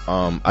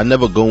I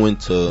never go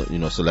into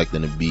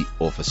selecting a beat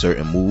off a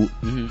certain mood.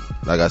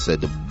 Mm-hmm. Like I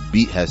said, the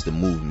beat has to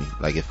move me.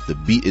 Like if the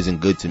beat isn't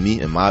good to me,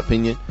 in my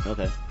opinion,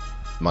 okay,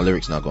 my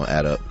lyrics not gonna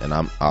add up. And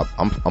I'm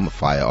a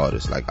fire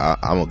artist. Like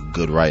I'm a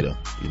good writer.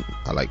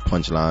 I like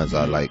punchlines. Mm-hmm.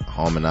 I like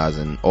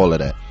harmonizing, all of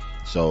that.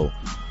 So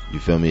you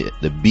feel me?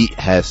 The beat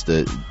has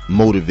to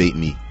motivate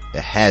me.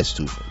 It has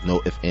to.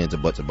 No ifs, ands, or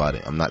buts about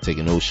it. I'm not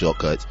taking no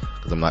shortcuts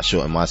because I'm not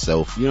shorting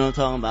myself. You know what I'm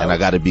talking about? And I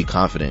got to be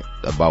confident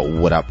about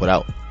what I put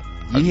out.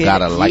 I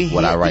gotta like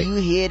what I write. Do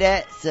you hear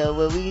that? So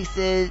when we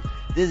said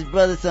this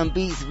brother some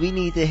beats, we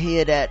need to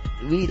hear that.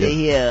 We need to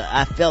hear.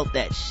 I felt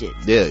that shit.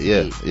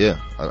 Yeah.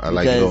 I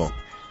like it all.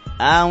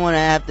 I don't want to,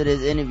 after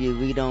this interview,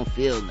 we don't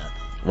feel nothing.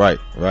 Right.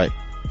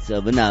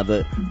 So, but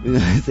we're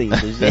gonna say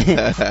some shit.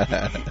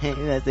 We're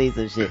gonna say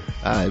some shit.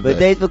 Right, but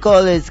thanks for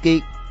calling,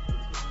 Skeet.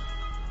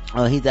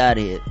 Oh, he's out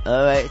of here.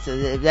 All right, so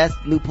if that's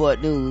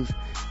Newport News,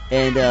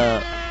 and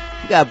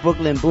you got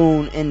Brooklyn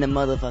Boom in the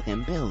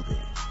motherfucking building.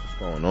 What's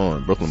going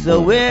on, Brooklyn Boom?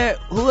 So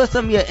who are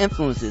some of your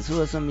influences?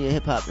 Who are some of your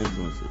hip hop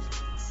influences?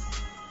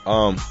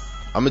 I'm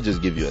gonna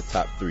just give you a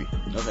top 3.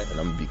 Okay. And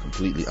I'm gonna be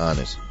completely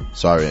honest.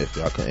 Sorry if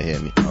y'all couldn't hear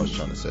me. I was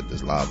trying to set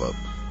this live up.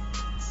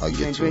 I'll you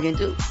get been to drinking it.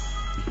 too?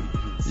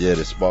 Yeah,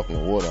 the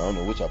sparkling water. I don't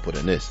know which I put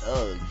in this.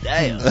 Oh,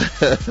 damn.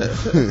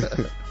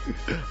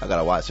 I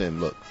gotta watch him.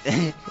 Look.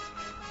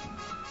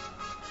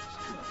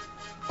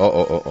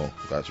 Oh.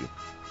 Got you.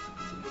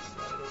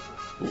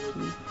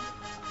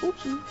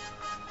 Oopsie.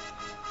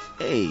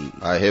 Hey.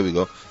 All right, here we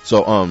go.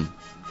 So,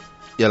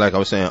 yeah, like I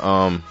was saying,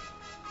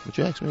 what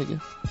you asked me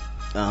again?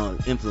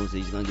 Influences.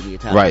 You're gonna give me a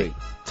top 3. Right.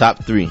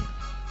 Top 3.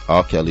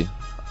 R. Kelly,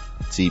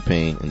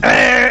 T-Pain, and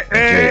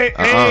Drake.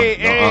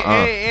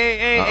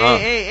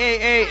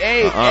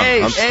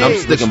 I'm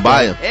sticking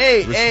by him.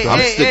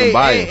 I'm sticking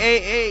by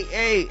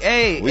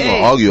him. We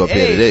gonna argue up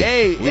here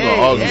today. We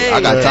gonna argue.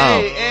 I got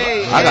time.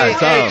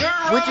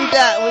 What you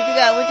got?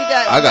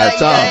 I got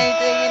time.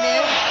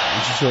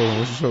 What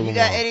you showing? You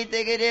got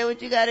anything in there?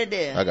 What you got in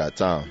there? I got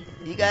time.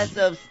 You got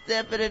some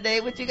step of the day?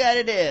 What you got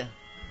in there?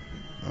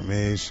 I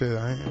mean, shit,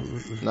 I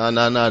ain't.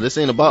 Nah. This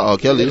ain't about R.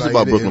 Kelly. This is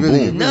about Brooklyn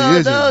Boom. No.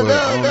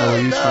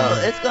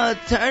 It's gonna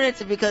turn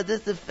into, because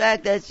it's the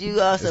fact that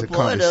you are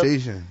supportive.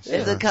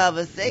 It's a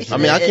conversation. I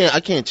mean, I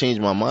can't change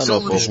my mind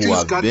off of who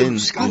I've been,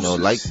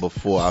 like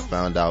before I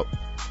found out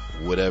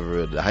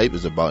whatever the hype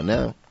is about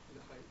now.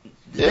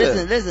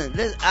 Yeah. Listen.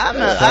 I'm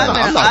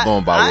not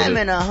going by with I'm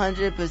in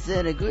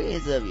 100%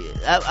 agreement of you.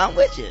 I'm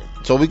with you.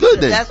 So we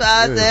good then. That's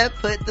why I said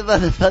put the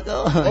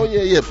motherfucker on. Oh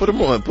yeah. Put him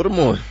on. Put him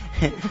on.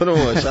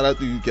 Shout out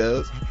to you,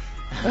 Kels.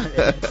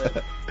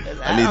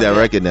 I need that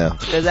record now.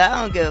 Cause I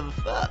don't give a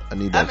fuck. I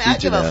need that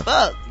feature now. I give a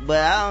fuck,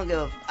 but I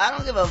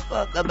don't give a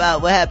fuck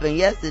about what happened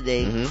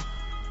yesterday.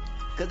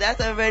 Cause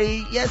that's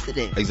already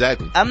yesterday.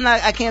 Exactly.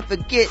 I can't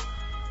forget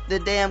the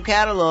damn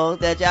catalog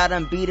that y'all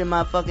done beat in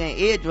my fucking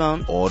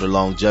eardrum. All the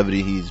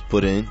longevity he's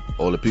put in,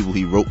 all the people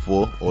he wrote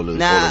for, all the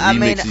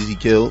remixes he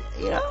killed.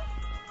 You know?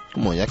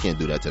 Come on, y'all can't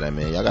do that to that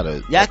man. Y'all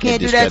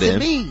can't do that to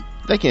me.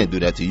 They can't do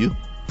that to you.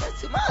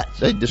 That's too much.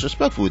 They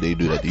disrespectful if they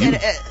do that to you.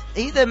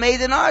 He's an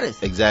amazing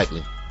artist.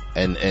 Exactly.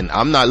 And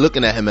I'm not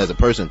looking at him as a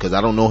person because I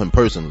don't know him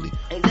personally.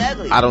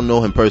 Exactly. I don't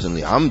know him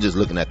personally. I'm just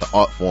looking at the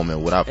art form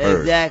and what I've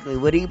heard. Exactly.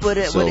 What he put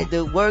in,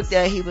 the work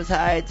that he was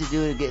hired to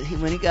do,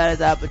 when he got his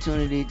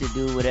opportunity to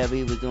do whatever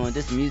he was doing,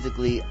 just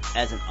musically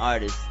as an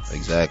artist.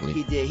 Exactly.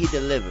 He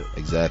delivered.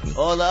 Exactly.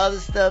 All the other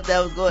stuff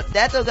that was going,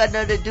 that don't got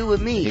nothing to do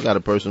with me. He got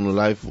a personal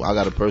life. I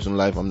got a personal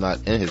life. I'm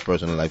not in his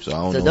personal life, so I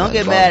don't know. So don't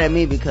get mad at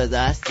me because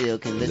I still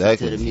can listen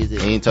to the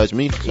music. He ain't touch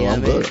me, so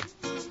I'm good.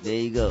 There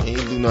you go. He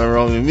ain't do nothing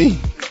wrong with me.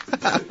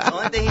 The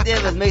only thing he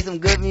did was make some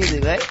good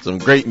music, right? Some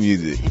great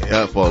music.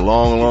 Yeah, for a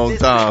long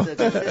time.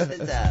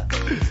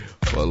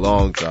 For a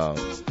long time.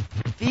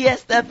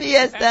 Fiesta.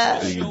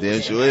 You damn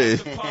sure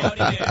is.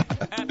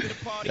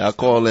 Y'all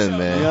call in,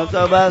 man. You know what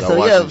I'm talking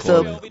about?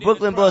 So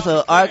Brooklyn Boys,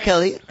 so R.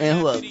 Kelly and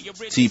who else?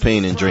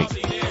 T-Pain and Drake.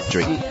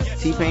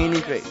 T-Pain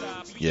and Drake.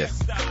 Yeah.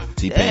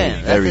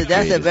 T-Pain.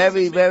 That's a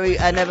very,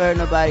 I never heard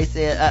nobody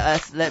say it.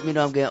 Let me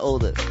know I'm getting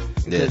older.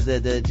 Because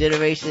the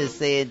generation is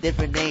saying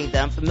different names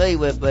that I'm familiar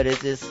with, but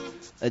it's just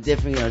a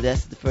different,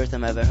 that's the first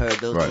time I ever heard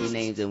those three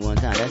names at one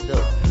time. That's dope.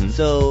 Mm-hmm.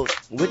 So,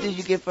 what did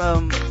you get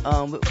from,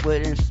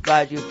 what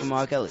inspired you from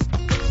R. Kelly?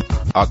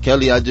 R.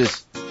 Kelly,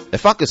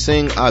 if I could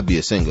sing, I'd be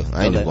a singer.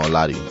 I ain't even gonna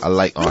lie to you. I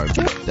like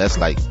R&B. That's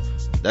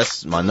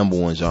my number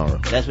one genre.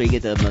 That's where you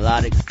get the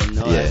melodics and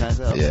all that kind of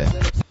stuff. Yeah.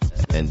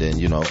 And then,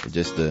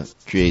 just the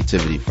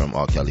creativity from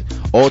R. Kelly.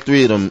 All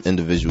three of them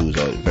individuals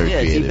are very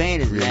creative.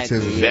 T-Pain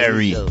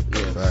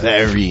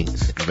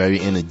is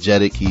very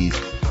energetic. He's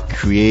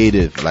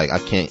creative. Like, I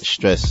can't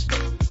stress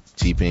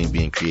T-Pain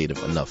being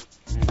creative enough.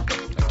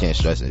 I can't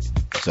stress it.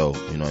 So,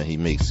 he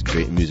makes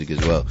great music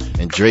as well.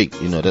 And Drake,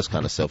 that's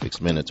kind of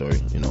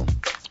self-explanatory,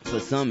 For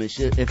some, it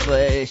should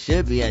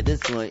be at this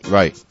point.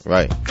 Right.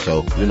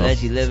 So,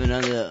 unless you're living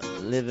under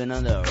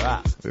a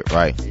rock.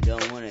 Right. They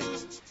don't want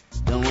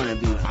to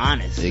be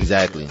honest.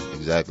 Exactly.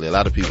 A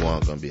lot of people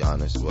aren't going to be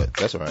honest, but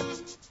that's all right.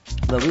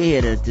 But we're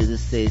here to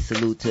just say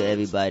salute to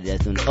everybody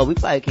that's doing. Oh, we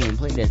probably can't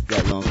play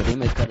that long because they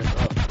may cut us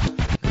off.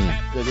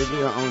 Because if we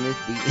don't own this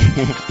beat,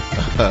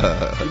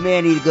 you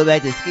may need to go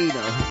back to ski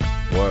though.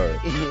 Word.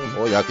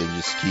 Or y'all could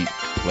just keep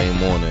playing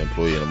more on the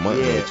Employee of the Month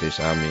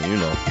rotation. I mean,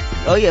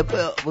 Oh yeah,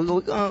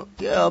 we're gonna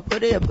put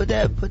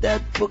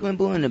that Brooklyn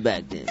Boom in the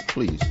back then.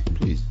 Please.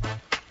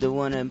 The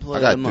one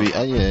Employee of the Month.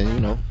 I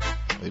got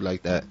 3. We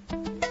like that.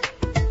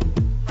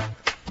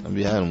 I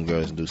be having them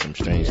girls do some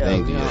strange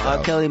things.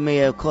 R. Kelly may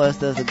have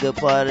cost us a good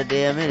part of the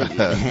damn interview.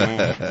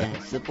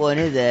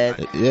 Supporting his ass.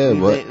 Yeah,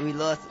 but we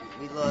lost.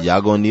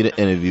 Y'all gonna need an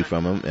interview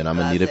from him, and I'm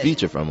gonna need a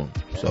feature from him.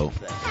 So,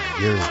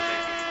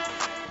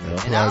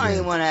 And I don't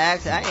even want to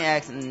ask. I ain't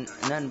asking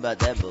nothing about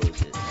that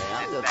bullshit.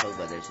 I don't give a fuck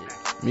about that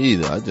shit. Me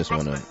either. I just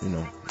wanna,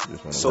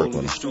 Soul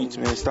in the streets,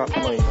 man. Stop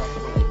playing. Take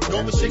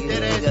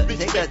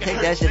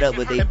that shit up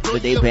with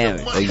they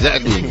parents.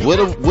 Exactly.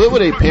 Where were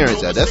their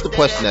parents at? That's the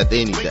question that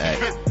they need to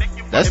ask.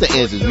 That's the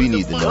answers we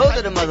need to know. Those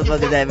are the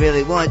motherfuckers that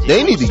really want you.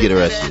 They need to get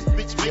arrested.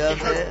 You know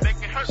what I'm saying?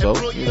 So,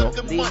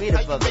 leave me the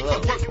fuck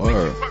alone.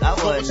 Word. I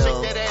want to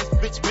know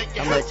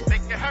how much,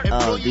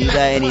 do you got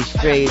any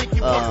straight,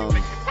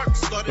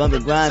 bump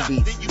and grind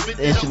beats,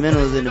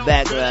 instrumentals in the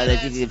background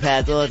that you can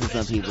pass on to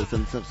some people,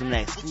 some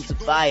that exclusive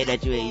fire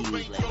that you ain't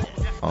used like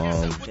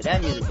that.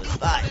 That music was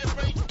fire.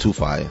 Too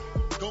fire.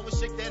 So,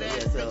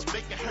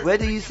 where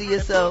do you see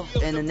yourself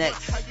in the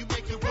next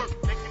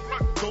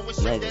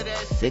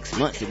 6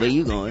 months? Where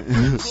you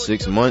going?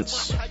 6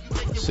 months.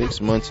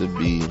 6 months would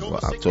be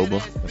October.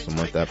 That's a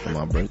month after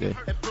my birthday.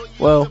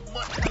 Well,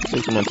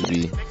 6 months would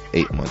be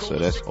 8 months, so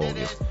that's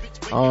August.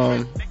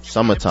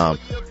 Summertime.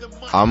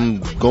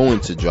 I'm going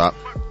to drop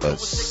a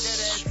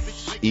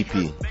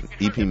EP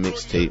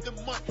mixtape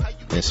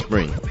in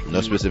spring.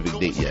 No specific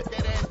date yet,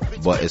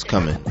 but it's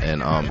coming.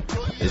 And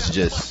it's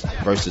just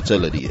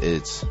versatility.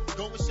 It's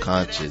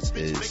conscious.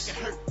 It's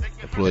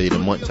Employee of the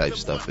Month type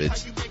stuff.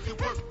 It's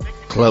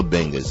club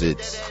bangers.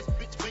 It's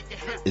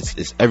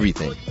it's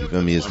everything. You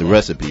feel me? It's the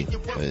recipe,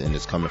 and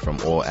it's coming from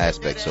all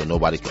aspects. So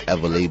nobody can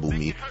ever label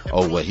me,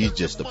 oh well, he's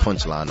just a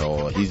punchline,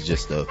 or he's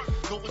just a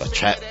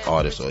trap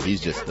artist, or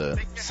he's just a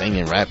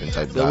singing, rapping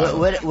type guy. So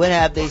what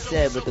have they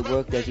said with the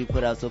work that you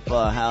put out so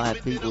far? How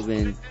have people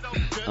been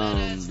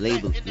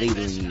labeling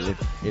you?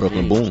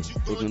 Brooklyn Boom.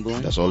 Brooklyn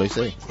Boom. That's all they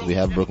say. We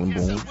have Brooklyn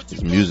Boom.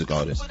 He's a music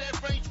artist.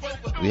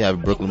 We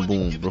have Brooklyn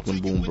Boom, Brooklyn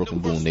Boom, Brooklyn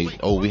Boom.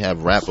 We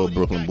have rapper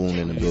Brooklyn Boom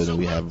in the building.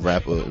 We have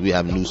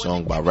a new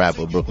song by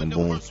rapper Brooklyn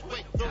Boom.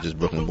 Just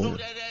Brooklyn Boom.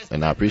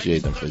 And I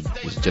appreciate them for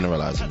just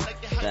generalizing me.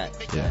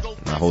 Yeah,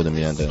 not holding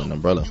me under an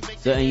umbrella.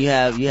 So, and you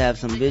have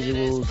some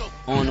visuals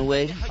on the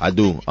way? I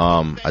do.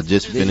 I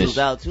just finished.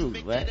 Visuals out too,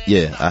 right?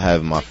 Yeah, I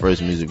have my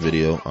first music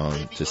video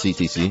to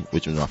CTC,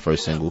 which was my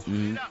first single.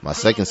 Mm-hmm. My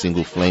second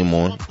single, Flame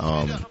On.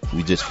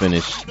 We just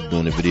finished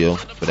doing the video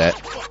for that.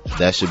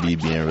 That should be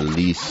being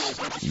released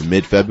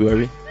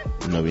mid-February.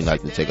 You know, we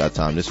like to take our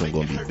time. This one's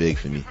gonna be big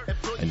for me.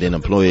 And then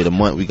Employee of the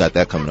Month, we got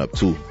that coming up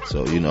too.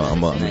 So, you know,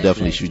 I'm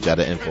definitely shoot y'all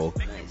the info.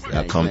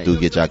 Y'all come through,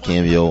 get y'all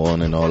cameo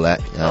on and all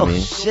that. You know what I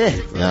mean? Shit.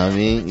 You know what I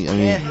mean?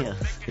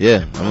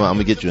 Yeah, I'm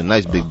gonna get you a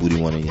nice big booty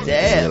one in you.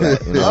 Damn. What?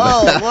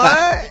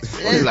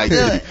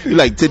 You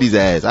like titties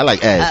ass. I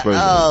like ass first.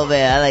 Oh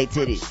man, I like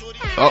titties.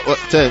 Oh, what?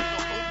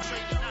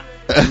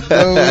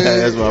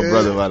 That's my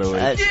brother, by the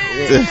way.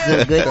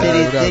 Some good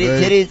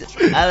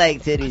titties. I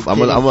like titties. I'm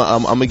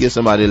gonna get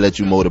somebody to let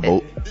you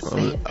motorboat.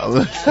 I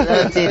love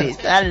titties.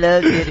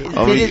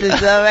 Titties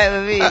is alright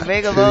with me.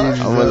 Bring them on.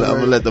 I'm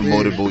gonna let them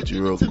motorboat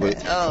you real quick.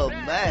 Oh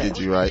man. Get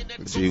you right.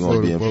 So you're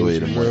gonna be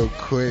employed real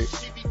quick.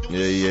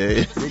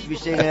 Yeah. Bitch be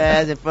shaking her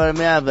ass in front of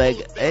me. I'm like,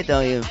 it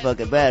don't even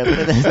fucking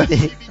matter.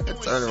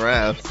 Turn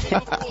around.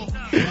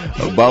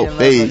 About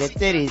face.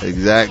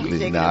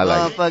 Exactly. Nah, I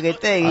like motherfucking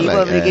thing. You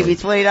want me to give me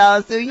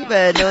 $20 too? You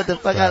better know what the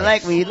fuck I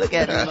like when you look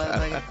at me,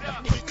 motherfucker.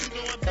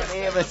 Come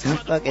here with some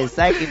fucking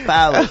psychic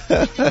power.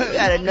 You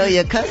gotta know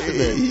your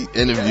customers.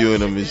 Interviewing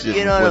them and shit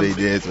before they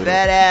dance with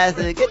fat ass.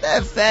 Get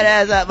that fat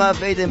ass out my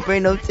face and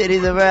bring them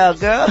titties around,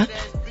 girl.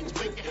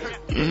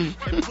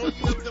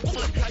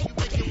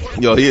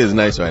 Yo, he is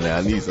nice right now.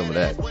 I need some of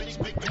that.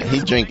 He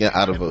drinking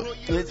out of a...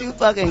 Was you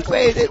fucking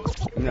crazy?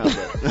 No,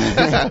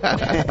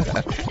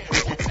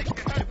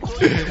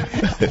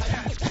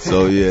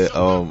 So yeah,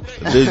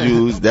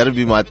 visuals, that'll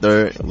be my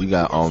third. We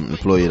got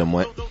Employee of the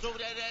Month.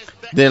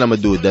 Then I'm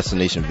gonna do a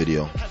destination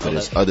video for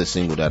this other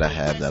single that I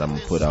have that I'm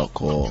gonna put out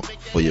called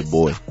For Your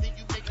Boy.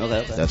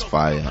 Okay. That's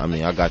fire. I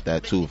mean, I got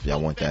that too if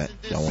y'all want that.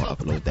 If y'all want to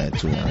upload that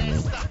too, I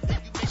mean.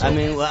 So.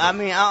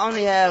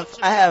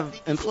 I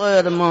have Employee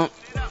of the Month.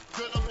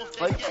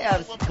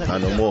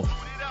 Not no more.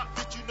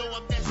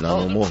 Not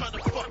no more.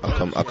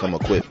 I come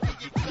equipped.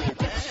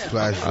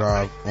 Flash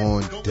drive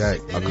on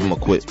deck. I come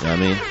equipped, you know what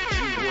I mean?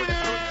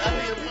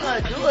 You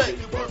gotta do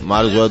it.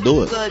 Might as well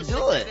do it. You gotta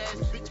do it.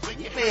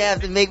 You may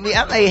have to make me,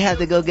 I may have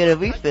to go get a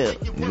refill.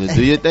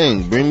 Do your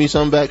thing. Bring me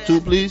some back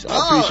too, please.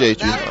 I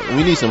appreciate you.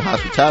 We need some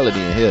hospitality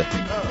in here.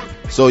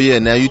 So yeah,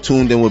 now you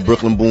tuned in with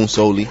Brooklyn Boom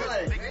solely.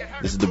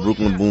 This is the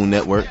Brooklyn Boom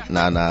Network.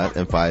 Nah,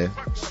 Empire.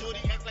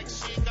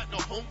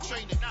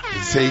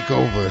 Take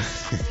over.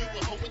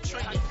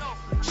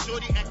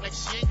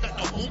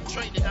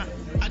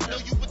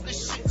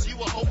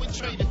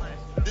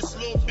 This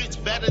little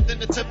bitch better than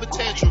the temper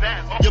tantrum.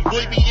 Your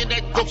boy be in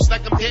that ghost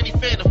like I'm Danny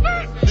Phantom.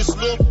 This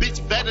little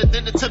bitch better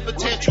than the temper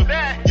tantrum.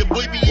 Your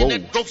boy be in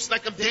that ghost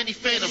like I'm Danny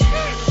Phantom.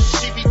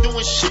 She be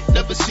doing shit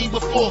never seen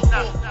before.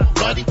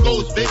 Body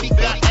goes, baby,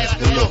 God ask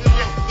her look.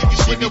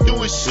 She be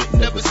doing shit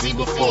never seen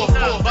before.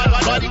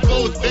 Body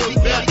goes, baby,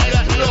 God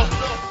ask her look.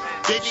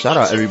 Shout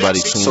out everybody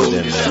tuned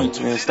in,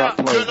 man. Stop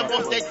playing.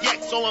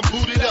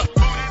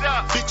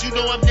 Bitch, you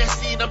know I'm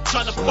nasty and I'm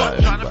trying to fuck.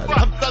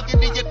 I'm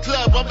thugging in your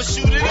club, I'ma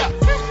shoot it up.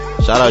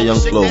 Shout out Young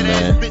Flow,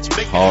 man.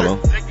 Harlem.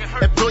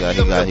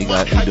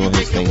 He doing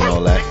his thing and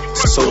all that.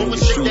 So in the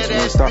streets,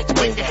 man. Stop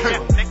playing.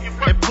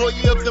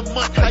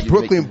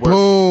 Brooklyn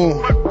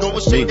Boom.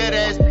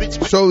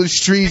 Soul the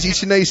Streets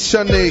each and every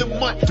Sunday,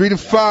 3 to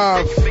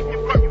 5.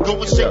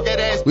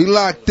 We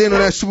locked in on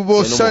that Super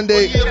Bowl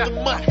Sunday.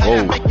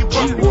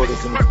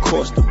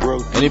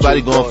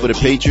 Anybody going for the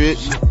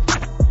Patriots?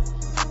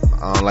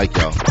 I don't like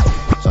y'all.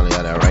 I'm telling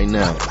y'all that right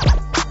now.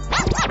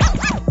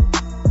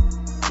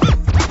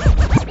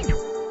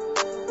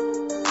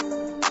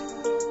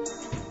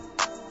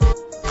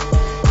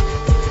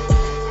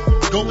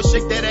 Go and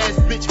shake that ass,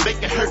 bitch,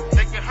 make it hurt.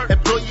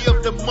 Employee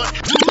of the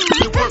Month.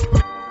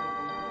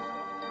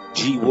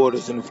 G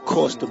Waters and of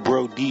course the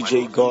bro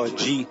DJ God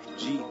G.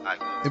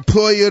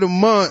 Employee of the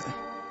Month.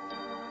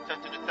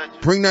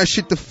 Bring that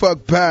shit the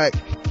fuck back.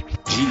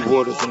 G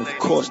Waters and of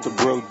course the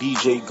bro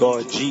DJ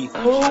God G.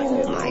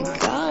 Oh my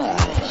god.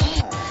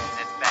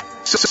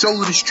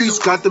 Soul of the Streets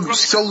got them.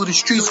 Soul of the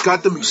Streets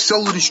got them.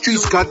 Soul of the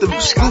Streets got them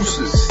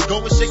exclusives. Go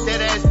and shake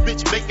that ass,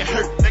 bitch, make it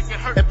hurt.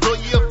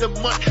 Employee of the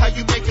Month, how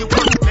you make it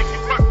work?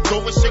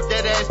 Go and shake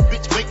that ass,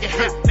 bitch, make it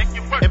hurt.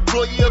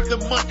 Employee of the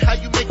Month, how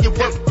you make it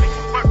work?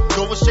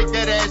 Go and shake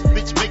that ass,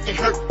 bitch, make it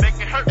hurt.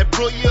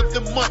 Employee of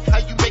the Month, how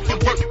you make it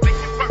work?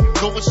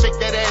 Go and shake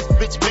that ass,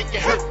 bitch, make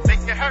it hurt.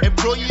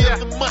 Employee of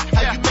the month,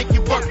 how you make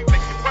it work?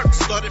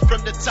 Started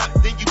from the top,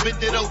 then you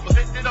bend it over.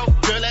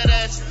 Girl, that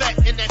ass fat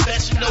in that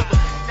Fashion Nova.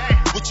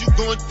 What you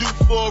gonna do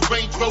for a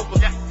Range Rover?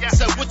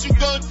 So what you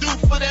gonna do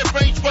for that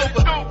Range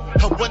Rover?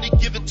 I wanna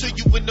give it to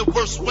you in the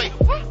worst way.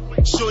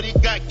 Shorty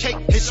got cake,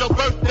 it's your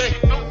birthday.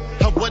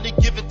 I wanna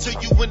give it to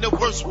you in the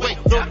worst way.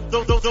 Throw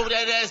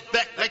that ass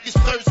back like it's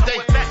Thursday.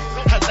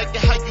 I like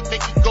it how you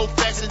make it go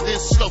fast and then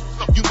slow.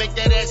 You make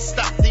that ass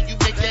stop, then you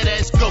make that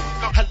ass go.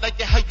 I like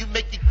it how you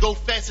make it go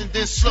fast and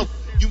then slow.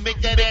 You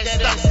make that ass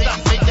stop, then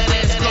you make that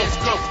ass go.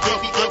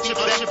 Baby, got your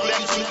back, but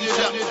you shoot it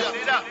up.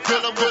 Girl,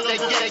 I'm on that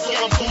gas, so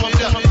I'm booting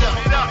it up.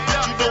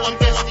 You know I'm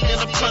nasty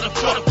and I'm trying to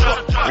fuck.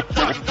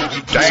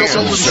 Damn,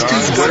 son,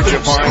 where'd you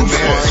find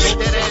this?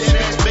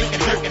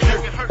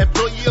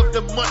 Employee of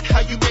the month,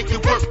 how you make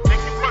it work?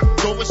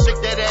 Go and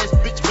shake that ass,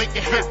 bitch, make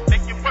it hurt.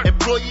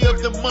 Employee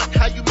of the month,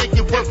 how you make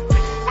it work?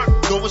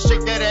 Go and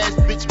shake that ass,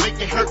 bitch, make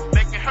it hurt.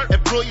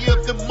 Employee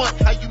of the month,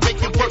 how you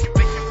make it work?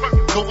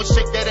 Go and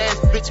shake that ass,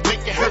 bitch,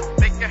 make it hurt.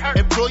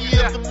 Employee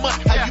of the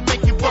month, how you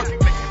make it work?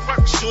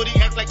 Shorty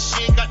act like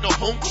she ain't got no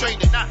home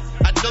training.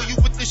 I know you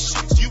with the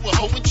shits, you a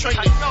hoe in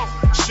training.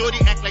 Shorty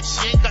act like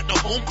she ain't got no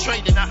home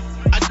training.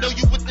 I know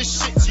you with the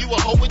shits, you a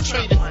hoe in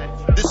training.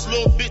 This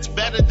little bitch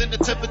better than the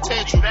temper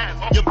tantrum.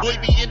 Your boy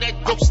be in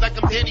that ghost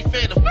like I'm Danny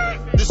Phantom.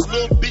 This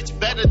little bitch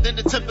better than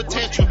the temper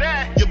tantrum.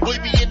 Your boy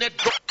be in that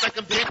ghost like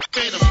I'm Danny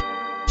Phantom.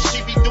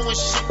 She be doing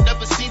shit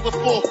never seen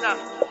before.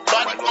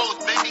 Body goes,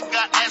 baby,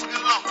 got ass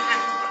below.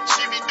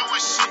 She be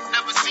doing shit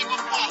never seen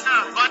before.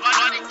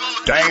 Body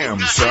goes. Damn,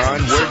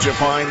 son, where'd you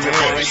find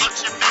this?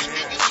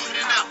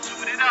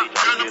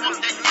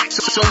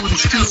 Soul of the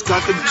Streets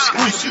got them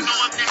exclusives.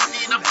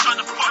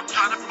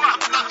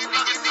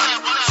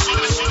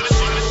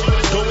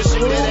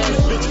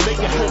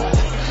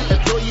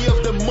 Employee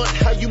of the month,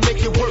 how you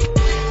make it work?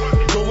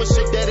 Go and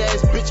shake that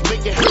ass, bitch,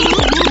 make it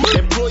hurt.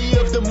 Employee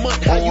of the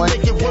month, how you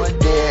make it work?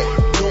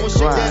 Go and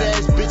shake that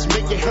ass, bitch,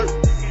 make it hurt.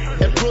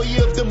 Employee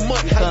of the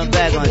month, how you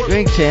make it work?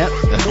 Drink Champ.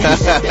 Go and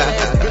shake that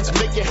ass, bitch,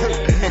 make it hurt.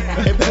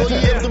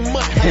 Employee of the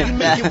month, how you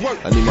make it work?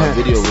 I need my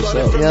video, what's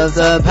up? Yo,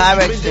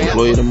 Pyrex Champ.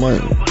 Employee of the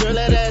month.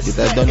 Get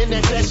that done for me.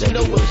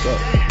 What's up?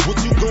 What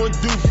you gonna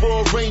do for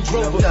a Range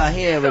Rover? We are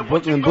here with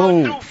Brooklyn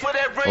Boom.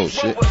 Oh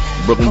shit.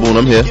 Brooklyn Boom,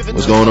 I'm here.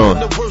 What's going on?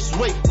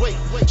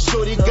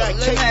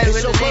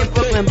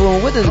 Brooklyn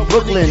Boom. What does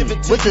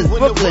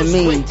Brooklyn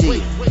mean to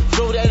you?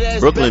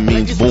 Brooklyn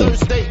means boom.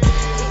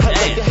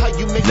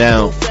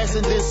 Now,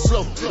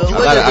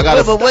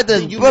 but what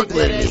does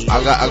Brooklyn mean?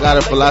 I got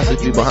a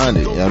philosophy behind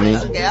it. You know what I mean?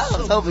 Okay, I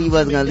was hoping you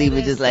wasn't gonna leave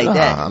it just like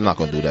that. I'm not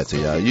gonna do that to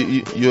y'all.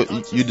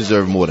 You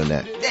deserve more than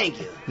that. Thank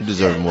you. You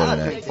deserve more than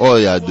that. All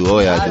y'all do.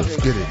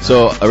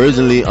 So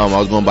originally, I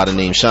was going by the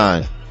name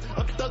Shine.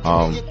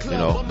 You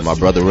know, my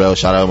brother Rel.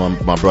 Shout out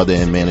my brother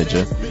and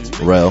manager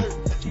Rel,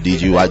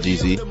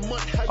 DGYGZ.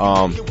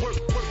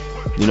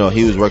 You know,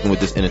 he was working with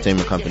this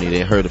entertainment company.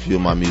 They heard a few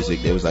of my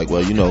music. They was like,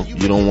 well, you know,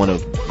 you don't want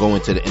to go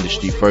into the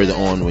industry further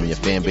on when your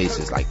fan base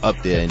is like up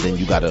there, and then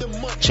you gotta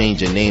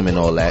change your name and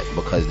all that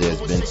because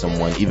there's been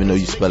someone, even though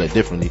you spell it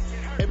differently.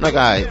 I'm like,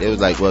 alright. They was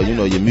like, well, you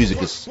know, your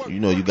music is, you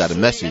know, you got a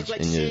message,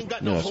 and you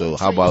know, so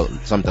how about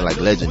something like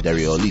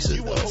legendary or at least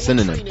a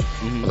synonym?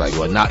 I was like,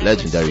 well, not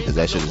legendary because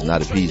that shit is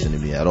not appeasing to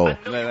me at all.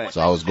 Right. So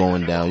I was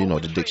going down, you know,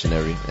 the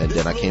dictionary, and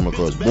then I came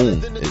across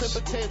boom.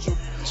 It's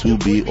to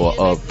be or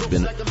of,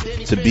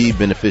 to be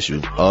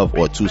beneficial of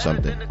or to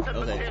something.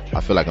 Okay.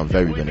 I feel like I'm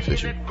very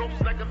beneficial,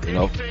 you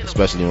know,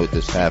 especially with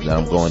this path that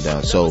I'm going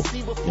down. So,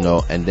 you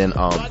know, and then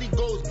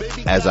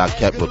as I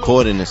kept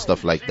recording and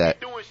stuff like that,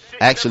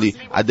 actually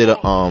I did a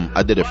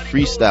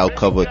freestyle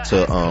cover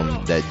to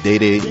that Day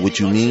Day What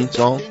You Mean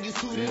song.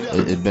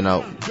 It's been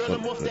out for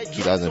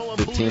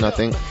 2015, I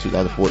think,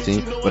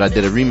 2014. But I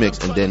did a remix,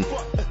 and then,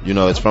 you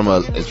know, it's from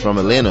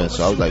Atlanta,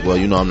 so I was like, well,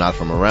 you know, I'm not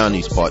from around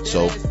these parts,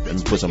 so let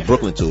me put some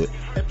Brooklyn to it.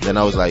 Then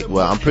I was like,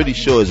 well, I'm pretty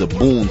sure there's a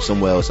boom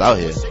somewhere else out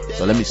here,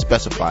 so let me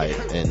specify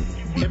it and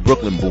be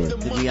Brooklyn Boom. To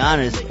be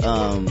honest,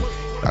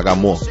 I got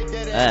more.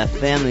 I have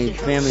family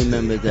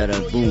members that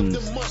are booms.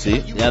 See?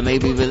 That may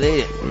be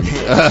related.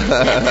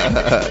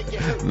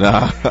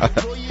 Nah.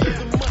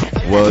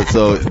 Well,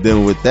 so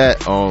then with that,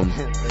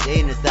 they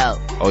in the South.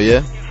 Oh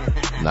yeah?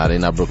 Nah, they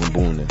not Brooklyn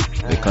Boom then.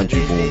 They country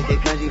boom. They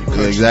country boom.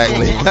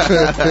 Exactly.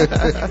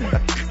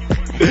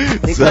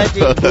 They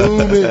country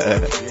booming.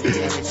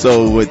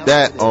 So with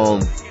that,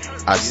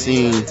 I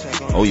seen.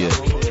 Oh yeah.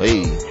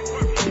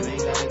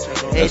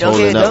 Hey,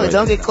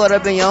 don't get caught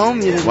up in your own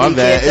music. My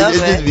bad. It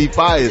just be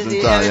fire sometimes.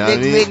 You know what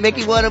I mean? Make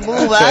you want to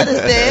move. I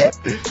understand.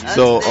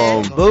 So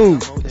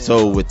boom.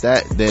 So with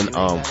that, then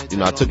you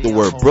know, I took the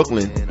word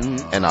Brooklyn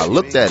and I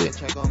looked at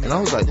it and I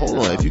was like, hold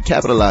on, if you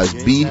capitalize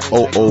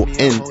BOON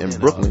in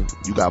Brooklyn,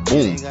 you got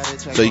boom.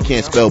 So you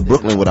can't spell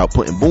Brooklyn without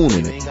putting boom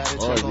in it.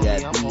 Oh, you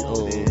got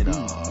BOOM.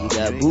 You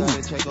got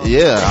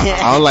Yeah,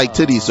 I don't like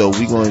titties, so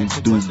we gonna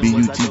do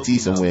B-U-T-T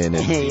somewhere in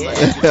it.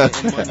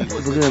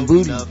 We're doing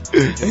booty.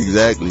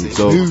 Exactly.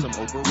 So,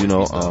 you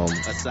know,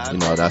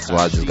 that's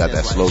why I just got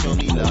that slogan.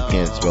 You know, you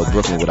can't spell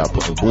Brooklyn without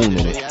putting boom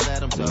in it.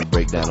 When you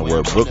break down the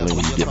word Brooklyn,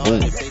 you get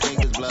boom.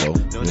 So,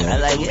 you know. I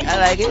like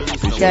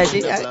it. It's catchy.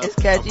 It's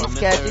catchy.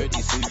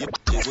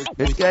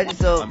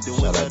 So,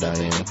 shout out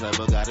Diane.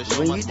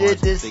 When you did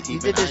this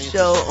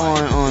show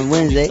on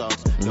Wednesday,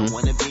 what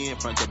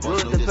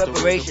was the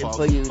preparation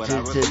for you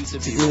to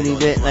do an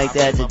event like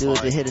that,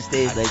 to hit a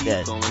stage like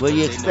that? Were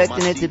you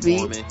expecting it to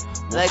be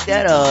like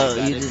that, or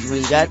you just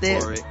when you got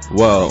there?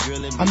 Well,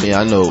 I mean,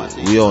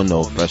 we all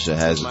know Fresher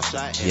has a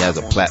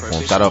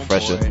platform. Shout out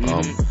Fresher,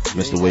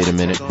 Mr. Wait a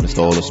Minute, Mr.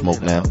 All the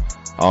Smoke Now.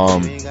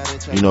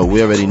 You know,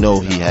 we already know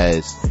he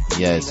has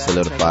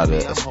solidified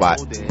a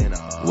spot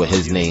with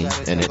his name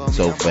in it.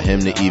 So for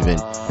him to even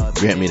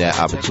grant me that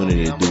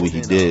opportunity to do what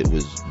he did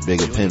was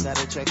big of him,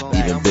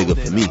 even bigger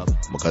for me,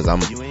 because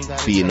I'm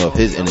feeding off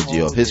his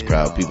energy, off his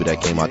crowd, people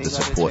that came out to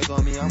support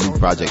new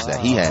projects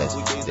that he has.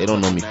 They don't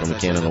know me from a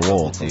can on the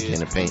wall, from a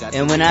can of paint.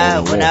 And when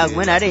I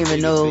didn't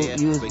even know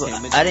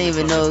I didn't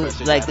even know,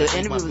 like, the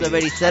interview was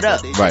already set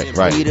up. Right.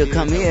 For you to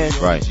come here.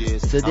 Right.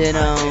 So then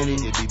I was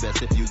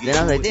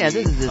like, damn,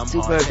 this is just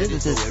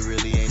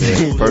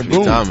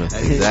perfect timing.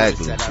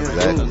 Exactly. It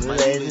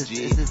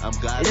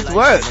just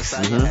works.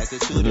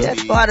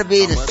 That's part of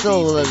being the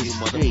soul of the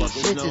street.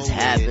 Shit just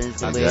happens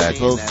the way it's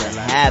supposed to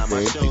happen.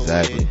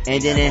 Exactly.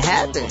 And then it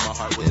happens.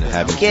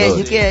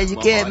 You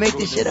can't make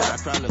this shit up.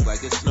 You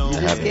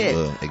just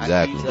can't.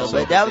 Exactly. So,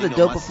 but that was a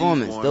dope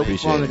performance.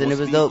 And it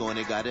was dope.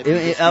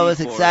 I was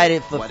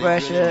excited for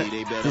Fresher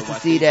just to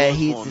see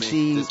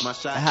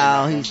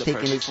how he's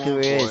taking his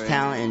career, his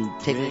talent, and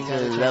taking it to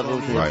the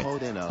levels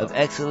of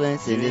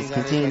excellence, and just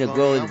continue to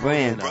grow his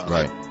brand.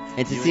 Right.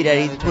 And to see that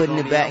he's putting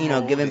it back,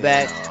 giving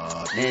back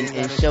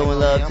and showing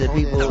love to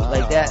people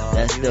like that,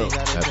 that's dope.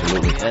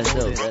 Absolutely. That's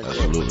dope.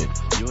 Absolutely.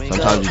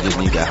 Sometimes you just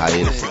need that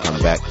hiatus to come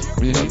back,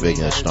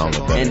 bigger and stronger,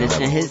 better.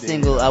 And his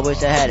single, I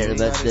wish I had it,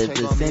 but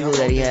the single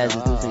that he has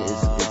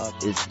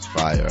is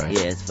fire, right?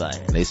 Yeah, it's fire.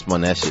 And they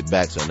spun that shit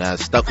back, so now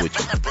it's stuck with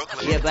you.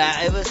 Yeah,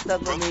 but it was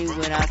stuck with me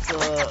when I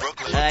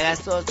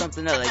saw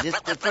something else. Like,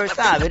 just the first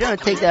time, it don't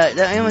take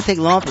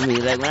long for me.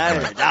 Like, when I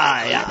heard,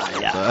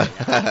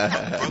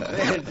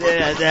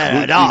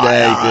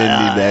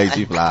 bags,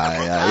 she fly.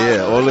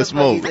 Yeah, all the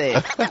smoke.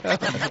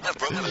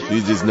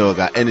 You just know it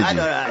got energy.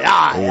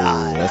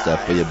 Oh, that's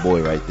that for your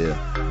boy right there.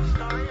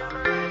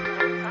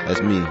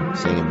 That's me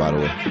singing, by the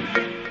way.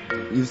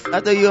 I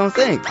thought you don't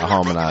sing. I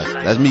harmonize.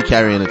 That's me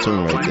carrying a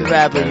tune right there. You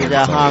rapping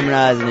without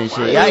harmonizing and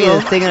shit. Y'all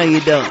either singing or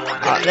you don't.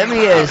 Let me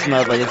hear this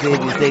motherfucker, see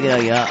if you singing or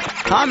you don't.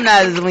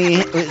 Harmonize is when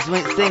you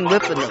sing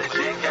with a note.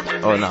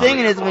 Oh, no.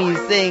 Singing is when you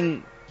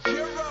sing.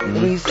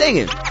 When you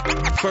singing.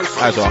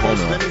 Alright, so I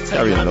harmonize.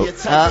 Carry a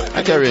note.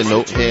 I carry a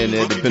note here and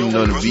there, depending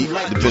on the beat,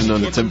 depending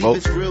on the tempo,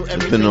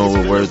 depending on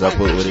what words I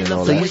put with it and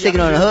all that. So you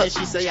singing on the hook?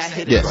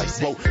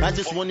 Yes.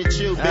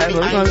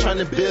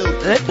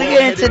 Let's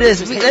get into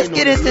this. Let's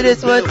get into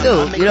this one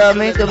too. You know what I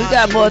mean? So we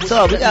got more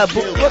talk. We got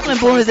Brooklyn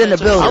Boom is in the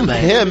building.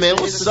 I'm here, man.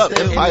 What's up,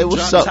 Empire?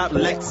 What's up?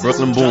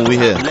 Brooklyn Boom, we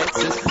here.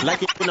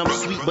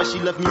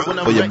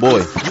 For your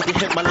boy.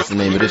 What's the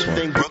name of this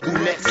one?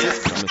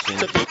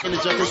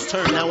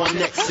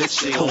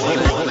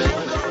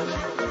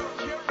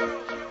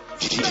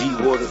 G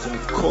Waters and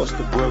of course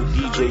the bro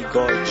DJ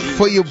God G.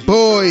 For your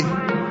boy,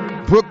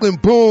 Brooklyn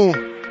Boom.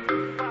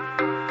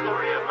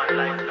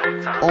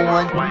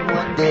 On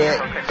that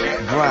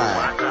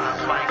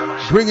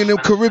grind. Bringing them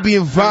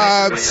Caribbean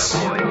vibes.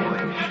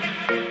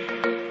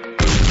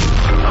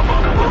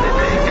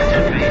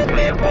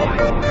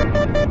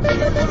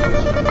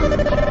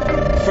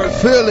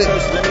 Feel it.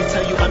 First, let me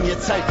tell you I'm your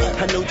type.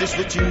 I know just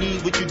what you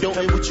need, what you don't,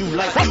 and what you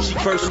like. She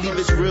first leave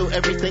it's real,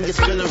 everything is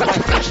feeling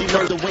right. She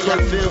knows the way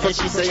I feel, and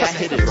she say I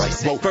hit it right.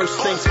 First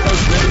things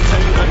first, let me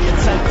tell you I'm your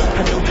type.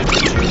 I know just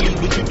what you need,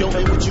 what you don't,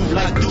 and what you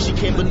like. She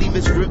can't believe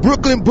it's real.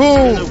 Brooklyn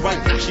Boom.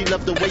 She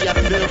love the way I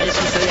feel, and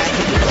she say I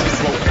hit it right.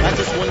 I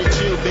just wanna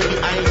chill,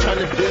 baby. I ain't trying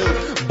to build.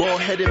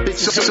 Bald-headed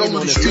bitches. Soul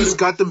of the streets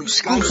got them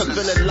exclusives. I'm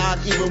feeling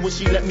alive even when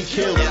she let me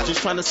kill.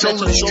 Just trying to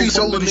Soul of the streets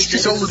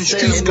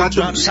got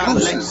them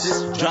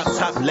exclusives. Drop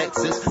top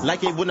Lexus,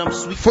 like it when I'm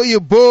sweet. For your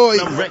boy,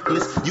 I'm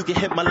reckless. You can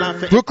hit my line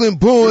for Brooklyn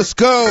Boom, let's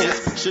go.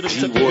 Should've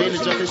took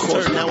advantage of his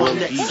turn, now I'm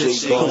next.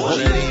 She gon'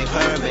 leave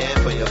her man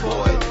for your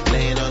boy.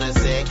 Laying on the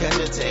sand,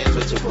 catching tans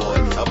with your boy.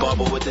 A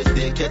bubble with the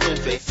dick, catching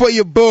face. For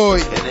your boy.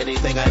 And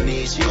anything I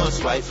need, she gon'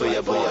 swipe for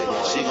your boy.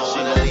 She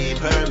gon' leave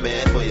her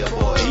man for your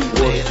boy.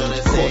 Laying on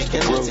the course the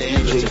world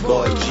DJ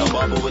boy. A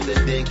bubble with the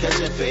dick,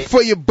 catching fade.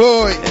 For your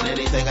boy. And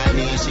anything I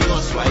need, she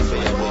gon' swipe for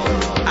your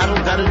boy. I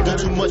don't gotta do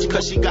too much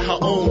cause she got her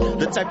own.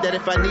 The type that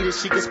if I need it,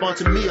 she can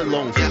sponsor me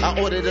alone.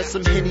 I ordered her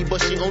some Henny,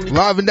 but she only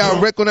live and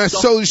direct on that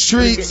Soul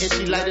Streets.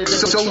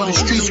 Soul the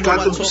Streets got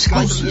them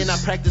exclusives. And I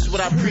practice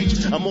what I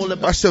preach. I'm all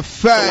about that's a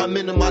fact. So I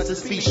minimize the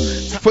speech.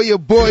 For your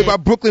boy by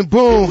Brooklyn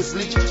Boom.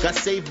 Got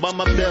saved by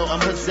my bell. I'm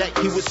her Zach,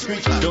 he was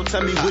screech. Don't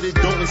tell me what it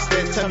don't,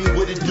 instead tell me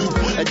what it do.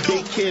 A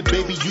daycare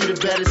baby, you the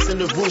baddest in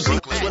the room.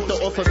 Swept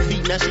her off her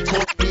feet, now she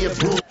called me a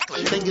broom.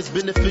 Think it's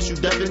beneficial,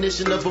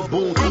 definition of a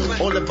boon.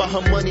 All about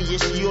her money, yeah,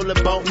 she all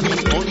about me.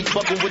 Only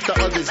fucking with the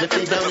others if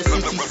they down in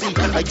CTC.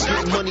 I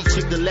get money,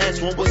 chick, the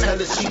last one was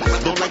hella cheap.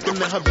 Don't like them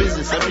in her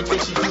business, everything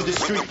she do the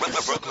street.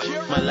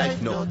 My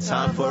life, no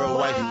time for a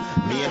wife.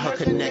 Me and her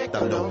connect,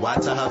 I'm the why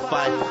to her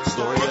fight.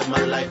 Story of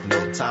my life,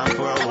 no time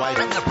for a wife.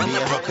 Me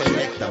and her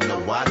connect, I'm the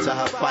why to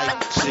her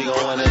fight. She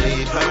gon' wanna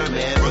leave her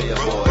man for your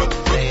boy.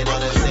 Laying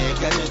on the sand,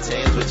 catching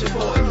tans with your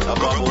boy. A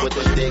bubble with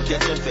the dick,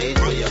 catching fades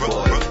for your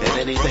boy. And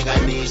anything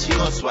I need, she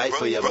gon' swipe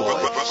for your boy.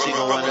 She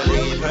gon' wanna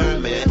leave her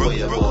man for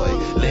your boy.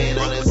 Laying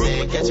on the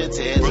sand, catching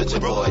tans with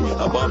your boy.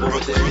 A bubble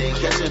with the dick,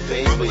 catching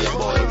fades for your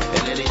boy.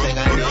 And anything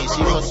I need,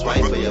 she gon'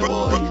 swipe for your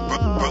boy.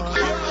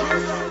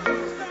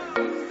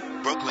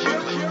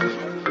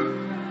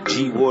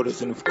 G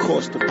Waters and of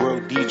course the bro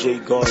DJ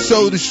God.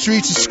 Soul the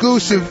Streets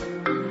exclusive.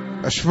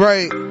 That's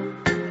right.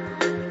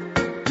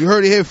 You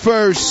heard it here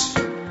first.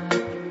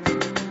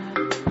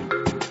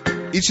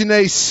 Each and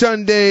every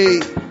Sunday,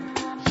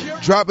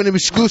 dropping them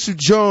exclusive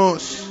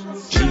joints.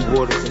 G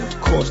Waters and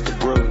of course the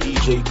bro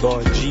DJ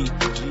God G.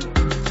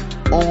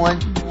 On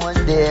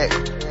that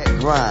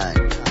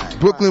grind.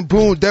 Brooklyn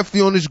Boom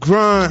definitely on his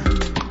grind.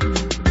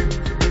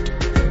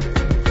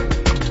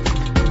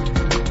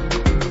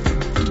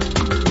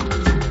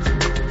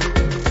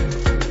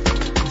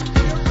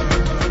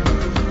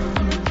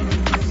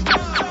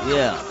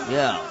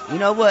 Yeah. You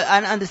know what?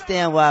 I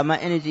understand why my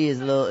energy is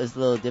a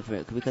little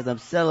different because I'm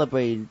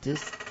celebrating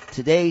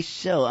today's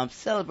show. I'm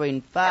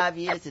celebrating 5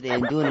 years today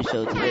and doing the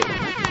show today.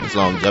 It's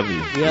longevity.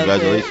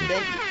 Congratulations.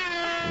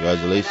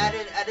 Congratulations.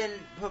 I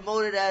didn't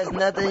promote it as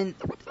nothing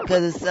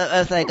because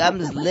it's like I'm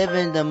just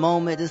living the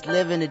moment, just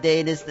living the day,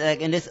 and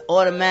this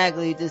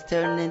automatically just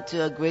turned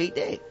into a great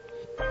day.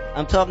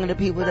 I'm talking to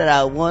people that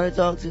I want to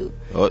talk to.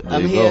 Oh,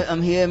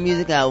 I'm hearing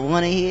music I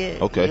want to hear.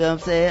 Okay. You know what I'm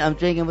saying? I'm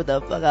drinking what the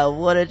fuck I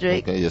want to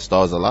drink. Okay, your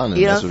stars aligning.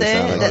 You know That's what I'm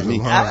saying? Like to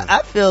me.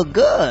 I feel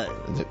good.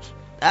 Great.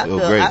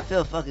 I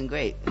feel fucking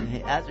great.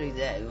 I drink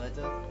that. You want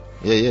to talk?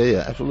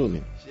 Yeah,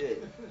 absolutely.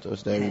 Shit.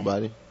 Toast to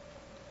everybody.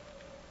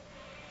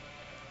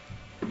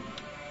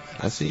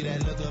 I see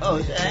that. Oh,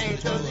 I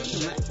ain't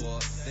toasting, man.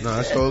 No,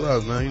 I stole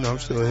up, man. You know, I'm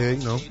still here.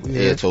 You know,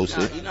 yeah,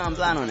 toasted. You know, I'm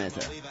blind on that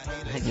stuff.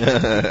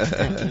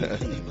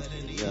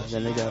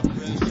 Nigga,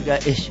 you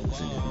got issues.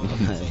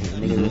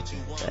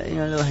 Nigga, you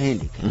know, a little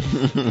handicap.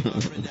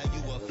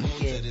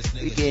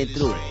 We get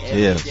through it.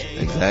 Yeah,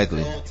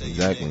 exactly.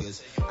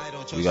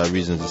 We got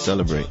reasons to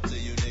celebrate.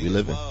 We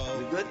living.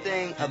 The good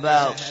thing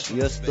about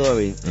your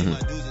story,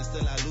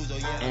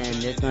 and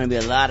there's going to be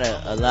a lot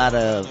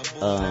of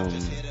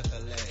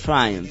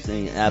triumphs,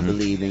 I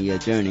believe, in your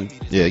journey.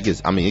 Yeah, it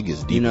gets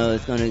deep. You know,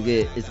 but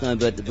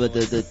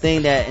the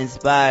thing that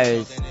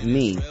inspires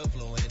me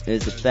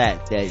is the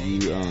fact that you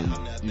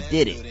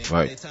did it.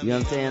 Right. You know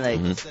what I'm saying? Like,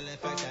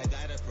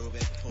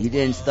 you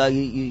didn't start,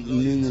 you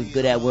knew you was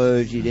good at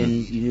words, you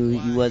knew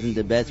you wasn't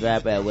the best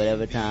rapper at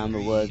whatever time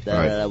it was,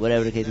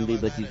 whatever the case may be,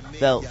 but you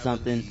felt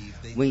something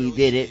when you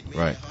did it.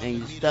 Right. And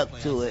you stuck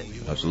to it.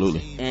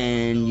 Absolutely.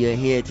 And you're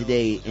here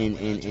today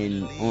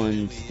and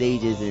on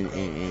stages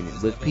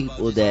and with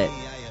people that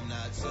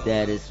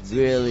is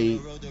really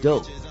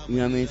dope. You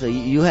know what I mean? So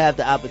you have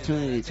the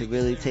opportunity to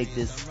really take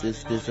this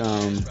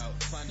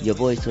your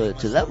voice to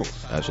levels.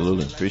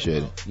 Absolutely.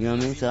 Appreciate it. You know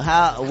what I mean? So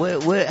how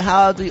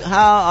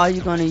are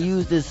you going to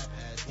use this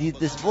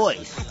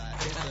voice?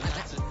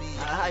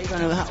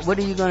 What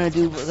are you gonna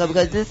do?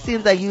 Because this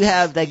seems like you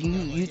have, like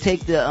you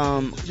take the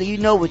so you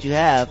know what you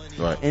have,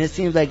 right? And it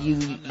seems like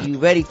you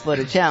ready for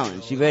the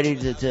challenge. You ready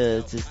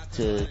to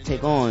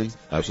take on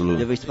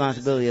absolutely the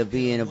responsibility of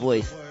being a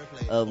voice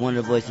of one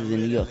of the voices in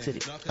New York City.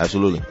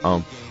 Absolutely.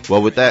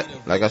 Well, with that,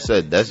 like I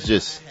said, that's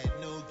just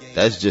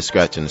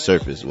scratching the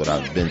surface. What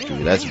I've been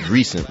through. That's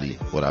recently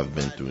what I've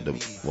been through.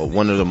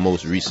 One of the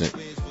most recent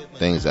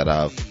things that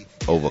I've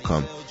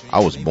overcome. I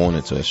was born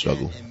into a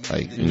struggle.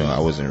 Like, you know, I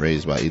wasn't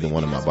raised by either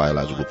one of my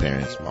biological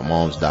parents. My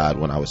mom's died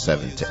when I was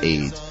 7 to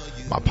AIDS.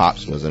 My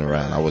pops wasn't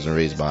around. I wasn't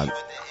raised by,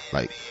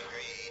 like,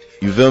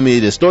 you feel me?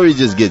 The story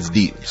just gets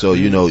deep. So,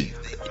 you know,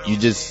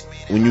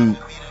 when you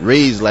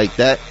raise like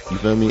that, you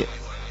feel me?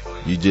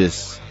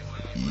 It's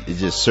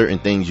just certain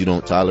things you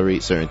don't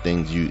tolerate,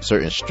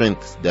 certain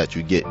strengths that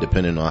you get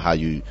depending on how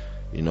you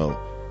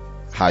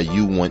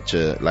want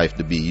your life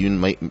to be. You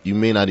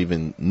may not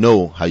even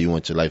know how you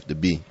want your life to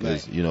be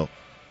because, you know,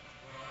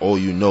 all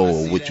you know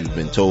or what you've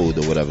been told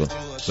or whatever,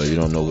 so you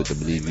don't know what to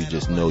believe. You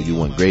just know you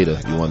want greater,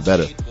 you want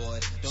better,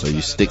 so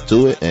you stick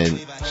to it, and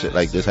shit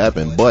like this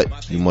happen.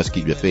 But you must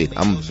keep your faith.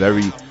 I'm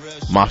very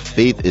my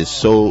faith is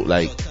so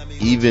like,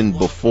 even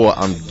before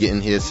I'm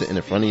getting here sitting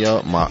in front of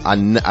y'all, I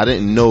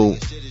didn't know,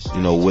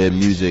 you know, where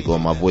music or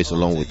my voice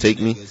alone would take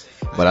me,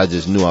 but I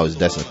just knew I was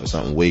destined for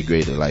something way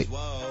greater. Like,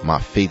 my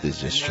faith is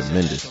just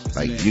tremendous.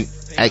 Like, you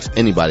ask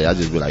anybody, I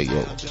just be like,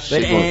 yo. But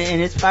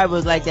and it's probably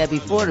was like that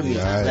before the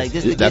music. Yeah. Like,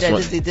 just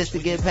to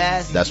get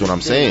past. That's what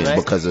I'm saying, right?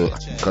 because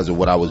of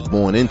what I was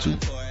born into.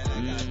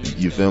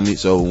 You feel me?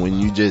 So when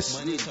you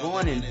just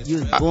you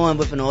was born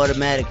with an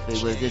automatic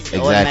favor,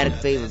 automatic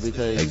favor,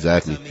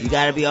 because you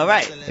gotta be all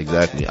right.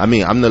 Exactly. I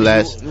mean, I'm the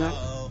last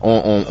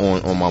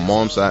on my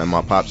mom's side and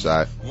my pop's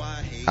side.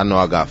 I know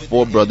I got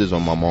 4 brothers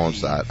on my mom's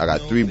side. I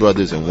got 3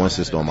 brothers and 1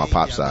 sister on my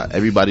pop's side.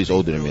 Everybody's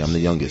older than me. I'm the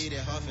youngest.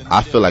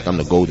 I feel like I'm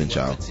the golden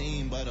child.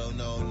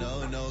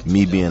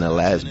 Me being the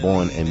last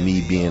born and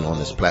me being on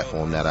this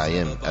platform that I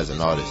am as an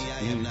artist.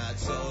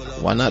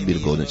 Why not be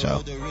the golden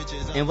child?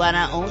 And why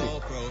not own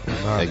it?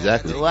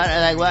 Exactly. Why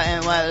a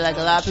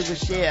lot of people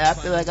share. I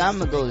feel like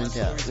I'm a golden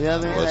child. You know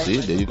what I mean? Well, like, see,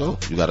 there you go.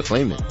 You gotta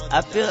claim it.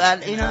 I feel,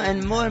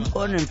 and more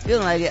important than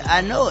feeling like it,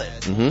 I know it.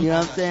 Mm-hmm. You know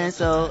what I'm saying?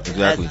 So,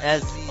 exactly.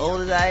 as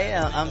old as I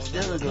am, I'm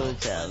still a golden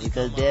child,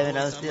 because damn it,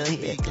 I'm still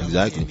here.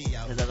 Exactly.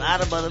 Because a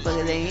lot of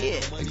motherfuckers ain't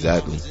here.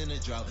 Exactly.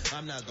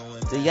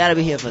 So you gotta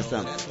be here for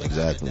something.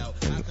 Exactly.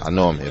 And I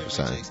know I'm here for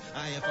something.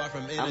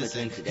 I'm gonna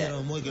drink to that.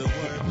 I'm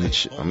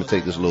gonna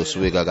take this little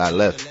swig I got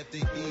left.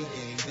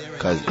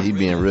 Cause he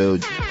being real,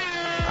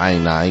 I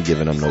ain't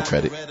giving him no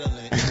credit.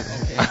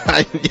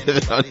 I ain't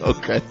giving him no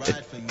credit.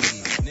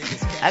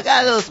 I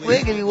got a little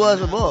swig if he was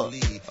a boy.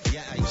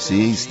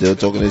 See, he's still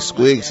talking his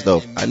squig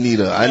stuff. I need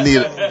a. I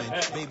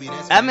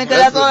mean, cause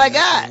that's all I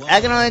got.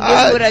 I can only give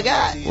you what I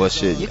got. Well,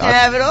 shit. You can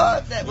have it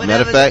all.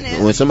 Matter of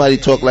fact, when somebody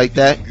talk like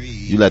that,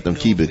 you let them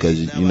keep it, because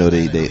you know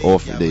they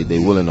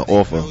willing to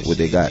offer what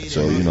they got.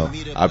 So, you know,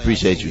 I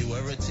appreciate you.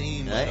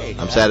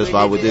 I'm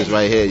satisfied with this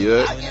right here. You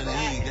heard?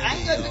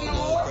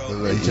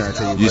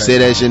 You say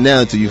that shit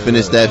now until you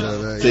finish that.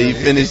 Till you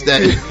finish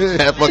that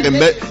fucking.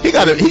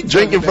 He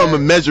drinking from a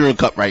measuring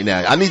cup right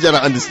now. I need y'all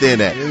to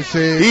understand that. You know what I'm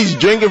saying? He's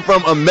drinking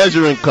from a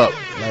measuring cup.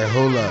 Like,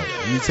 hold up,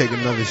 you take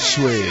another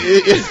swig.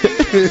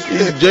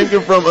 He's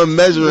drinking from a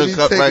measuring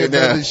cup right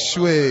now.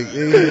 Swig.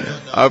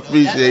 I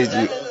appreciate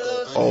you.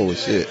 Oh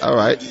shit! All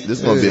right, this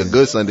is gonna be a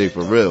good Sunday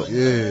for real.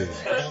 Yeah,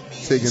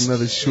 take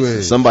another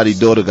swig. Somebody's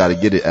daughter got to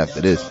get it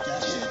after this.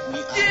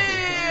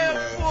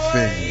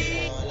 Fendi.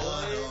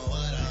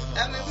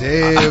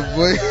 Damn,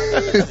 boy.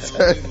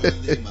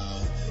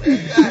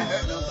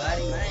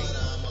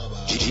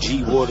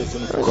 G Waters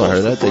and I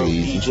heard that thing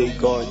easy. DJ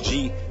God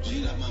G.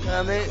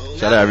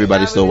 Shout out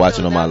everybody still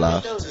watching on my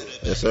live.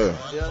 Yes, sir.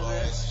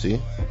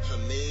 See,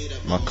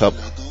 my cup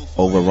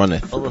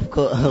overrunneth.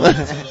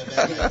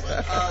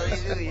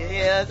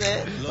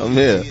 I'm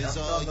here.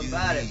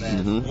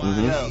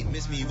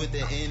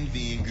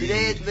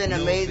 Today has been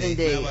an amazing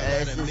day.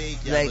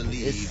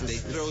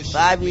 It's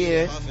 5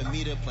 years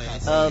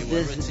of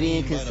this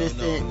being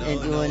consistent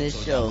and doing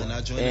this show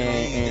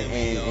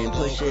and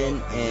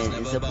pushing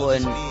and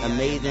supporting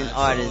amazing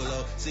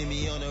artists,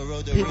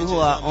 people who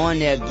are on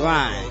their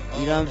grind.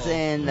 You know what I'm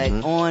saying? Like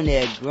on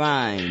their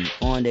grind,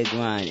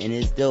 and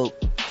it's dope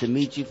to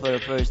meet you for the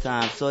first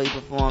time. Saw you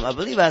perform. I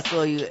believe I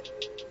saw you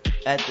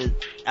at the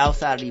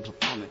outside of you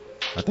performing.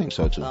 I think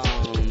so too.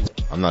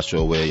 I'm not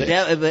sure where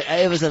yet. But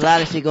it was a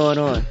lot of shit going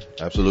on.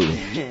 Absolutely.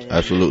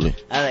 Absolutely.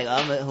 I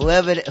like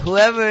whoever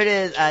it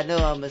is, I know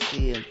I'm gonna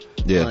see him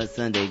on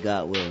Sunday,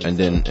 God willing. And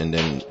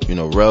then you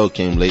know, Rel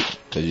came late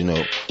because you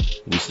know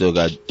we still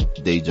got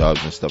day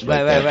jobs and stuff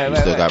like that. We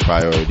still got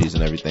priorities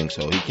and everything,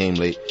 so he came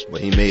late,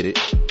 but he made it.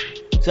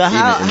 So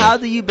how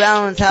do you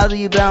balance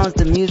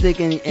the music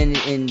and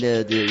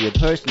your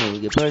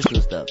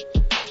personal stuff?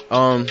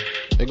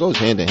 It goes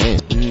hand in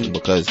hand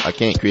because I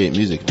can't create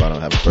music if I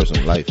don't have a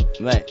personal life.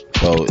 Right.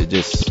 So it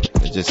just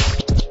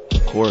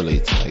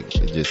correlates. Like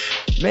it just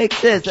makes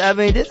sense. I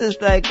mean, this is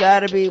like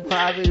gotta be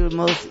probably the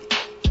most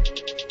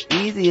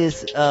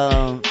easiest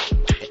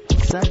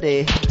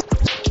Sunday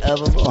of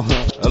them all.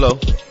 Hello.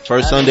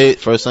 First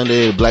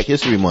Sunday of Black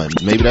History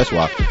Month. Maybe that's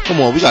why.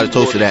 Come on, we gotta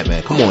toast to that,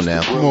 man. Come on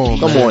now.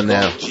 Come on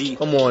now.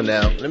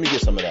 Let me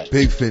get some of that.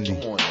 Big Fendi.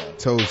 Come on now.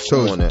 Toast.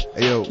 Come on now.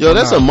 Hey, yo,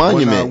 that's a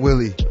monument.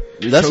 Willie.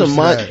 That's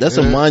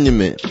a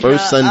monument.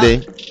 First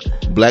Sunday,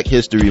 Black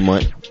History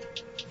Month.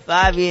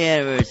 5-year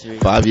anniversary.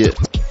 5 years.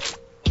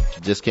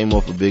 Just came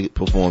off a big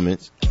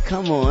performance.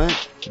 Come on.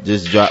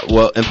 Just dropped.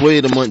 Well, Employee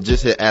of the Month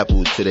just hit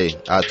Apple today.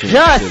 iTunes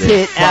just today.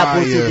 Hit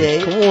Apple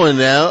today. Come on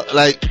now,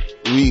 like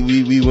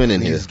we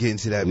winning here. Getting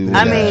to that.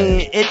 I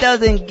mean, it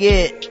doesn't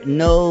get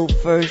more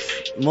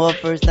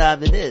first time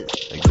than this.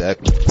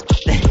 Exactly.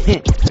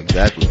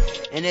 Exactly.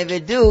 And if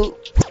it do,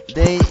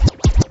 they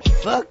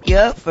fuck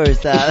your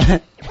first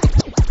time.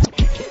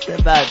 It's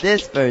about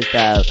this first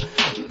time.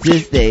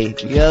 This day.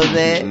 You know what I'm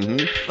saying?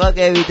 Mm-hmm. Fuck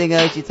everything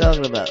else you're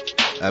talking about.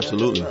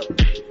 Absolutely.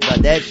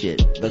 About that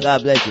shit. But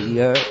God bless you. You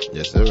heard?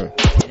 Yes, sir.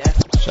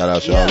 Shout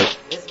out Charlotte.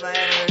 It's my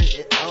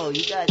anniversary. Oh,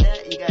 you got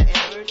that? You got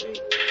anniversary?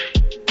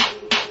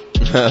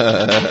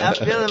 I'm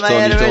feeling my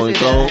anniversary.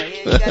 Tony.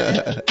 Yeah, you got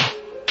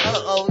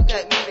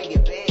that? We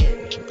didn't get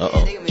banned.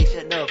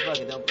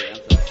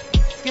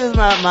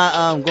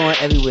 my going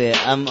everywhere.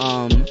 I'm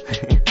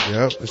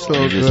Yep, it's so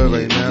good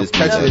right now. I'm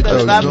catching it though.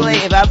 If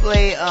I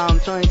play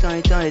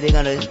 20, they're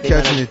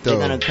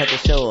gonna cut the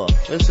show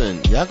off.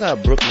 Listen, y'all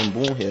got Brooklyn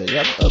Boone here.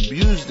 Y'all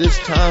abused this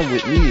time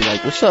with me.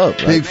 Like, what's up?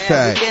 Like, Big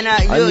fact.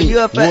 You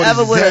are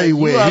forever with us.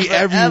 Everywhere. He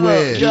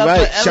everywhere. You're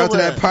right. forever Shout to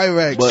with that us.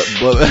 Pyrex.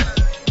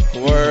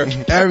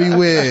 But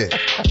everywhere.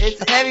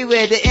 It's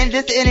everywhere.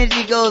 This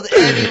energy goes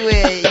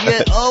everywhere.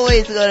 You're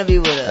always gonna be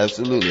with us.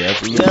 Absolutely. You know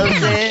what I'm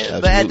saying?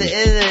 Absolutely. But at the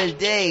end of the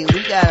day,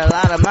 we got a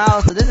lot of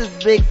miles, so this is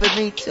big for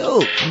me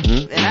too.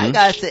 And I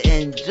got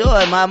to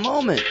enjoy my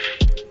moment.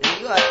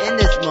 And you are in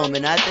this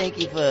moment. I thank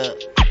you for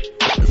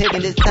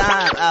taking this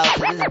time out to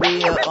just be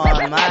here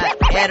on my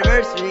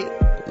anniversary.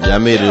 Y'all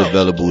made it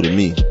available to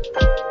me.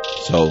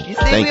 So, you see,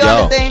 thank we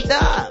y'all. on the same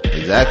time.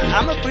 Exactly.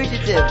 I'm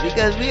appreciative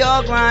because we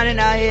all grinding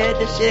out here.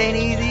 This shit ain't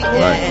easy.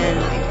 Right. And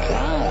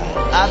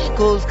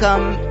obstacles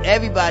come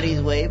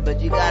everybody's way,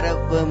 but you gotta,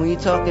 when you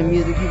talking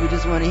music, people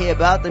just want to hear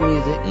about the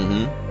music.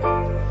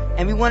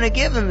 And we want to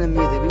give them the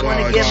music. We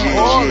want to give them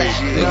all that.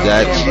 You know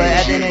exactly. But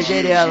at the end of the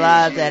day, there are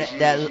lives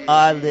that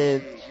are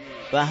lived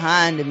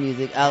behind the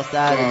music,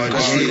 outside of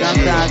music.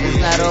 Sometimes it's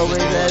not always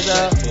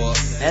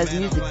as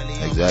music.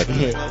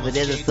 Exactly. But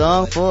there's a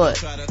song for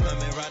it.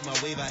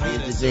 You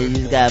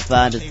just gotta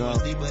find a song.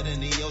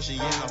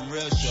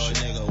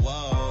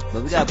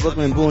 But we got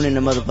Brooklyn Boone in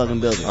the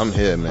motherfucking building. I'm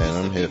here,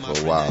 man. I'm here for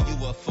a while.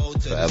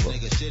 Forever.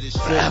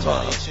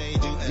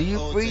 Do you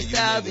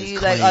freestyle? Do you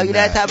are you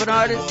that type of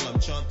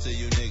artist?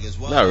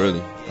 Not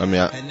really. I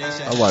mean,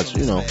 I watch,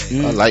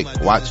 I like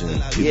watching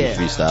people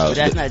freestyle. But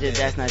that's not your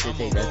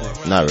take.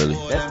 That's not really.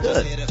 That's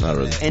good. Not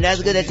really. And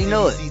that's good that you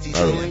know it.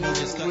 Not really.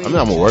 I mean,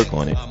 I'm gonna work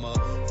on it.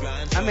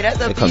 I mean,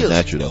 that's up to you. It comes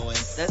natural though.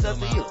 That's up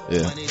to you.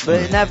 Yeah.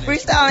 But now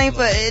freestyle ain't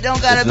for, it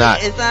don't gotta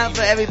be, it's not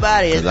for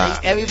everybody.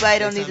 Everybody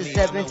don't need to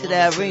step into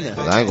that arena.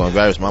 Cause I ain't gonna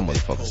embarrass my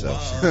motherfucking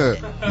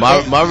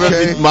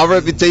self. my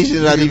reputation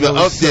is not even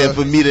up there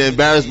for me to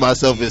embarrass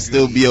myself and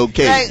still be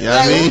okay. You know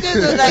what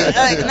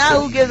I mean?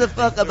 Now who gives a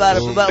fuck about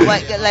it? But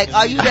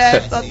are you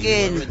that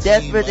fucking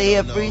desperate to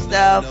hear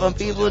freestyle from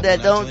people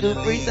that don't do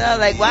freestyle?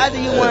 Like, why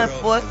do you want to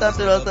force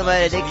something on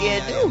somebody that they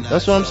can't do?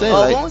 That's what I'm saying.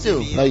 Or won't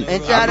do?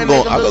 And try to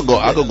make them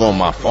I could go on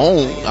my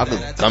phone. I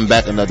could come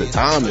back another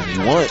time if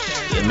you want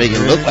and make it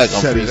look like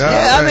I'm freestyling.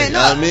 Yeah,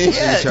 I mean,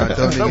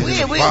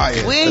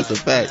 That's a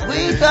fact. We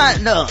ain't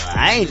trying. No,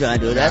 I ain't trying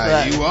to do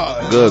that. You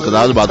are good, cause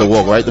I was about to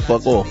walk right the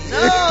fuck off.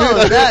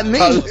 No, not me.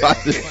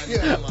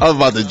 I was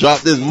about to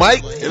drop this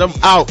mic and I'm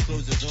out.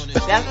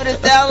 That's what it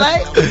sound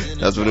like?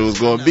 That's what it was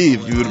going to be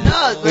if you would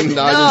have.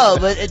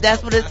 But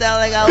that's what it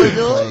sound like I was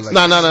doing?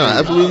 No,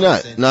 absolutely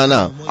not.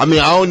 No. I mean,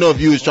 I don't know if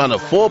you was trying to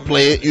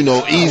foreplay it,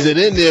 ease it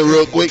in there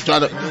real quick,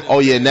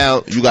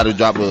 now you got to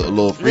drop a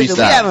little freestyle. Listen,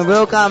 we having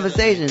real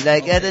conversations.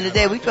 Like, at the end of the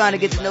day, we trying to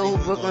get to know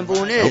who Brooklyn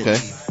Boone is. Okay.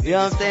 You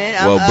know what I'm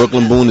saying?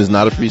 Brooklyn Boone is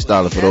not a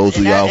freestyler for those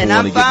who y'all who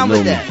want to get to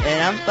know me.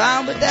 And I'm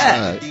fine with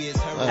that.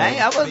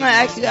 I wasn't gonna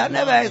ask you. I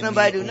never asked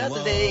nobody to do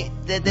nothing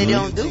that they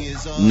don't do.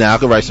 Nah, I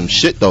could write some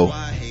shit though.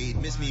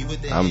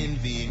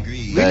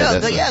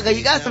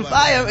 You got some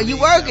fire. You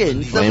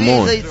working? So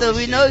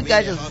we know you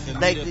got you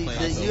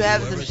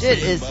have some shit.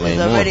 It's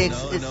already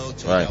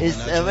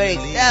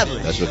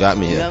established. That's what got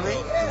me here. You know what I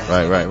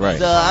mean? Right.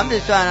 So I'm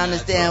just trying to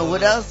understand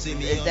what else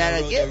is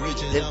that a gift?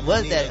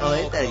 Was that? Oh,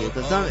 is that a gift?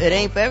 Because it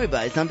ain't for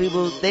everybody. Some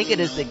people think it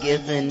is a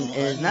gift and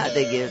it's not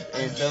their gift,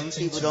 and some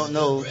people don't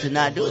know to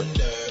not do it.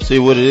 See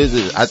what it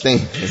is I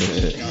think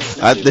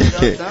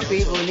some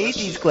people need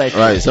these questions.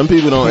 Right. Some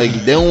people they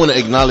don't want to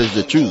acknowledge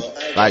the truth.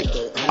 Like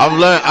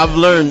I've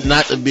learned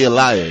not to be a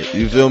liar.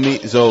 You feel me?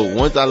 So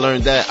once I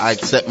learned that, I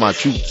accept my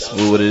truths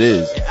for what it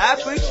is. I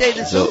appreciate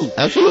the truth.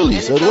 Absolutely.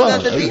 And so do I.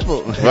 The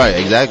people. Right.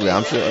 Exactly.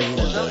 I'm sure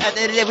everyone does. At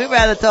the end of the day, we'd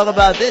rather talk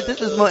about this.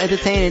 This is more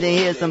entertaining than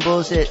hear some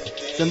bullshit.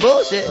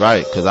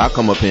 Right. Because I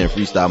come up here and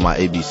freestyle my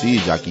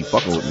ABCs. Y'all keep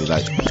fucking with me.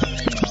 Like,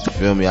 you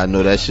feel me? I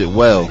know that shit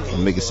well.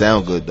 And make it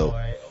sound good though.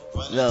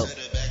 Yo,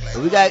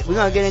 we're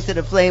gonna get into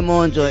the Flame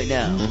On joint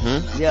now.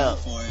 Yo,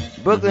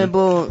 Brooklyn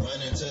Boone,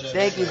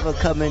 thank you for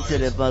coming to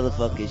the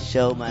motherfucking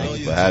show, man. Thank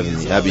you for having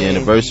me. Happy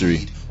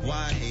anniversary.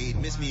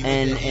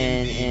 And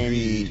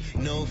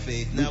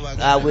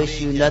I wish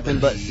you nothing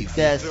but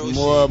success.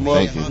 More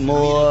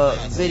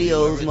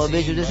videos, more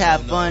visuals. Just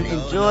have fun.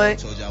 Enjoy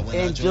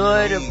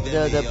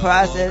the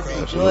process.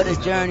 Enjoy the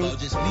journey.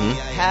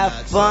 Have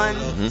fun.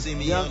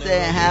 You know what I'm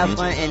saying? Have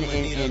fun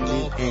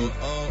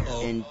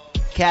and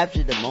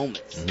capture the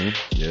moments.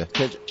 Yeah.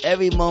 Because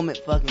every moment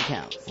fucking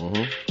counts.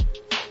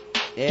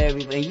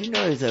 And you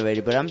know this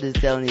already, but I'm just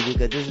telling you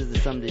because this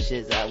is some of the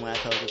shit that when I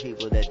talk to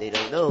people that they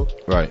don't know.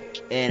 Right.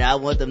 And I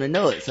want them to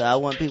know it. So I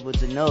want people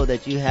to know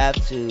that you have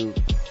to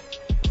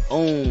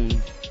own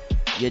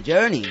your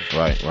journey.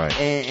 Right.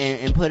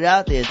 And put it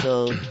out there.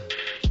 So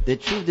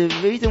the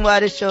reason why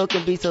this show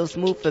can be so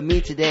smooth for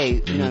me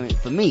today, you know what I mean,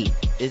 for me,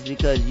 is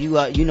because you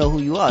know who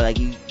you are. Like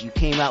you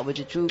came out with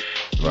your truth,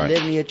 you're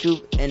living your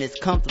truth, and it's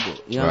comfortable.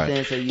 You know what I'm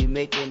saying? So you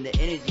making the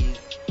energy,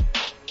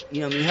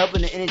 you know what I mean,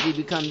 helping the energy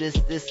become this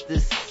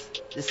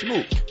the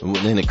smoke.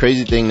 And the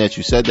crazy thing that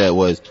you said that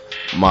was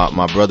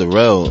my brother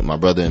Rel, my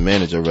brother and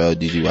manager Rel,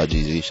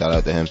 DGYGZ, shout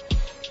out to him.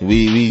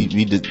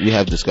 We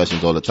have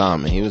discussions all the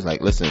time, and he was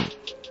like, listen,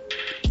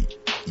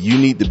 you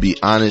need to be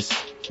honest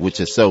with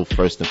yourself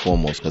first and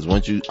foremost, because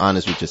once you're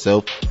honest with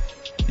yourself,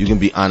 you can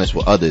be honest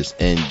with others,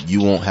 and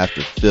you won't have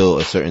to feel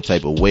a certain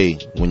type of way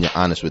when you're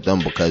honest with them,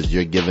 because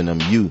you're giving them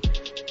you,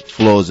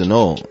 flaws and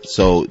all.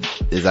 So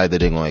it's either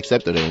they're going to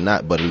accept it or they're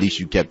not, but at least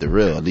you kept it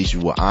real. At least you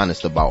were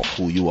honest about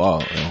who you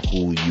are and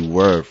who you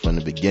were from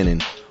the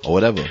beginning or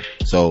whatever.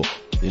 So,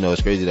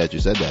 it's crazy that you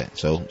said that.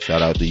 So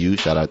shout out to you,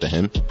 shout out to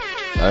him,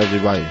 shout out to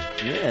everybody.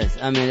 Yes,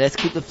 I mean, let's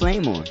keep the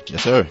flame on.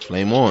 Yes, sir.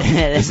 Flame on.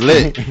 It's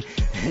lit.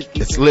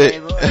 It's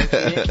lit.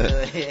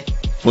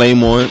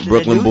 Flame on,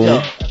 Brooklyn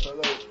Boom.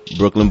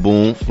 Brooklyn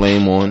Boom,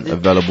 Flame On,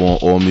 available on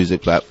all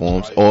music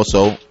platforms.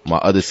 Also, my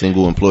other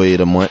single, Employee of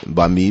the Month,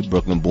 by me,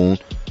 Brooklyn Boom,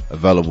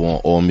 available on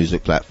all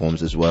music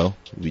platforms as well.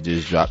 We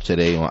just dropped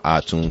today on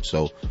iTunes,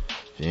 so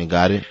if you ain't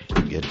got it,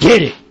 get it.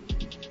 Get it.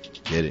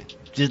 Get it.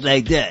 Just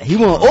like that. He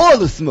want all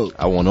the smoke.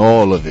 I want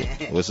all of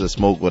it. What's a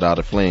smoke without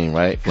a flame,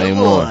 right? Flame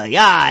on.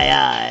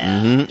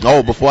 Yeah. Mm-hmm.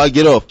 Oh, before I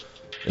get off,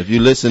 if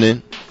you're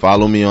listening,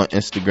 follow me on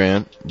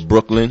Instagram,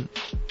 Brooklyn_Boon.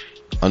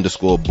 I'm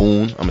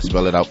going to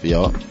spell it out for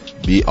y'all.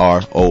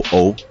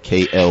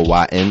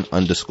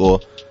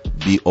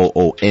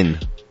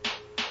 BROOKLYN_BOON.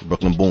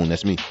 Brooklyn Boon,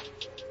 that's me.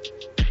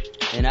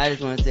 And I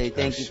just want to say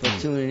thank you for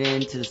tuning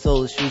in to the Soul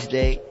of the Streets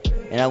Day.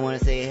 And I want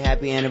to say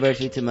happy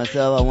anniversary to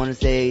myself. I want to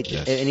say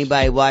to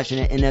anybody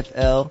watching the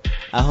NFL,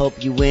 I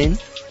hope you win.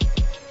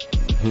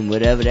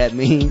 Whatever that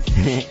means.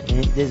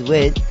 Just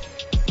win.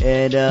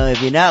 And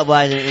if you're not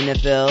watching the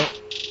NFL,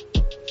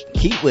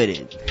 keep with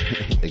it.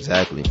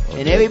 Exactly. Okay,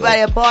 and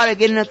everybody a part of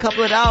getting a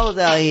couple of dollars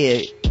out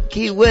here.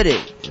 Keep with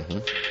it. Mm-hmm.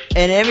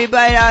 And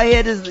everybody out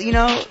here just,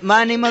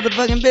 mind their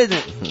motherfucking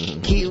business.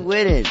 Keep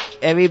with it.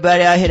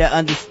 Everybody out here to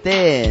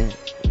understand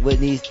what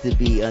needs to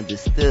be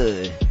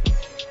understood.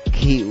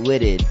 Keep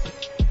with it.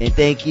 And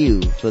thank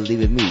you for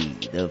leaving me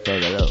the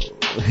fuck alone.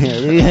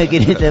 We're gonna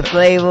get into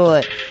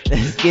flavor.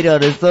 Let's get on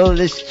the Soul of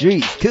the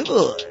Streets. Come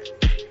on.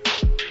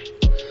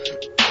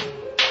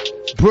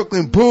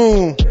 Brooklyn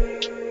Boom.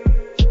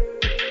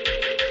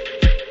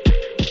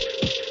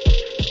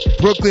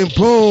 Brooklyn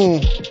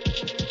Boom.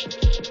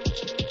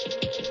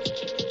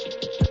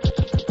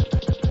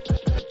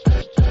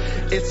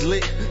 It's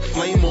lit,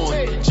 flame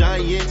on,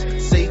 Giant,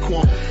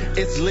 Saquon.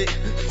 It's lit,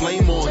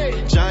 flame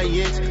on,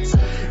 Giant.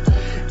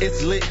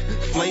 It's lit,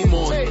 flame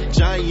on,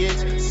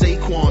 Giant,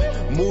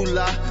 Saquon.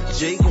 Moolah,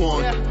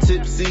 Jaquan,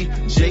 Tipsy,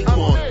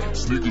 Jaquan.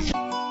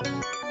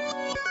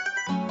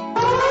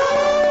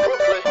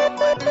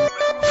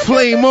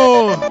 Flame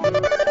on,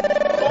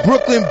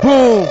 Brooklyn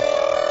Boom.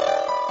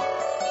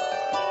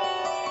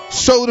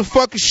 Soul of the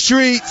fucking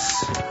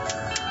streets.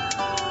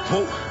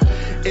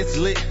 It's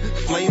lit,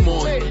 flame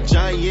on,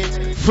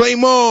 Giant.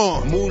 Flame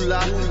on.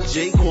 Moolah,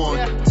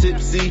 Jaquan,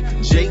 Tipsy,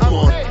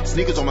 Jaquan.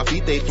 Sneakers on my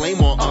feet, they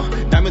flame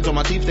on, Diamonds on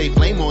my teeth, they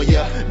flame on,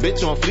 yeah.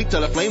 Bitch on fleek,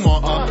 tell her flame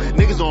on,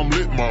 Niggas on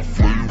lit, my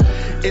flame.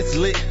 It's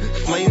lit,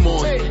 flame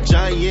on,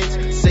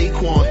 Giant,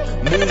 Saquon.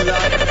 Moolah,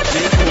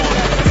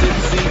 Jaquan,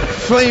 Tipsy.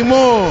 Flame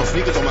on.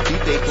 Sneakers on my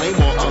feet, they flame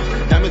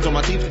on, Diamonds on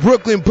my teeth.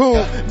 Brooklyn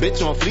Boom.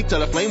 Bitch on fleek,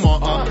 tell her flame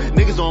on,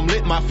 Niggas on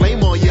lit, my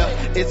flame on, yeah.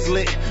 It's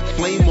lit,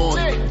 flame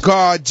on.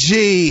 God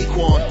G.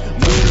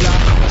 Moolah,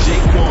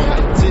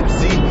 Jaquan,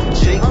 Tipsy,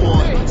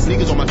 Jaquan.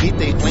 Sneakers on my feet,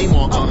 they flame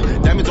on,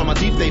 Diamonds on my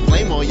teeth, they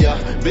flame on, yeah.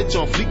 Bitch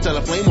on fleek, tell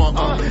her flame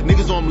on,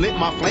 Niggas on lit,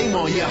 my flame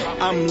on, yeah.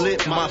 I'm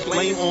lit, my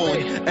flame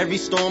on. Every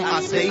storm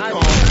I stay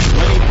calm.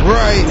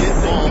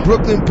 Right.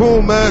 Brooklyn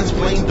Boom, man. It's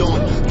flamed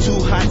on.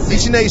 Too hot.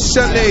 Each and every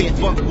Sunday,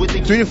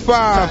 3 to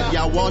 5.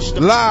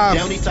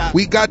 Live.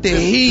 We got the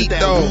heat,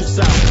 though.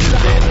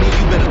 That mean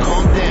you better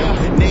calm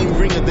down. Name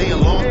ringer, they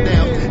alarm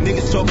now.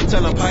 Niggas talking,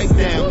 tell her pipe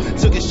down.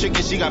 Took a chick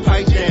and she got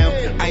piped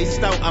down.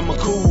 Iced out, I'm a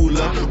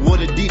cooler.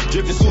 Water deep,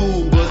 dripping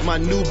Ubers. My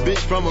new bitch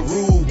from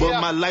Aruba.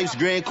 My life's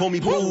grand, call me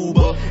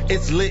Booba.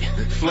 It's lit,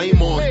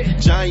 flame on.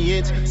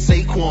 Giant,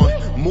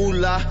 Saquon.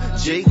 Moolah,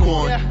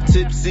 Jaquan.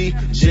 Tipsy,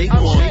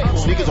 Jaquan.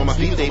 Sneakers on my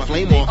feet, they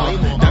flame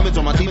on. Diamonds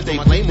on my teeth, they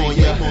flame on,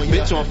 yeah.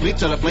 Bitch on fleek,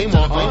 tell her flame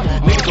on.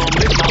 Niggas on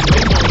lit, my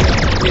flame on,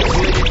 yeah. It's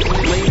lit,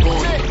 flame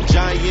on.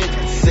 Giant,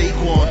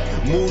 Saquon.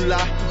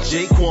 Moolah,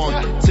 Jaquan.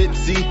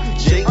 Tipsy,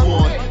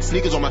 Jaquan.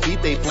 Sneakers on my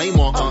feet, they flame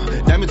on,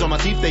 Diamonds on my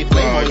teeth, they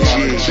flame on, yeah.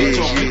 Bitch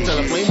on fleek, tell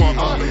her flame on,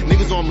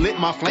 Niggas on lit,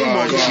 my flame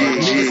on, yeah.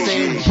 Niggas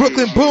saying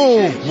Brooklyn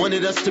Boom.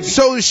 Wanted us to be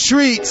Soul of the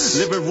Streets.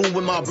 Living room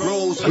with my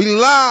bros. We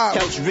live.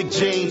 Couch Rick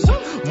James.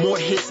 More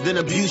hits than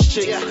abuse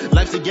chicks.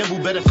 Life's a gamble,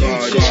 better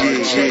future.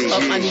 Checks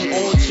up, I need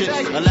all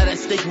chips. A lot at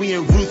stake, we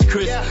in Ruth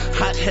Chris.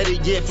 Hot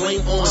headed, yeah,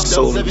 flame on.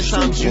 Soul 7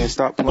 times you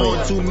stop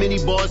playing. on. Too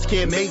many bars,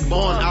 can't make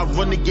bond. I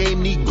run the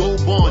game, need go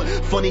bond.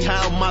 Funny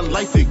how my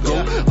life it go.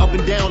 Up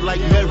and down like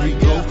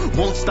merry-go.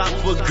 Won't stop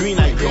for green,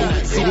 I go.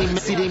 See they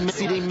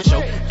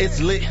show.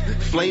 It's lit,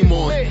 flame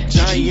on.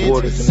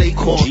 Giant,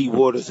 Saquon. G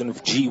Waters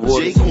and G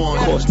Waters.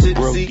 Jaquan,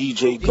 Tipsy,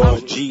 DJ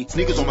God G.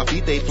 Sneakers on my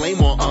feet, they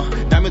flame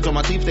on. Diamonds on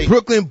my teeth, they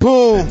Brooklyn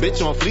Boom. Boom.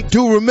 Bitch on fleek.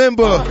 Do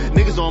remember.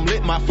 Niggas on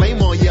lit, my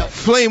flame on, yeah.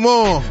 Flame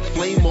on.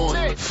 Flame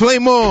on.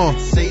 Flame on.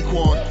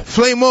 Saquon.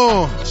 Flame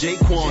on.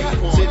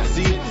 Jaquan.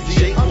 Tipsy.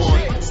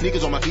 Jaquan.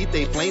 Sneakers on my feet,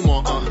 they flame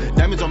on.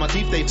 Diamonds on my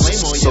teeth, they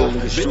flame on,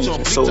 yeah. Bitch on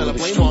fleek, tell her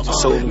flame on.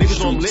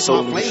 Niggas on lit,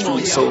 my flame on,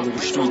 yeah. Soul of the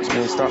streets,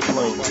 man. Stop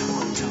playing.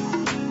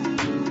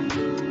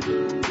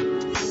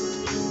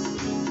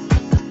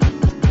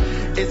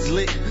 It's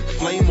lit,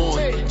 flame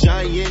on,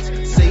 Giants,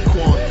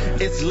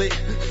 Saquon. It's lit,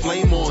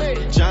 flame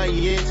on,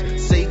 Giants,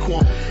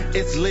 Saquon.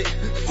 It's lit,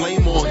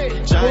 flame on,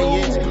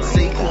 Giants,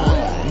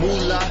 Saquon.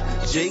 Moolah,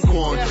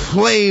 Jaquan.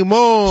 Flame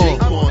on.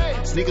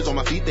 Jaquan. Sneakers on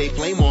my feet, they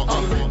flame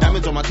on.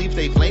 Diamonds on my teeth,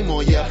 they flame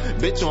on, yeah.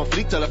 Bitch on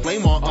fleek, tell her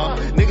flame on.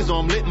 Niggas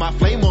on lit, my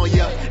flame on,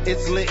 yeah.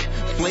 It's lit,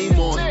 flame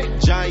on,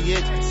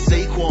 Giant,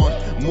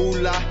 Saquon.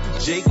 Moolah,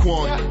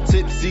 Jaquan.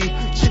 Tipsy,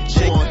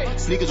 Jaquan.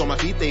 Sneakers on my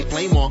feet, they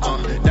flame on.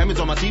 Diamonds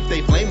on my teeth,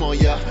 they flame on,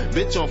 yeah.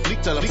 Bitch on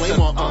fleek, tell her flame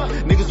on.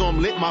 Niggas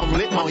on lit, my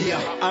lit on,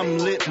 yeah. I'm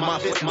lit, my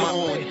flip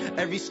on.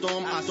 Every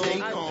storm I stay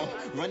calm.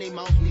 Running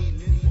mouth need.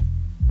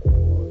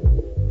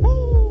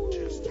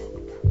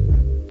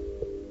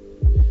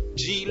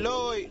 G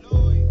Lloyd,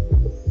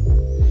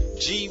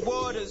 G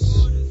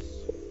Waters,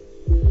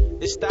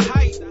 it's the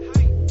height.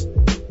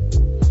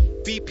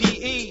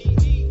 BPE,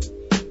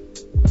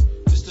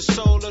 it's the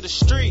soul of the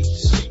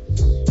streets.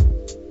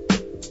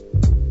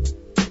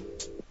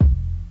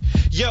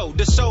 Yo,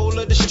 the soul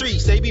of the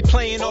streets, they be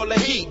playing all the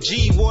heat.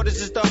 G Waters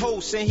is the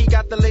host and he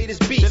got the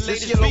latest beats.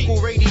 This your local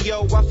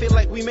radio, I feel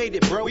like we made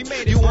it, bro.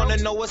 You wanna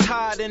know what's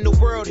hot in the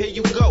world, here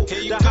you go.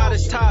 The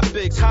hottest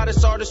topics,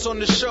 hottest artists on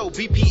the show.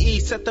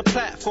 BPE set the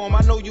platform,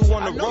 I know you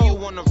wanna roll.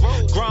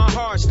 Grind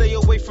hard, stay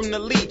away from the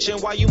leech.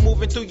 And while you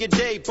moving through your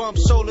day, bump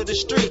soul of the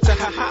streets. Ha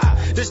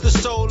ha, this the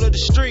soul of the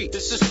street.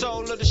 This the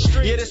soul of the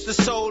street. Yeah, this the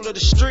soul of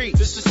the street.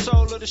 This the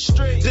soul of the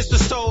street. This the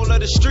soul of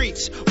the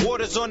streets.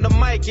 Waters on the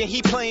mic and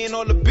he playing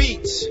all the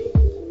beats.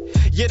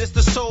 Yeah, this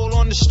the soul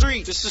on the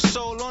street. This the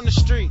soul on the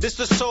street. This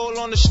the soul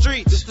on the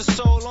street. This the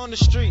soul on the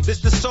street. This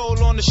the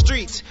soul on the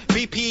streets.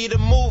 BP the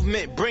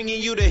movement,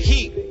 bringing you the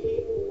heat.